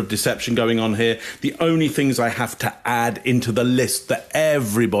cluster of deception going on here. The only things I have to add into the list that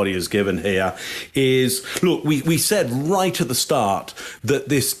everybody has given here is, look, we said right at the start that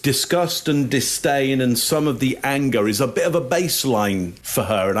this disgust and disdain and some of the anger is a bit of a baseline for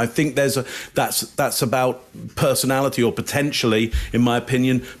her, and I think that's about personality, or potentially, in my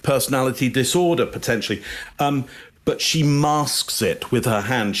opinion, personality disorder potentially. But she masks it with her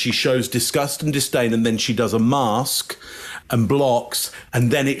hand. She shows disgust and disdain, and then she does a mask and blocks,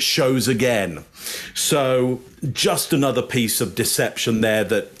 and then it shows again. So just another piece of deception there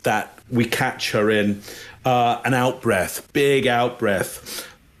that we catch her in. An out-breath, big out-breath.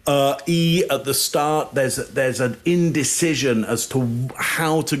 E at the start, there's an indecision as to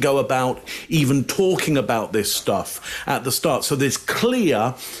how to go about even talking about this stuff at the start. So there's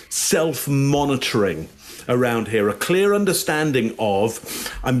clear self-monitoring around here, a clear understanding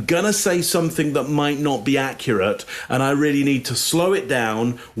of, I'm going to say something that might not be accurate, and I really need to slow it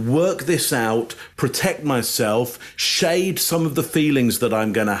down, work this out, protect myself, shade some of the feelings that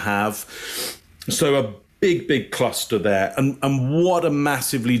I'm going to have. So a big cluster there, and what a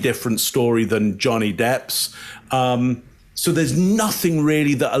massively different story than Johnny Depp's. So there's nothing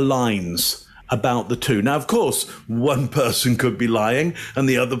really that aligns about the two. Now, of course, one person could be lying and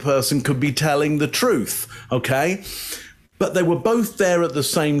the other person could be telling the truth, okay? but they were both there at the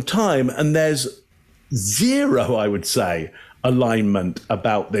same time. And there's zero, I would say, alignment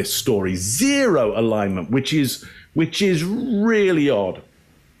about this story. Zero alignment, which is really odd.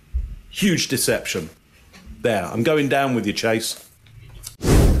 Huge deception. There, I'm going down with you, Chase.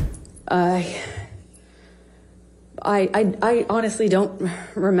 I honestly don't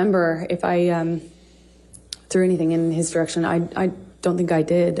remember if I threw anything in his direction. I don't think I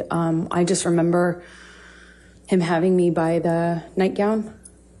did. I just remember him having me by the nightgown.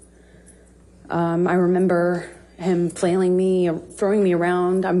 I remember him flailing me, throwing me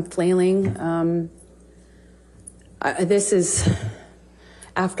around. I'm flailing. This is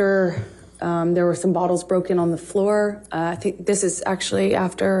after there were some bottles broken on the floor. I think this is actually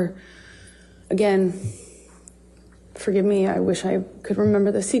after, again, forgive me, I wish I could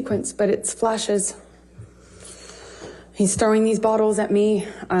remember the sequence, but it's flashes. He's throwing these bottles at me.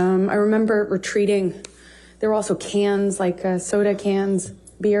 I remember retreating. There were also cans, like soda cans,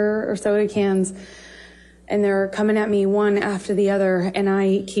 beer or soda cans, and they're coming at me one after the other, and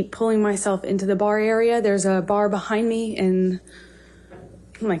I keep pulling myself into the bar area. There's a bar behind me in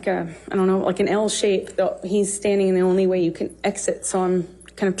like a, I don't know, like an L shape. He's standing in the only way you can exit, so I'm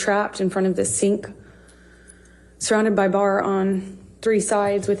kind of trapped in front of this sink, surrounded by bar on three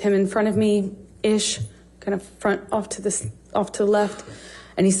sides with him in front of me-ish, kind of front off to the left,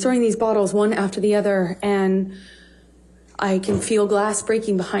 and he's throwing these bottles one after the other, and I can feel glass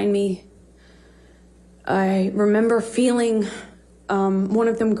breaking behind me. I remember feeling one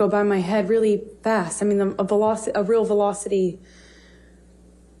of them go by my head really fast. I mean, a real velocity.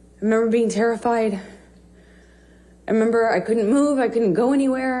 I remember being terrified. I remember I couldn't move. I couldn't go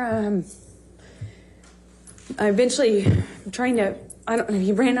anywhere. I eventually,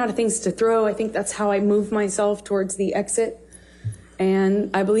 he ran out of things to throw. I think that's how I moved myself towards the exit. And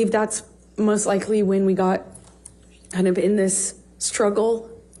I believe that's most likely when we got kind of in this struggle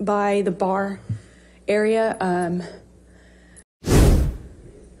by the bar area.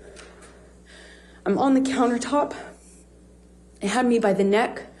 I'm on the countertop. It had me by the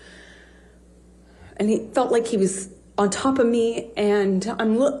neck, and he felt like he was on top of me, and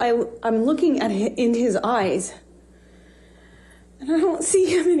I'm looking at it in his eyes, and I don't see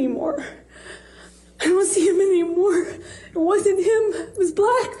him anymore. I don't see him anymore. It wasn't him. It was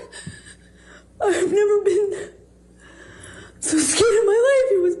black. I've never been so scared in my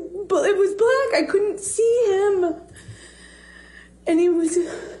life. It was black. I couldn't see him. And he was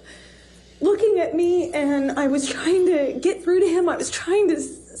looking at me, and I was trying to get through to him. I was trying to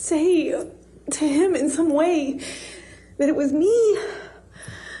say to him in some way that it was me.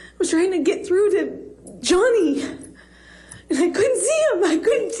 I was trying to get through to Johnny, and I couldn't see him. I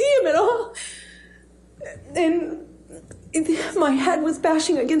couldn't see him at all. And my head was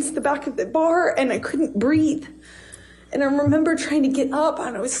bashing against the back of the bar, and I couldn't breathe. And I remember trying to get up,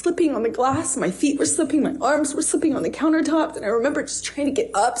 and I was slipping on the glass. My feet were slipping, my arms were slipping on the countertop. And I remember just trying to get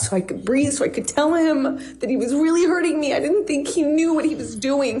up so I could breathe, so I could tell him that he was really hurting me. I didn't think he knew what he was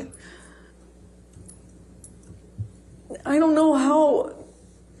doing. I don't know how.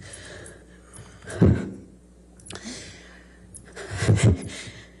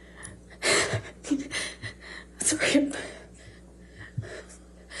 Sorry.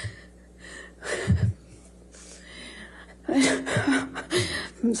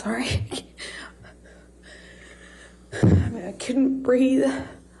 I'm sorry. I couldn't breathe.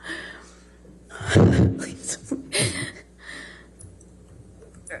 Please.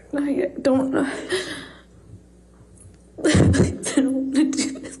 I don't know. Please, I don't want to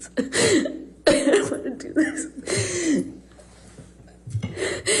do this. I don't want to do this.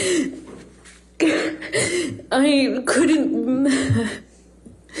 I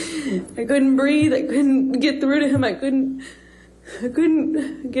couldn't breathe. I couldn't get through to him. I couldn't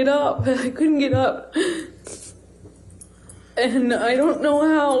get up. I couldn't get up. And I don't know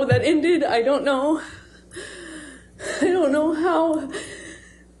how that ended. I don't know how.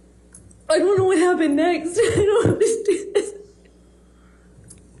 I don't know what happened next. I don't understand this.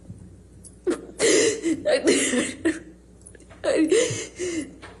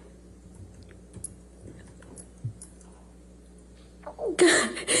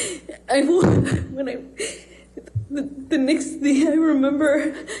 God, the next thing I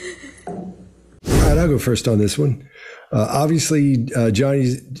remember. All right, I'll go first on this one. Obviously, Johnny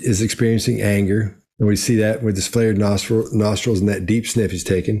is experiencing anger, and we see that with his flared nostrils and that deep sniff he's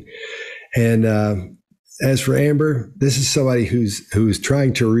taking. And as for Amber, this is somebody who's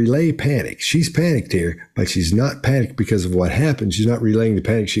trying to relay panic. She's panicked here, but she's not panicked because of what happened. She's not relaying the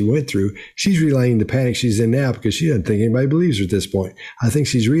panic she went through. She's relaying the panic she's in now because she doesn't think anybody believes her at this point. I think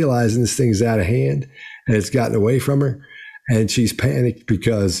she's realizing this thing's out of hand and it's gotten away from her. And she's panicked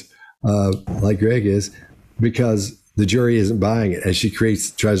because, like Greg is, because the jury isn't buying it, and she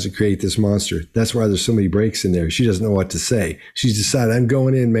tries to create this monster. That's why there's so many breaks in there. She doesn't know what to say. She's decided, I'm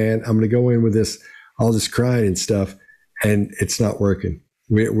going in, man. I'm going to go in with all this crying and stuff, and it's not working.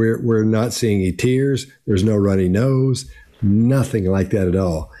 We're not seeing any tears. There's no runny nose, nothing like that at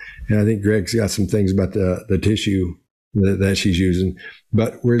all. And I think Greg's got some things about the tissue that she's using,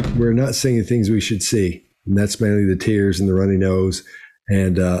 but we're not seeing the things we should see. And that's mainly the tears and the runny nose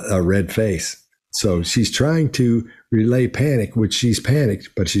and a red face. So she's trying to relay panic, which she's panicked,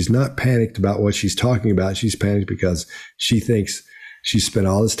 but she's not panicked about what she's talking about. She's panicked because she thinks she spent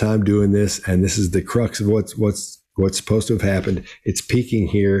all this time doing this, and this is the crux of what's supposed to have happened. It's peaking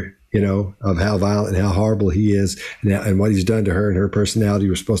here, of how violent and how horrible he is and what he's done to her and her personality.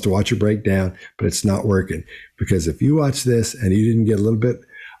 We're supposed to watch her break down, but it's not working. Because if you watch this and you didn't get a little bit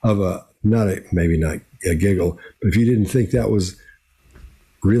of maybe not a giggle, but if you didn't think that was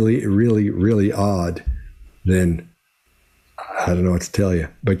really, really, really odd, then I don't know what to tell you.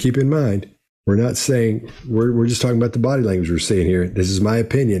 But keep in mind, we're not saying, we're just talking about the body language we're seeing here. This is my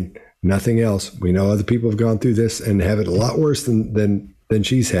opinion, nothing else. We know other people have gone through this and have it a lot worse than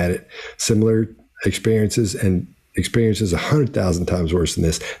she's had it. Similar experiences and experiences 100,000 times worse than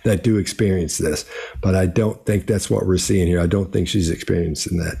this that do experience this. But I don't think that's what we're seeing here. I don't think she's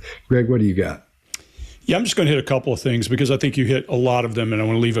experiencing that. Greg, what do you got? Yeah, I'm just going to hit a couple of things because I think you hit a lot of them, and I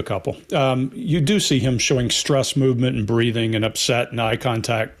want to leave a couple. You do see him showing stress movement and breathing and upset and eye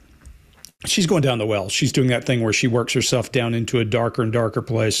contact. She's going down the well. She's doing that thing where she works herself down into a darker and darker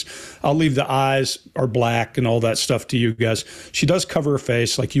place. I'll leave the eyes are black and all that stuff to you guys. She does cover her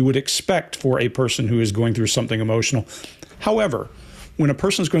face like you would expect for a person who is going through something emotional. However, when a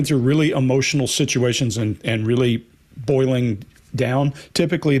person's going through really emotional situations and really boiling down,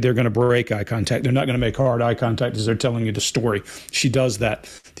 typically they're going to break eye contact. They're not going to make hard eye contact as they're telling you the story. She does that.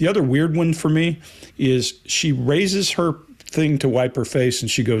 The other weird one for me is she raises her thing to wipe her face and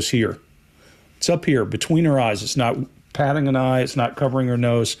she goes here. It's up here between her eyes. It's not patting an eye. It's not covering her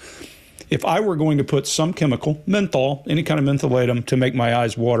nose. If I were going to put some chemical, menthol, any kind of mentholatum to make my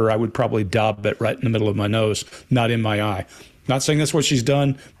eyes water, I would probably dab it right in the middle of my nose, not in my eye. Not saying that's what she's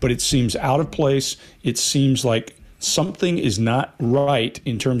done, but it seems out of place. It seems like something is not right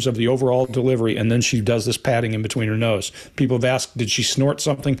in terms of the overall delivery, and then she does this patting in between her nose. People have asked, did she snort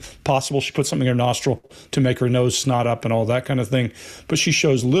something? Possible she put something in her nostril to make her nose snot up and all that kind of thing. But she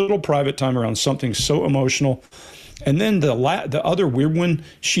shows little private time around something so emotional. And then the other weird one,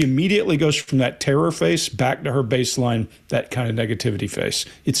 she immediately goes from that terror face back to her baseline, that kind of negativity face.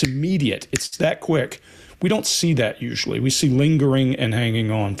 It's immediate. It's that quick. We don't see that usually. We see lingering and hanging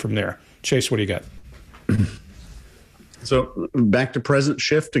on from there. Chase, what do you got? So back to present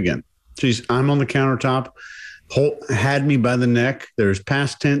shift again. I'm on the countertop, had me by the neck. There's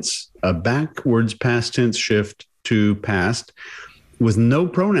past tense, a backwards past tense shift to past with no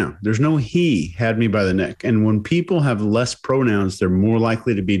pronoun. There's no he, had me by the neck. And when people have less pronouns, they're more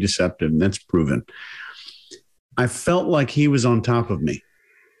likely to be deceptive. And that's proven. I felt like he was on top of me.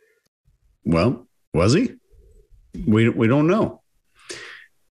 Well, was he? We don't know.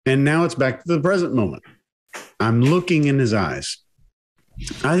 And now it's back to the present moment. I'm looking in his eyes.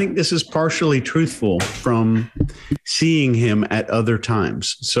 I think this is partially truthful from seeing him at other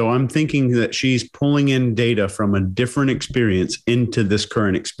times. So I'm thinking that she's pulling in data from a different experience into this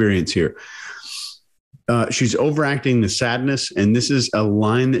current experience here. She's overacting the sadness, and this is a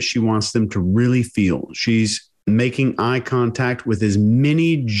line that she wants them to really feel. She's making eye contact with as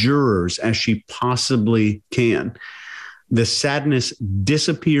many jurors as she possibly can. The sadness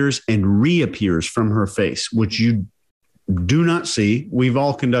disappears and reappears from her face, which you do not see. We've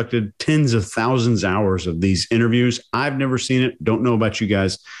all conducted tens of thousands of hours of these interviews. I've never seen it. Don't know about you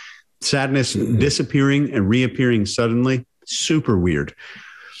guys. Sadness disappearing and reappearing suddenly. Super weird.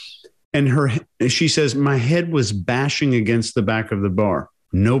 And she says, my head was bashing against the back of the bar.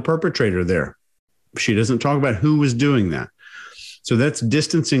 No perpetrator there. She doesn't talk about who was doing that. So that's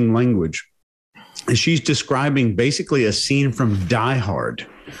distancing language. And she's describing basically a scene from Die Hard.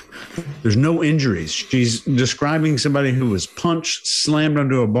 There's no injuries. She's describing somebody who was punched, slammed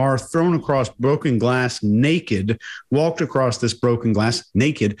onto a bar, thrown across broken glass naked, walked across this broken glass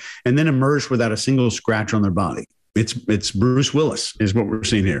naked, and then emerged without a single scratch on their body. It's Bruce Willis is what we're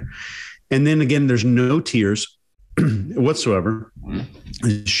seeing here. And then again, there's no tears whatsoever,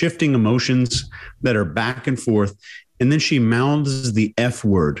 shifting emotions that are back and forth. And then she mouths the F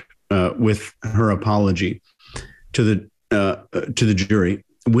word with her apology to the jury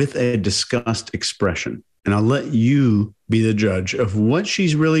with a disgust expression. And I'll let you be the judge of what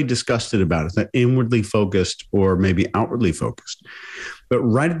she's really disgusted about. Is that inwardly focused or maybe outwardly focused? But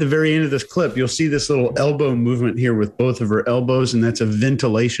right at the very end of this clip, you'll see this little elbow movement here with both of her elbows, and that's a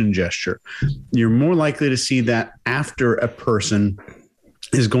ventilation gesture. You're more likely to see that after a person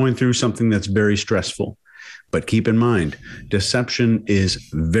is going through something that's very stressful. But keep in mind, deception is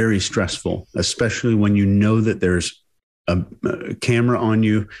very stressful, especially when you know that there's a camera on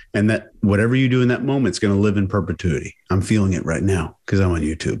you and that whatever you do in that moment is going to live in perpetuity. I'm feeling it right now because I'm on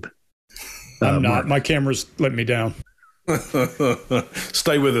YouTube. I'm not. Mark. My camera's let me down.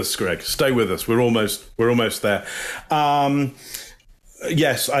 Stay with us, Greg. Stay with us. We're almost there.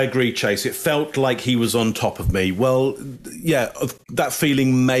 Yes, I agree, Chase. It felt like he was on top of me. Well, yeah, that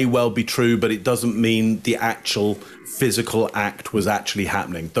feeling may well be true, but it doesn't mean the actual physical act was actually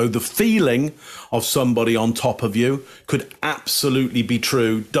happening. Though the feeling of somebody on top of you could absolutely be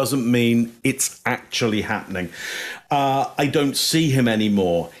true, doesn't mean it's actually happening. I don't see him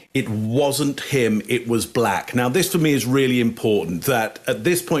anymore. It wasn't him, it was black. Now, this for me is really important, that at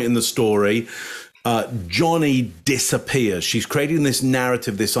this point in the story, Johnny disappears. She's creating this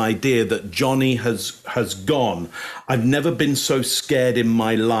narrative, this idea that Johnny has gone. I've never been so scared in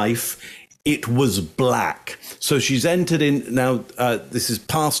my life. It was black. So she's entered in now. This is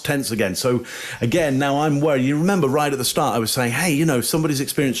past tense again. So again, now I'm worried. You remember right at the start, I was saying, hey, you know, if somebody's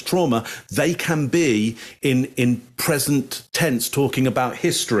experienced trauma, they can be in present tense talking about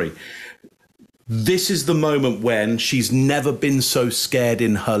history. This is the moment when she's never been so scared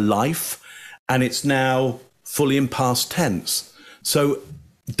in her life, and it's now fully in past tense. So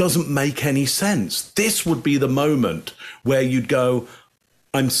it doesn't make any sense. This would be the moment where you'd go,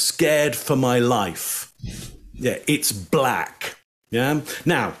 I'm scared for my life. Yeah, it's black. Yeah.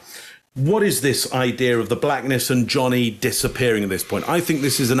 Now, what is this idea of the blackness and Johnny disappearing at this point? I think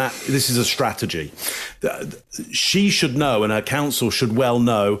this is a strategy. She should know, and her counsel should well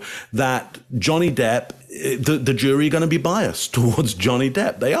know, that Johnny Depp, the jury are going to be biased towards Johnny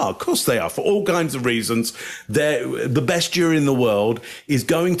Depp. They are. Of course they are, for all kinds of reasons. The best jury in the world is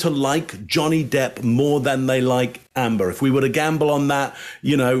going to like Johnny Depp more than they like Amber. If we were to gamble on that,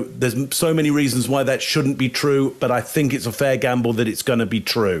 you know, there's so many reasons why that shouldn't be true, but I think it's a fair gamble that it's going to be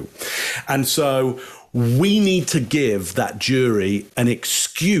true. And so we need to give that jury an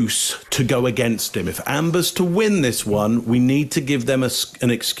excuse to go against him. If Amber's to win this one, we need to give them an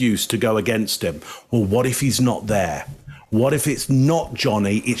excuse to go against him. Well, what if he's not there? What if it's not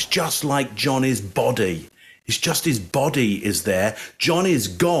Johnny? It's just like Johnny's body. It's just his body is there. Johnny's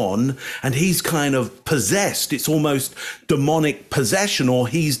gone and he's kind of possessed. It's almost demonic possession, or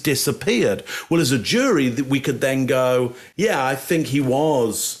he's disappeared. Well, as a jury, we could then go, yeah, I think he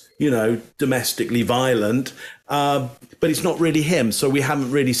was, you know, domestically violent, but it's not really him. So we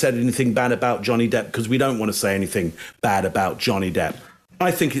haven't really said anything bad about Johnny Depp because we don't want to say anything bad about Johnny Depp.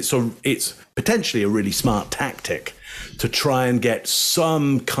 I think it's potentially a really smart tactic to try and get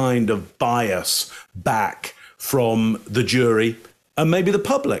some kind of bias back from the jury and maybe the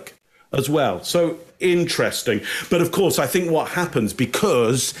public as well. So interesting. But of course, I think what happens,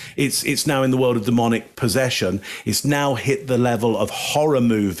 because it's now in the world of demonic possession, it's now hit the level of horror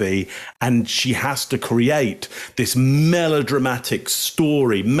movie, and she has to create this melodramatic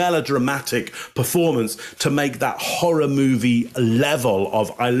story, melodramatic performance to make that horror movie level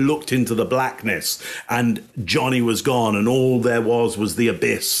of, I looked into the blackness and Johnny was gone and all there was the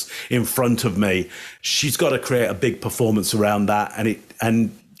abyss in front of me. She's got to create a big performance around that,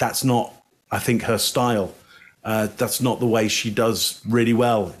 and that's not, I think, her style. That's not the way she does really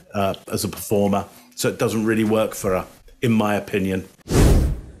well as a performer. So it doesn't really work for her, in my opinion.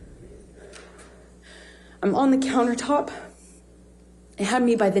 I'm on the countertop. It had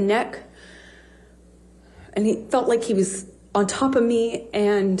me by the neck. And he felt like he was on top of me.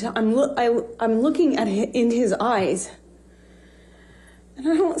 And I'm looking at it in his eyes. And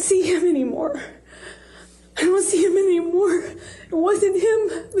I don't see him anymore. I don't see him anymore. It wasn't him.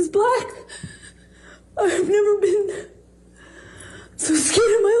 It was black. I've never been so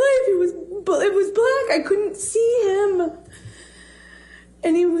scared in my life. It was black. I couldn't see him.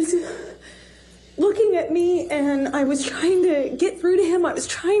 And he was looking at me, and I was trying to get through to him. I was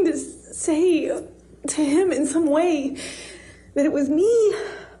trying to say to him in some way that it was me.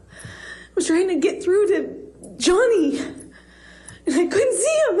 I was trying to get through to Johnny. And I couldn't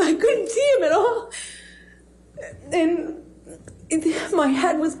see him. I couldn't see him at all. And my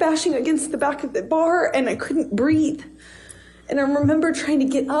head was bashing against the back of the bar, and I couldn't breathe. And I remember trying to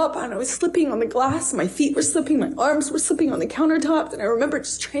get up, and I was slipping on the glass. My feet were slipping. My arms were slipping on the countertop. And I remember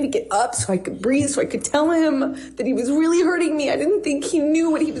just trying to get up so I could breathe, so I could tell him that he was really hurting me. I didn't think he knew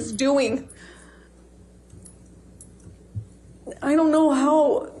what he was doing. I don't know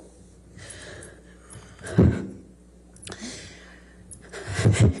how.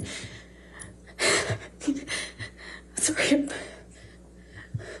 Sorry.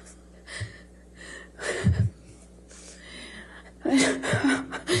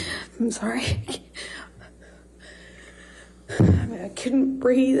 I'm sorry. I couldn't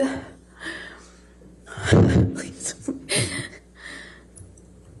breathe. Please.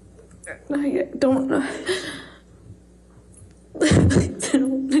 I don't know. Please, I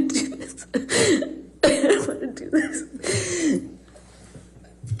don't want to do this. I don't want to do this.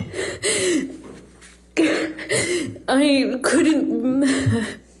 I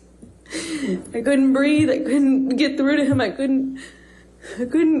couldn't breathe. I couldn't get through to him. I couldn't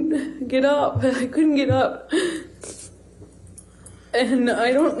get up. I couldn't get up. And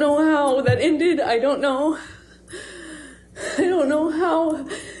I don't know how that ended. I don't know how.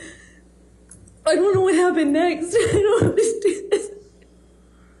 I don't know what happened next. I don't understand this.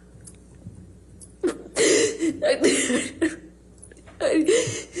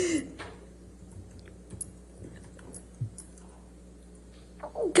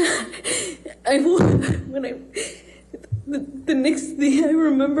 God, the next thing I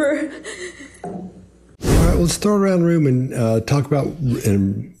remember. All right, let's throw around the room and talk about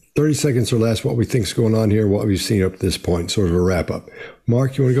in 30 seconds or less what we think is going on here, what we've seen up to this point, sort of a wrap up.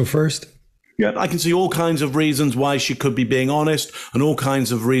 Mark, you want to go first? Yeah, I can see all kinds of reasons why she could be being honest and all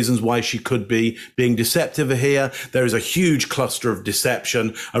kinds of reasons why she could be being deceptive here. There is a huge cluster of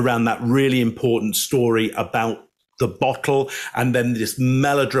deception around that really important story about the bottle and then this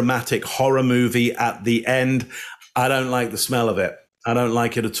melodramatic horror movie at the end. I don't like the smell of it. I don't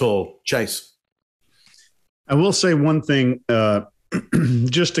like it at all. Chase. I will say one thing,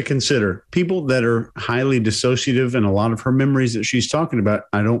 just to consider. People that are highly dissociative, and a lot of her memories that she's talking about,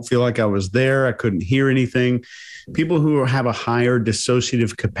 I don't feel like I was there. I couldn't hear anything. People who have a higher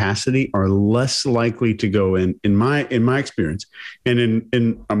dissociative capacity are less likely to go in my experience and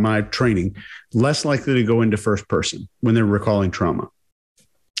in my training, less likely to go into first person when they're recalling trauma.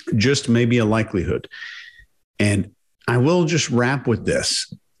 Just maybe a likelihood. And I will just wrap with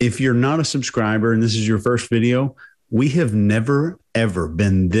this. If you're not a subscriber and this is your first video, we have never, ever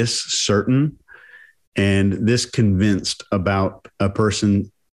been this certain and this convinced about a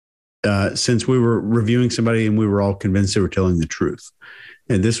person since we were reviewing somebody and we were all convinced they were telling the truth.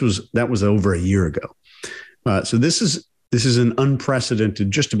 And that was over a year ago. So this is an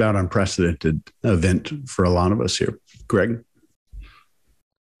unprecedented, just about unprecedented event for a lot of us here. Greg?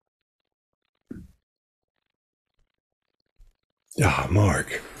 Ah,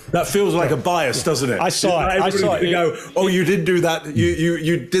 Mark. That feels like a bias, doesn't it? I saw it. I saw it. Go, oh, you did do that.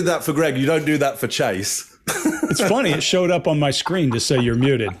 You did that for Greg. You don't do that for Chase. It's funny. It showed up on my screen to say you're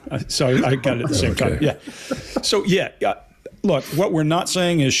muted. So I got it at the same time. Yeah. So, look, what we're not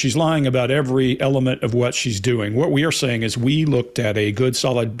saying is she's lying about every element of what she's doing. What we are saying is we looked at a good,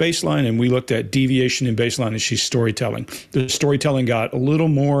 solid baseline, and we looked at deviation in baseline, and she's storytelling. The storytelling got a little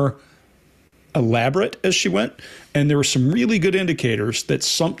more elaborate as she went, and there were some really good indicators that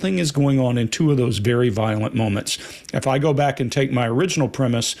something is going on in two of those very violent moments. If I go back and take my original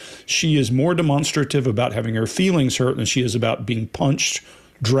premise, she is more demonstrative about having her feelings hurt than she is about being punched,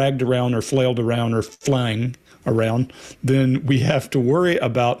 dragged around, or flailed around, or flying around. Then we have to worry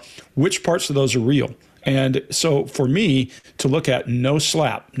about which parts of those are real. And so for me to look at no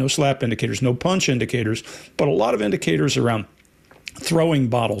slap indicators, no punch indicators, but a lot of indicators around throwing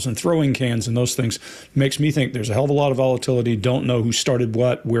bottles and throwing cans and those things makes me think there's a hell of a lot of volatility. Don't know who started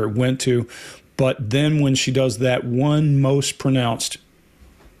what, where it went to. But then when she does that one most pronounced,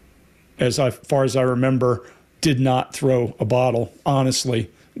 as far as I remember, did not throw a bottle,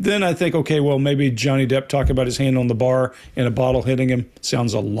 honestly, then I think, okay, well, maybe Johnny Depp talking about his hand on the bar and a bottle hitting him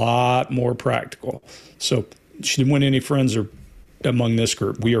sounds a lot more practical. So she didn't win any friends or among this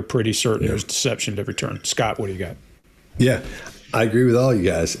group. We are pretty certain there's deception at every turn. Scott, what do you got? Yeah, I agree with all you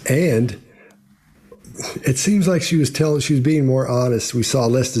guys. And it seems like she was being more honest. We saw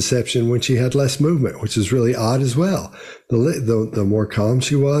less deception when she had less movement, which is really odd as well. The more calm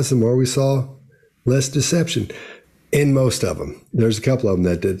she was, the more we saw less deception in most of them. There's a couple of them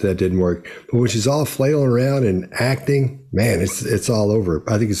that didn't work. But when she's all flailing around and acting, man, it's all over.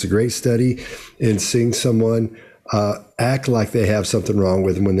 I think it's a great study in seeing someone act like they have something wrong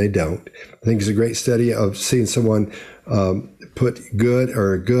with them when they don't. I think it's a great study of seeing someone put good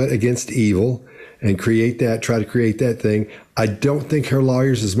against evil and try to create that thing. I don't think her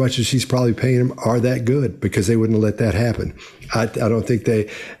lawyers, as much as she's probably paying them, are that good, because they wouldn't have let that happen. I don't think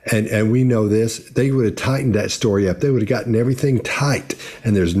and we know this, they would have tightened that story up. They would have gotten everything tight.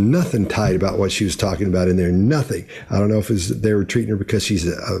 And there's nothing tight about what she was talking about in there. Nothing. I don't know if they were treating her because she's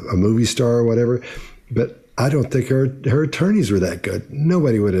a movie star or whatever, but I don't think her attorneys were that good.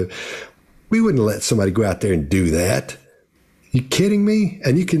 We wouldn't let somebody go out there and do that. You kidding me?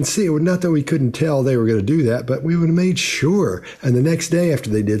 And you can see it. Not that we couldn't tell they were going to do that, but we would have made sure. And the next day after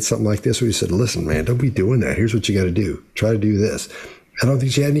they did something like this, we said, listen, man, don't be doing that. Here's what you got to do. Try to do this. I don't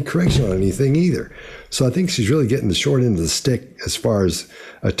think she had any correction on anything either. So I think she's really getting the short end of the stick as far as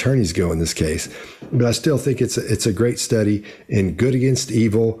attorneys go in this case. But I still think it's a great study in good against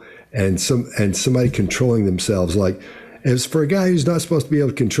evil and somebody controlling themselves. Like, as for a guy who's not supposed to be able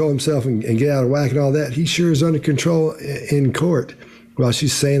to control himself and get out of whack and all that, he sure is under control in court. While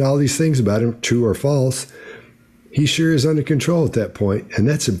she's saying all these things about him, true or false, he sure is under control at that point. And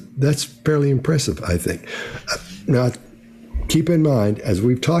that's fairly impressive, I think. Now, keep in mind, as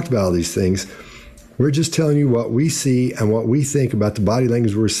we've talked about all these things, we're just telling you what we see and what we think about the body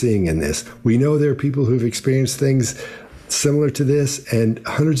language we're seeing in this. We know there are people who've experienced things similar to this and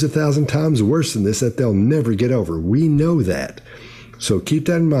hundreds of thousand times worse than this that they'll never get over. We know that. So keep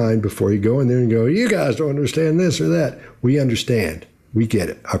that in mind before you go in there and go, you guys don't understand this or that. We understand. We get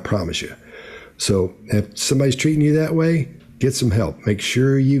it. I promise you. So if somebody's treating you that way, get some help. Make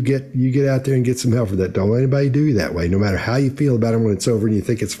sure you get out there and get some help for that. Don't let anybody do you that way. No matter how you feel about it when it's over and you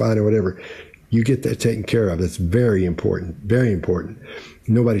think it's fine or whatever, you get that taken care of. That's very important. Very important.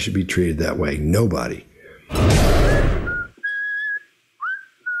 Nobody should be treated that way. Nobody.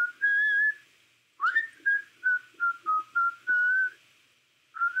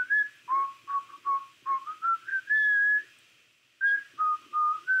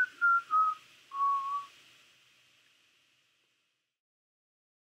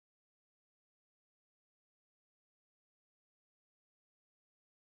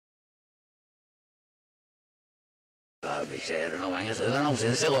 Bị xe nó mang cái sự nó không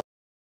xịn xịn